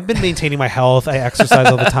I've been maintaining my health. I exercise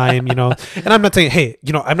all the time, and I'm not saying, hey,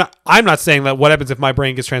 I'm not saying that what happens if my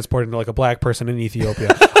brain gets transported into like a black person in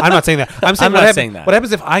Ethiopia. I'm not saying that. I'm saying what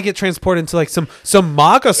happens if I get transported into like some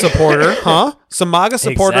MAGA supporter, some MAGA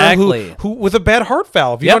supporter who with a bad heart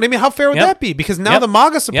valve. You know what I mean? How fair would that be? Because now the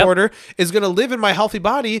MAGA supporter is going to live in my healthy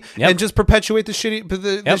body and just perpetuate the shitty,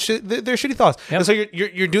 their shitty thoughts. And so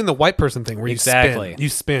you're doing the white person thing where you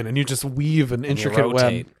spin and you just weave an intricate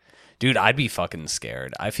web. Dude, I'd be fucking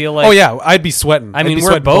scared. I feel like... Oh, yeah. I'd be sweating. I mean,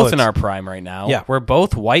 we're both in our prime right now. Yeah. We're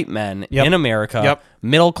both white men in America.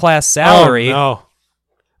 Middle-class salary.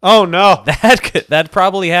 Oh, no. That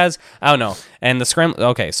probably has... I don't know. And the Scrambler...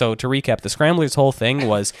 Okay, so to recap, the Scrambler's whole thing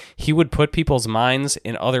was he would put people's minds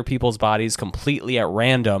in other people's bodies completely at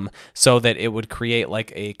random so that it would create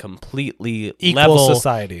like a completely equal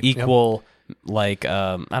society. Equal... Like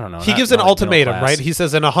I don't know. He gives an ultimatum, right? He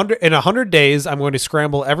says in 100 days, I'm going to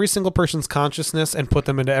scramble every single person's consciousness and put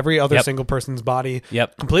them into every other single person's body,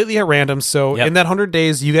 completely at random. So in that 100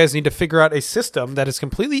 days, you guys need to figure out a system that is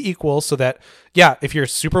completely equal, so that if you're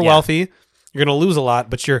super wealthy, you're going to lose a lot,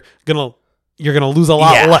 but you're going to you're going to lose a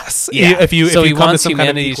lot less if you he come wants to some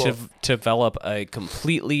humanity kind of to develop a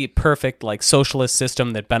completely perfect like socialist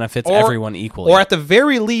system that benefits everyone equally. Or at the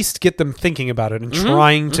very least get them thinking about it and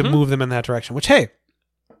trying to move them in that direction, which, hey,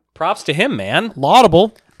 props to him, man.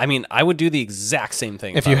 Laudable. I mean, I would do the exact same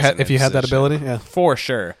thing if you had that ability, yeah. For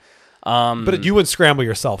sure. But you would scramble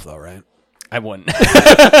yourself though, right? I wouldn't.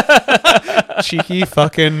 Cheeky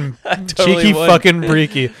fucking totally would. fucking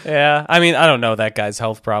breaky. Yeah. I mean, I don't know that guy's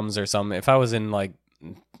health problems or something. If I was in like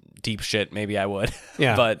deep shit, maybe I would.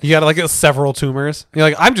 Yeah. But you got like several tumors. You're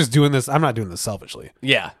like, I'm just doing this. I'm not doing this selfishly.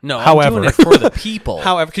 Yeah. No, However, I'm doing it for the people.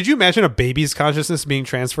 However, could you imagine a baby's consciousness being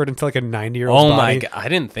transferred into like a 90-year-old Oh body? my God. I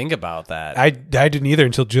didn't think about that. I didn't either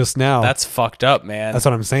until just now. That's fucked up, man. That's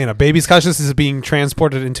what I'm saying. A baby's consciousness is being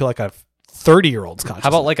transported into like a 30-year-old's consciousness. How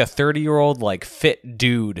about like a 30-year-old like fit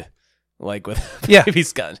dude, like with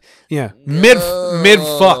baby's gun? Yeah, mid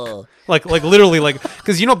fuck, like literally like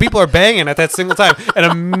because people are banging at that single time and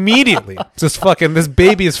immediately just fucking this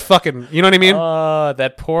baby is fucking. You know what I mean?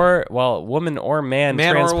 That poor woman or man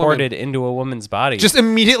transported into a woman's body. Just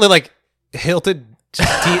immediately like hilted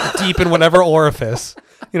deep in whatever orifice.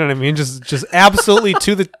 You know what I mean? Just absolutely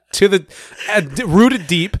to the rooted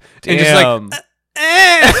deep and just like.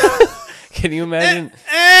 Can you imagine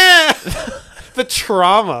the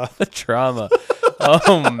trauma? The trauma.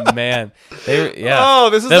 Oh man. Oh,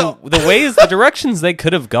 this is the ways, the directions they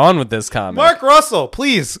could have gone with this comic. Mark Russell,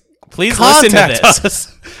 please listen to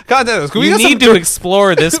this. Contact us. We need to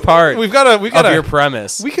explore this part. We've got of your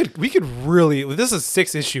premise. We could really. This is a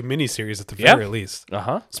 6-issue miniseries at the very least.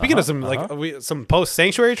 Speaking of some some post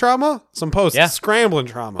sanctuary trauma, some post scrambling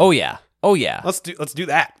trauma. Oh yeah. Let's do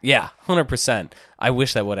that. Yeah, 100%. I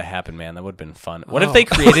wish that would have happened, man. That would have been fun. What if they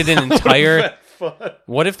created an entire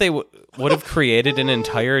What if they would have created an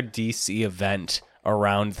entire DC event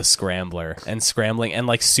around the Scrambler and scrambling and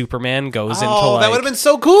like Superman goes into like... that would have been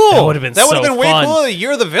so cool. That would have been way cooler.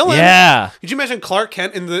 You're the villain. Yeah. Could you imagine Clark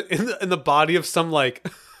Kent in the body of some like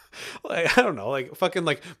I don't know, like fucking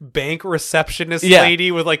like bank receptionist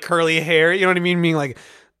lady with like curly hair, you know what I mean? Being like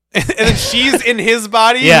and then she's in his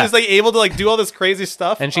body and he's like able to like do all this crazy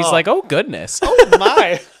stuff. And she's like, oh goodness. Oh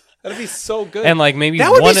my. That'd be so good. And like maybe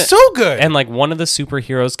that would be so good. And like one of the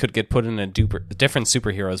superheroes could get put in a different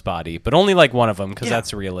superhero's body, but only like one of them because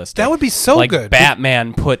that's realistic. That would be so like good.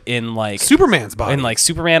 Batman put in like Superman's body, in like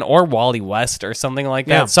Superman or Wally West or something like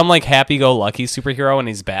that. Some like happy-go-lucky superhero, and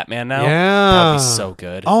he's Batman now. Yeah, that'd be so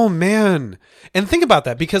good. Oh man, and think about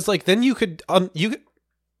that because like then you could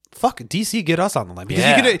fuck DC, get us on the line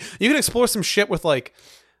because you could explore some shit with like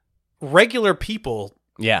regular people.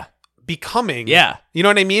 Yeah. Becoming, you know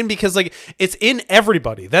what I mean? Because like it's in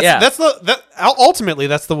everybody. Ultimately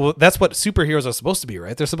that's what superheroes are supposed to be,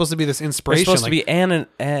 right? They're supposed to be this inspiration. They're supposed to be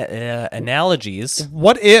analogies.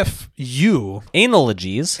 What if you anal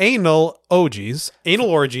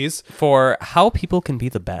orgies for how people can be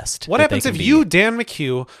the best? What happens if you, Dan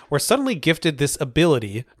McHugh, were suddenly gifted this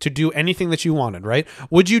ability to do anything that you wanted? Right?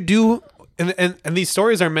 Would you do? And these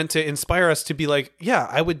stories are meant to inspire us to be like, yeah,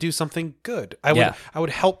 I would do something good. I would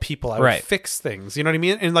help people. I would fix things. You know what I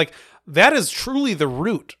mean? And like that is truly the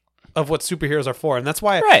root of what superheroes are for. And that's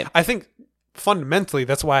why I think fundamentally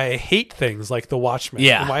that's why I hate things like The Watchmen.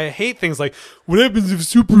 Yeah. And why I hate things like what happens if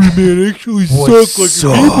Superman actually sucks like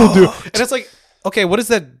people do? And it's like, okay, what is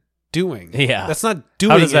that doing? Yeah. That's not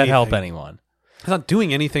doing anything. How does that anything. help anyone? It's not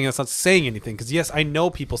doing anything. It's not saying anything. Because yes, I know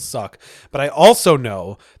people suck, but I also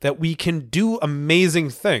know that we can do amazing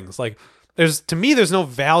things. Like there's no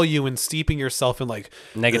value in steeping yourself in like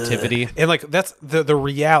negativity. And like that's the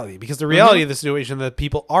reality. Because the reality of the situation that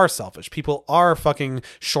people are selfish. People are fucking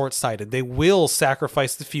short-sighted. They will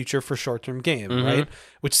sacrifice the future for short-term gain, right?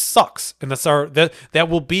 Which sucks. And that's that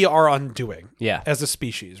will be our undoing. Yeah. As a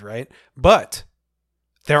species, right? But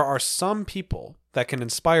there are some people that can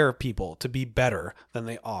inspire people to be better than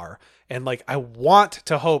they are. And like, I want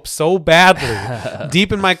to hope so badly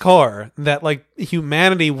deep in my core that like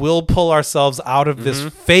humanity will pull ourselves out of this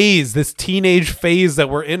phase, this teenage phase that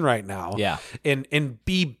we're in right now. Yeah. And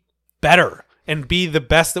be better and be the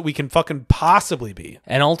best that we can fucking possibly be.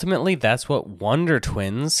 And ultimately that's what Wonder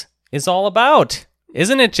Twins is all about.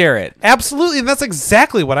 Isn't it, Jarrett? Absolutely. And that's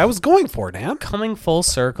exactly what I was going for, Dan. Coming full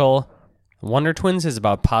circle. Wonder Twins is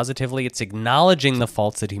about positively. It's acknowledging the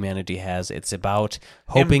faults that humanity has. It's about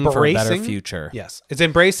hoping for a better future. Yes. It's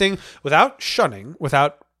embracing without shunning,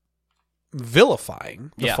 without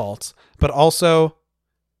vilifying the faults, but also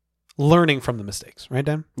learning from the mistakes, right,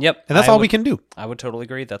 Dan? Yep. And that's all we can do. I would totally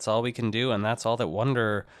agree. That's all we can do, and that's all that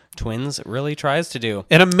Wonder Twins really tries to do.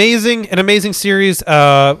 An amazing series.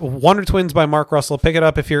 Wonder Twins by Mark Russell. Pick it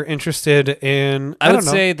up if you're interested in. I would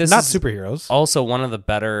say this not is superheroes. Also, one of the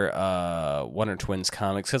better Wonder Twins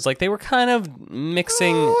comics because like they were kind of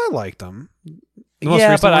mixing. Oh, I liked them.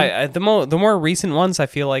 Yeah, but the more recent ones, I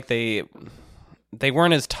feel like they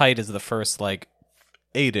weren't as tight as the first like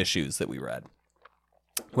 8 issues that we read.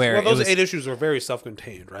 Where those 8 issues were very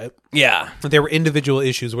self-contained, right? Yeah, they were individual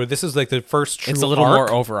issues. Where this is like the first true. It's a little arc.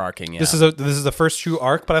 more overarching. Yeah, this is the first true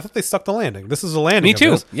arc, but I thought they stuck the landing. This is a landing. Me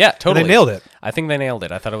too. Yeah, totally. And they nailed it. I think they nailed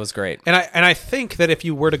it. I thought it was great. And I think that if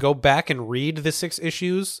you were to go back and read the 6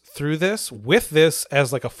 issues through this with this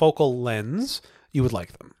as like a focal lens, you would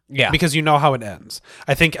like them. Yeah, because you know how it ends.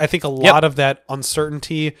 I think a lot of that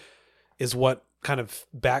uncertainty is what kind of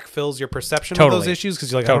backfills your perception of those issues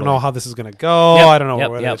because you're like, I don't know how this is going to go. I don't know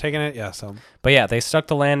where they're taking it. Yeah, so. But yeah, they stuck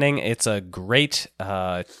the landing. It's a great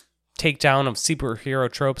takedown of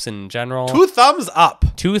superhero tropes in general. 2 thumbs up.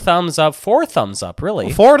 2 thumbs up. 4 thumbs up,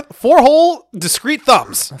 really. 4 whole discrete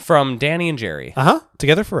thumbs. From Danny and Jerry.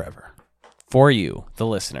 Together forever. For you, the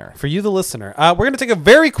listener. For you, the listener. We're going to take a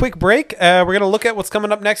very quick break. We're going to look at what's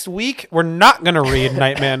coming up next week. We're not going to read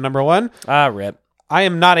Nightman #1. Rip. I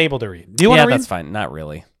am not able to read. Do you want to read? Yeah, that's fine. Not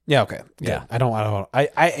really. Yeah, okay. Yeah.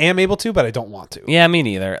 I am able to, but I don't want to. Yeah, me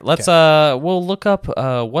neither. Let's we'll look up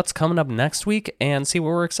what's coming up next week and see what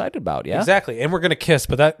we're excited about, yeah? Exactly. And we're going to kiss,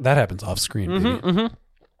 but that happens off screen.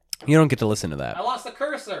 You don't get to listen to that. I lost the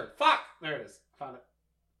cursor. Fuck. There it is. Found it.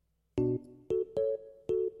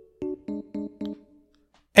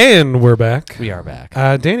 And we're back. We are back.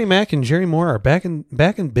 Danny Mac and Jerry Moore are back in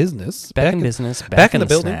business. Back in business. Back in the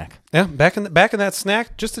building. Snack. Yeah, back in that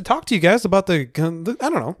snack, just to talk to you guys about the I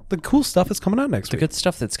don't know, the cool stuff that's coming out next week. The good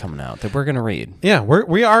stuff that's coming out that we're gonna read. Yeah,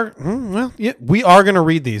 we are gonna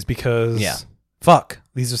read these because fuck,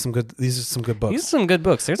 these are some good books. These are some good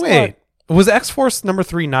books. Wait, was X-Force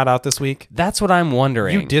 #3 not out this week? That's what I'm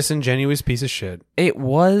wondering. You disingenuous piece of shit. It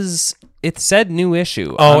was. It said new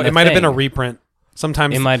issue. Oh, it might have been a reprint.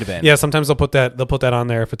 Sometimes it might have been. Yeah, sometimes they'll put that on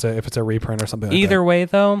there if it's a reprint or something like that. Either way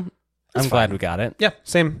though, I'm glad we got it. Yeah,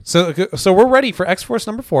 same. So we're ready for X-Force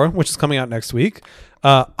 #4, which is coming out next week.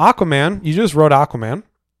 Aquaman, you just wrote Aquaman.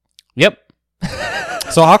 Yep.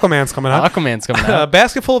 So Aquaman's coming out.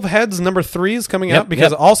 Basketful of Heads #3 is coming out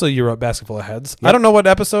because also you wrote Basketful of Heads. Yep. I don't know what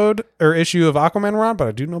episode or issue of Aquaman we're on, but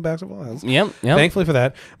I do know Basketful of Heads. Yep. Thankfully for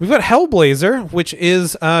that. We've got Hellblazer, which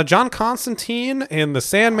is John Constantine in the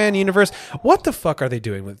Sandman universe. What the fuck are they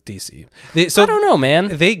doing with DC? I don't know, man.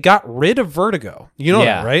 They got rid of Vertigo. You know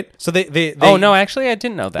that, right? So they Oh, no, actually, I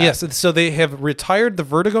didn't know that. Yes, so they have retired the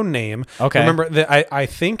Vertigo name. Okay. Remember, I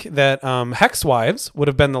think that Hex Wives would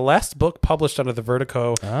have been the last book published under the Vertigo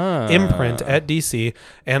imprint at DC,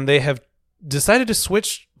 and they have decided to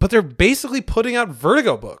switch, but they're basically putting out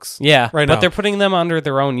Vertigo books. Yeah, right now. But they're putting them under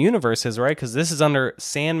their own universes, right? Because this is under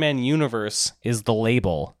Sandman Universe is the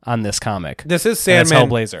label on this comic. This is Sandman.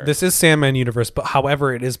 Hellblazer. This is Sandman Universe, but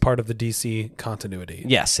however, it is part of the DC continuity.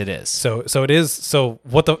 Yes, it is. So it is. So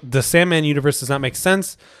what the Sandman Universe does not make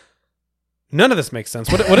sense. None of this makes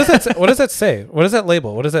sense. What does that? What does that say? What is that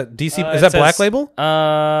label? What is that? DC? Is that Black Label?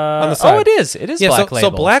 On the side. Oh, it is. It is Black Label.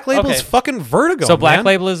 So Black Label is fucking Vertigo. So Black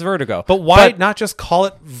Label is Vertigo. But why not just call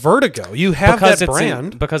it Vertigo? You have that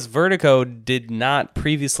brand. Because Vertigo did not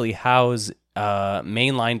previously house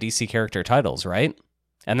mainline DC character titles, right?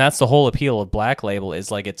 And that's the whole appeal of Black Label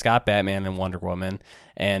is like it's got Batman and Wonder Woman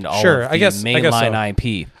and all of the mainline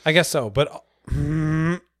IP. I guess so, but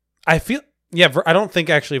I feel. Yeah, I don't think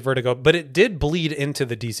actually Vertigo, but it did bleed into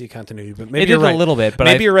the DC continuity. But maybe it did a little bit, but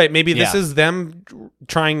maybe you're right. Maybe this is them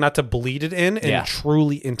trying not to bleed it in and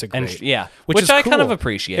truly integrate. Which I kind of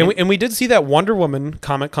appreciate. And we did see that Wonder Woman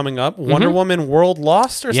comic coming up, Wonder Woman World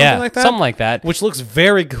Lost or something like that. Something like that, which looks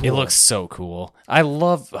very cool. It looks so cool. I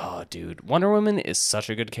love. Oh, dude, Wonder Woman is such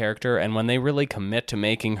a good character, and when they really commit to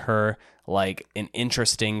making her like an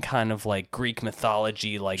interesting kind of like Greek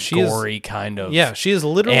mythology, like gory kind of she is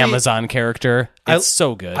literally Amazon character. It's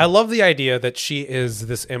so good. I love the idea that she is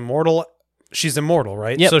this immortal. She's immortal,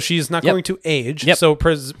 right? Yep. So she's not going to age. Yep. So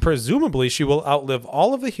presumably she will outlive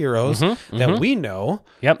all of the heroes that we know.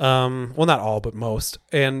 Yep. Well, not all, but most,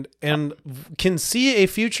 and can see a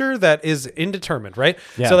future that is indeterminate, right?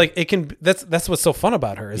 Yeah. So like it can. That's what's so fun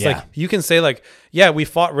about her. Is like you can say like, yeah, we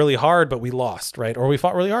fought really hard, but we lost, right? Or we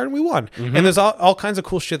fought really hard and we won. And there's all kinds of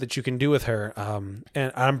cool shit that you can do with her.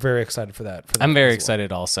 And I'm very excited for that. I'm very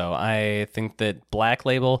excited also. I think that Black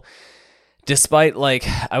Label Despite, like,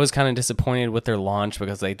 I was kind of disappointed with their launch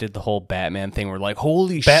because they did the whole Batman thing. We're like,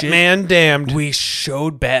 holy shit. Batman damned. We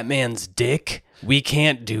showed Batman's dick. We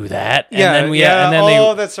can't do that. Yeah, and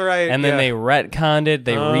then that's right. And then they retconned it.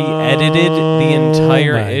 They re-edited the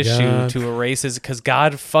entire issue God. to erase his, because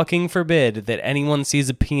God fucking forbid that anyone sees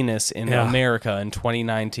a penis in America in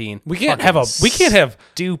 2019. We can't have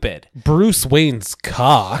stupid Bruce Wayne's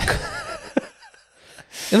cock.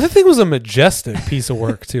 And that thing was a majestic piece of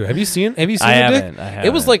work too. Have you seen I the haven't, dick? I haven't.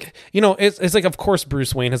 It was like, it's like, of course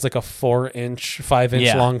Bruce Wayne has like a 5 inch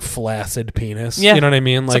Yeah. long flaccid penis. Yeah. You know what I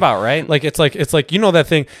mean? That's Like, about right. Like it's like that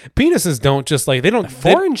thing. Penises don't just like, they don't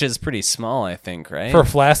 4 inches is pretty small, I think, right? for a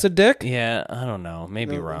flaccid dick. Yeah, I don't know.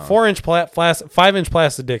 Maybe wrong. 5 inch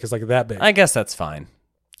plastic dick is like that big. I guess that's fine.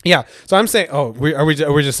 Yeah. So I'm saying, are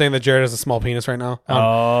we just saying that Jared has a small penis right now?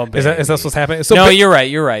 Is that what's happening? So no, you're right.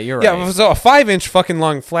 Yeah. So a 5 inch fucking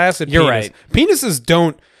long flaccid You're penis. right. Penises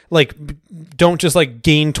don't just like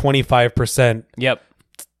gain 25% Yep.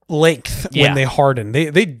 length Yeah. when they harden.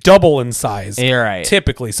 They double in size. You're right.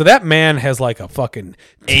 Typically. So that man has like a fucking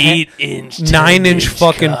 8-inch, 9-inch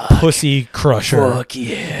fucking pussy crusher. Fuck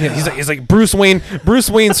yeah. Yeah, he's like Bruce Wayne.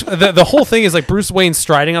 Bruce Wayne's the whole thing is like Bruce Wayne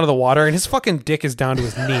striding out of the water, and his fucking dick is down to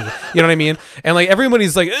his knee. You know what I mean? And like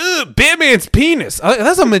everybody's like, ugh, Batman's penis.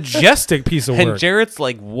 That's a majestic piece of And work. Jarrett's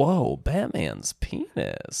like, whoa, Batman's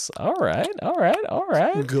penis. All right.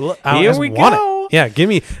 I Here just we want go. it. Yeah, give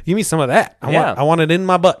me some of that. I want it in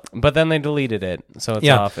my butt. But then they deleted it, so it's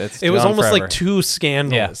Yeah, off. it was gone almost forever. like too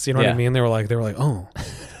scandalous. Yeah, You know what I yeah. mean? They were like, oh,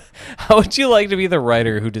 How would you like to be the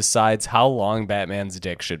writer who decides how long Batman's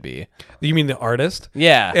dick should be? you mean the artist?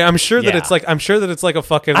 Yeah. I'm sure that Yeah. it's like a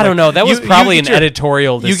fucking. I don't know. That was probably an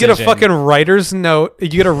editorial You decision. get a fucking writer's note. You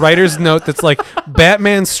get a writer's note that's like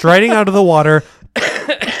Batman striding out of the water,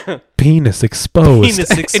 penis exposed.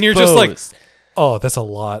 Penis and you're just like, exposed. oh, that's a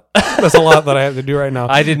lot. That's a lot that I have to do right now.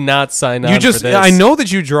 I did not sign on you just, for this. I know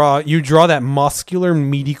that you draw that muscular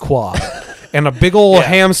meaty quad. And a big old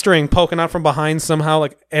hamstring poking out from behind somehow,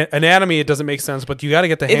 like anatomy, it doesn't make sense. But you got to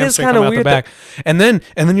get the hamstring coming out the back, and then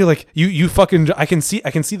you're like, you fucking, I can see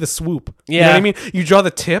the swoop. Yeah, you know what I mean. You draw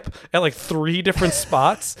the tip at like 3 different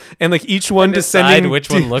spots, and like each one descending. Which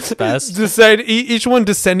one looks best? Decide each one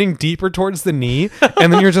descending deeper towards the knee,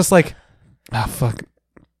 and then you're just like, ah, fuck.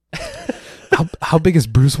 How big is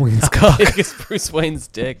Bruce Wayne's cock? Big as Bruce Wayne's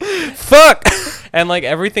dick. Fuck. And like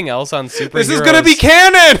everything else on superheroes, This is gonna be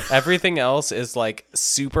canon. Everything else is like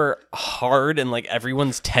super hard, and like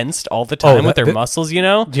everyone's tensed all the time with their muscles. You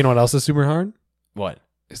know Do you know what else is super hard? what?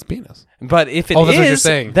 It's penis. But if it that's what you're is,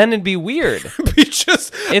 saying. then it'd be weird.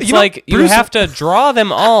 It's You like you Bruce- have to draw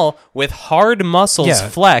them all with hard muscles Yeah,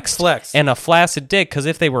 flexed and a flaccid dick. Because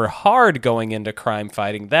if they were hard going into crime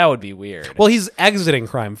fighting, that would be weird. Well, he's exiting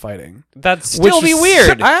crime fighting. That'd still be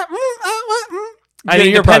weird. I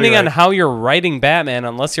mean, you're depending probably on right. how you're writing Batman,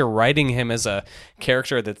 unless you're writing him as a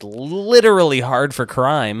character that's literally hard for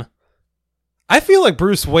crime I feel like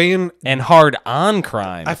Bruce Wayne. and hard on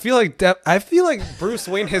crime. I feel like Bruce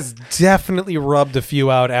Wayne has definitely rubbed a few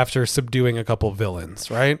out after subduing a couple villains,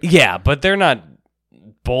 right? Yeah, but they're not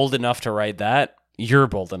bold enough to write that. You're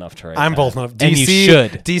bold enough to write I'm that. bold enough. And you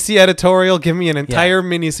should. DC editorial, give me an entire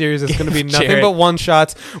miniseries. It's going to be nothing Jared. but one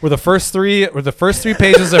shots. Where the first three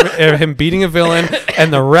pages are him beating a villain,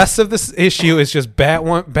 and the rest of this issue is just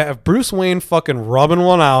Bruce Wayne fucking rubbing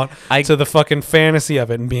one out to the fucking fantasy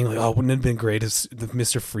of it and being like, oh, wouldn't it have been great if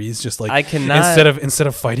Mr. Freeze just like I cannot instead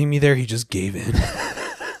of fighting me there, he just gave in.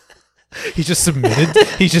 He just submitted.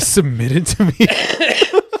 He just submitted to me.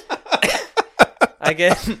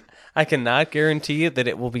 I cannot guarantee that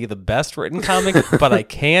it will be the best written comic, but I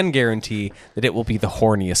can guarantee that it will be the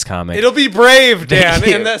horniest comic. It'll be brave, Dan.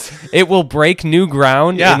 And it will break new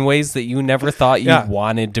ground Yeah. in ways that you never thought you Yeah.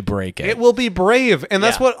 wanted to break it. It will be brave, and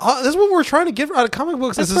that's Yeah. what we're trying to get out of comic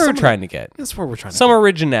books. That's what we're trying to get. That's what we're trying to Some get.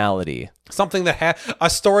 originality. Something that a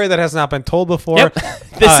story that has not been told before. Yep.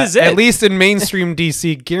 This is it. At least in mainstream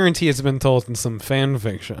DC, guarantee it's been told in some fan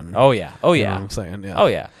fiction. Oh yeah. Oh You know yeah. what I'm saying? Yeah. Oh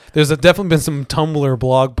yeah. There's definitely been some Tumblr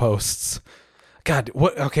blog posts. God,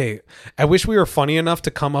 what? Okay, I wish we were funny enough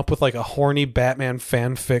to come up with like a horny Batman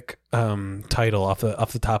fanfic title off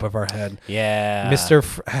the top of our head. Yeah.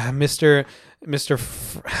 Mr.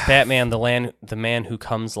 Batman, the man who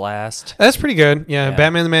comes last. That's pretty good. Yeah, Yeah.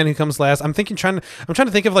 Batman the Man Who Comes Last. I'm trying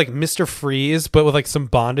to think of like Mr. Freeze, but with like some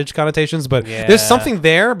bondage connotations. But Yeah. there's something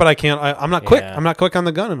there, but I can't. I'm not quick. Yeah. I'm not quick on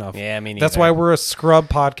the gun enough. Yeah, me neither. That's why we're a scrub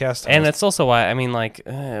podcast. And host. that's also why, I mean, like,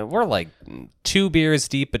 we're like 2 beers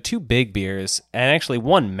deep, but 2 big beers, and actually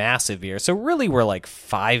 1 massive beer. So really, we're like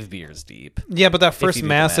 5 beers deep. yeah, but that you first do the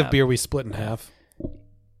massive math. beer we split in half.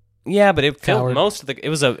 Yeah, but it filled Coward. most of the. It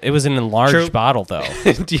was an enlarged True. bottle though.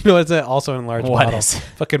 Do you know what's also in large What bottle? is?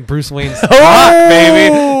 Fucking Bruce Wayne's cock,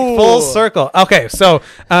 baby. Full circle. Okay, so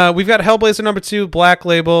we've got Hellblazer #2, Black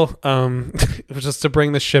Label, just to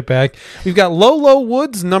bring this shit back. We've got Low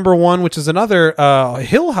Woods #1, which is another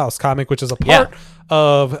Hill House comic, which is a part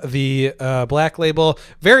of the Black Label.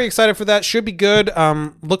 Very excited for that. Should be good.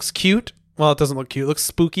 Looks cute. Well, it doesn't look cute. It looks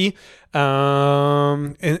spooky.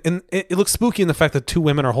 And it looks spooky in the fact that two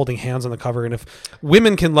women are holding hands on the cover. And if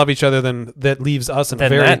women can love each other, then that leaves us in a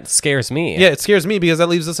very... That scares me. Yeah, it scares me because that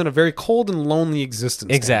leaves us in a very cold and lonely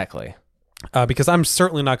existence. Exactly. Because I'm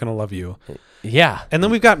certainly not going to love you. Yeah. And then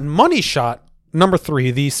we've got Money Shot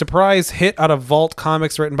 #3, the surprise hit out of Vault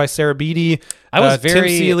Comics written by Sarah Beatty. I was Tim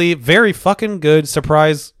Seeley. Very fucking good.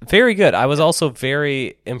 Surprise. Very good. I was also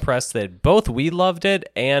very impressed that both we loved it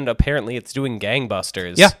and apparently it's doing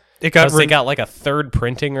gangbusters. Yeah. It got they got like a third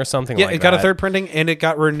printing or something like that. Yeah, it got a third printing and it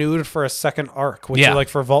got renewed for a second arc, which is like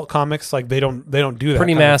for Vault Comics, like they don't do that. Pretty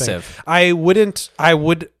kind of massive. thing.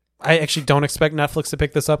 I actually don't expect Netflix to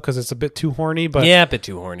pick this up because it's a bit too horny, but yeah, a bit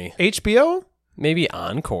too horny. HBO? Maybe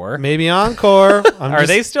Encore. Maybe Encore. Are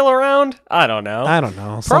they still around? I don't know. I don't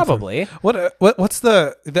know. Probably. What's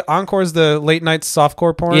the Encore's the late night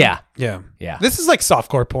softcore porn? Yeah. Yeah. This is like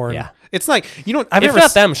softcore porn. Yeah. It's like, I've if never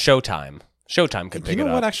not them, Showtime. Showtime could pick it up. You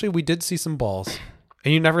know what? Actually, we did see some balls.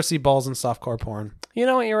 And you never see balls in softcore porn. You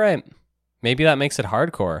know what? You're right. Maybe that makes it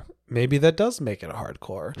hardcore. Maybe that does make it a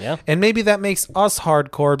hardcore. Yeah. And maybe that makes us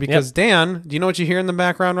hardcore because Dan, do you know what you hear in the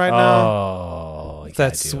background right now? Oh, It's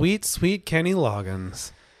that sweet, sweet Kenny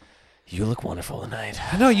Loggins. You look wonderful tonight.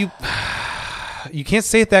 No, you can't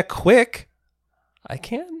say it that quick. I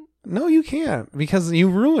can. No, you can't because you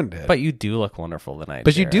ruined it. But you do look wonderful tonight.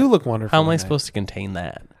 But Jared. You do look wonderful. How am I supposed to contain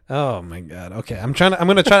that? Oh my god. Okay, I'm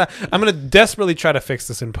gonna desperately try to fix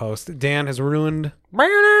this in post. Dan has ruined.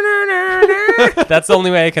 That's the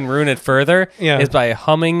only way I can ruin it further. Yeah. Is by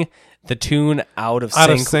humming the tune out of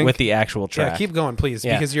sync with the actual track. Yeah, keep going, please,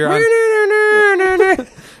 yeah. because you're on.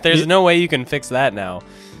 There's no way you can fix that now.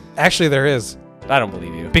 Actually, there is. I don't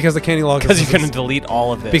believe you. Because the Kenny Loggins... Because you're going to delete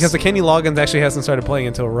all of this. Because the Kenny Loggins actually hasn't started playing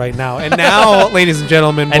until right now. And now, ladies and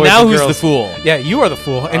gentlemen, boys and now and who's girls, the fool? Yeah, you are the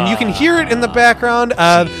fool. And you can hear it in the background.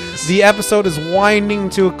 The episode is winding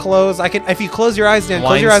to a close. If you close your eyes, Dan,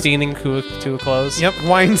 close your eyes. Weinsteining to a close? Yep,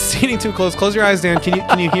 Weinsteining to a close. Close your eyes, Dan.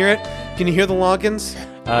 Can you hear it? Can you hear the Loggins?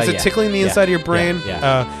 Is it tickling the inside of your brain?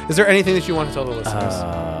 Yeah. Is there anything that you want to tell the listeners?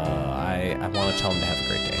 I want to tell them to have a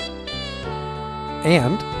great day.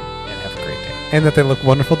 And have a great day. And that they look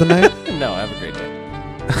wonderful tonight? No, have a great day.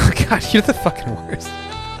 Oh, God, you're the fucking worst.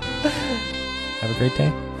 Have a great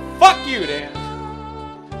day. Fuck you, Dan.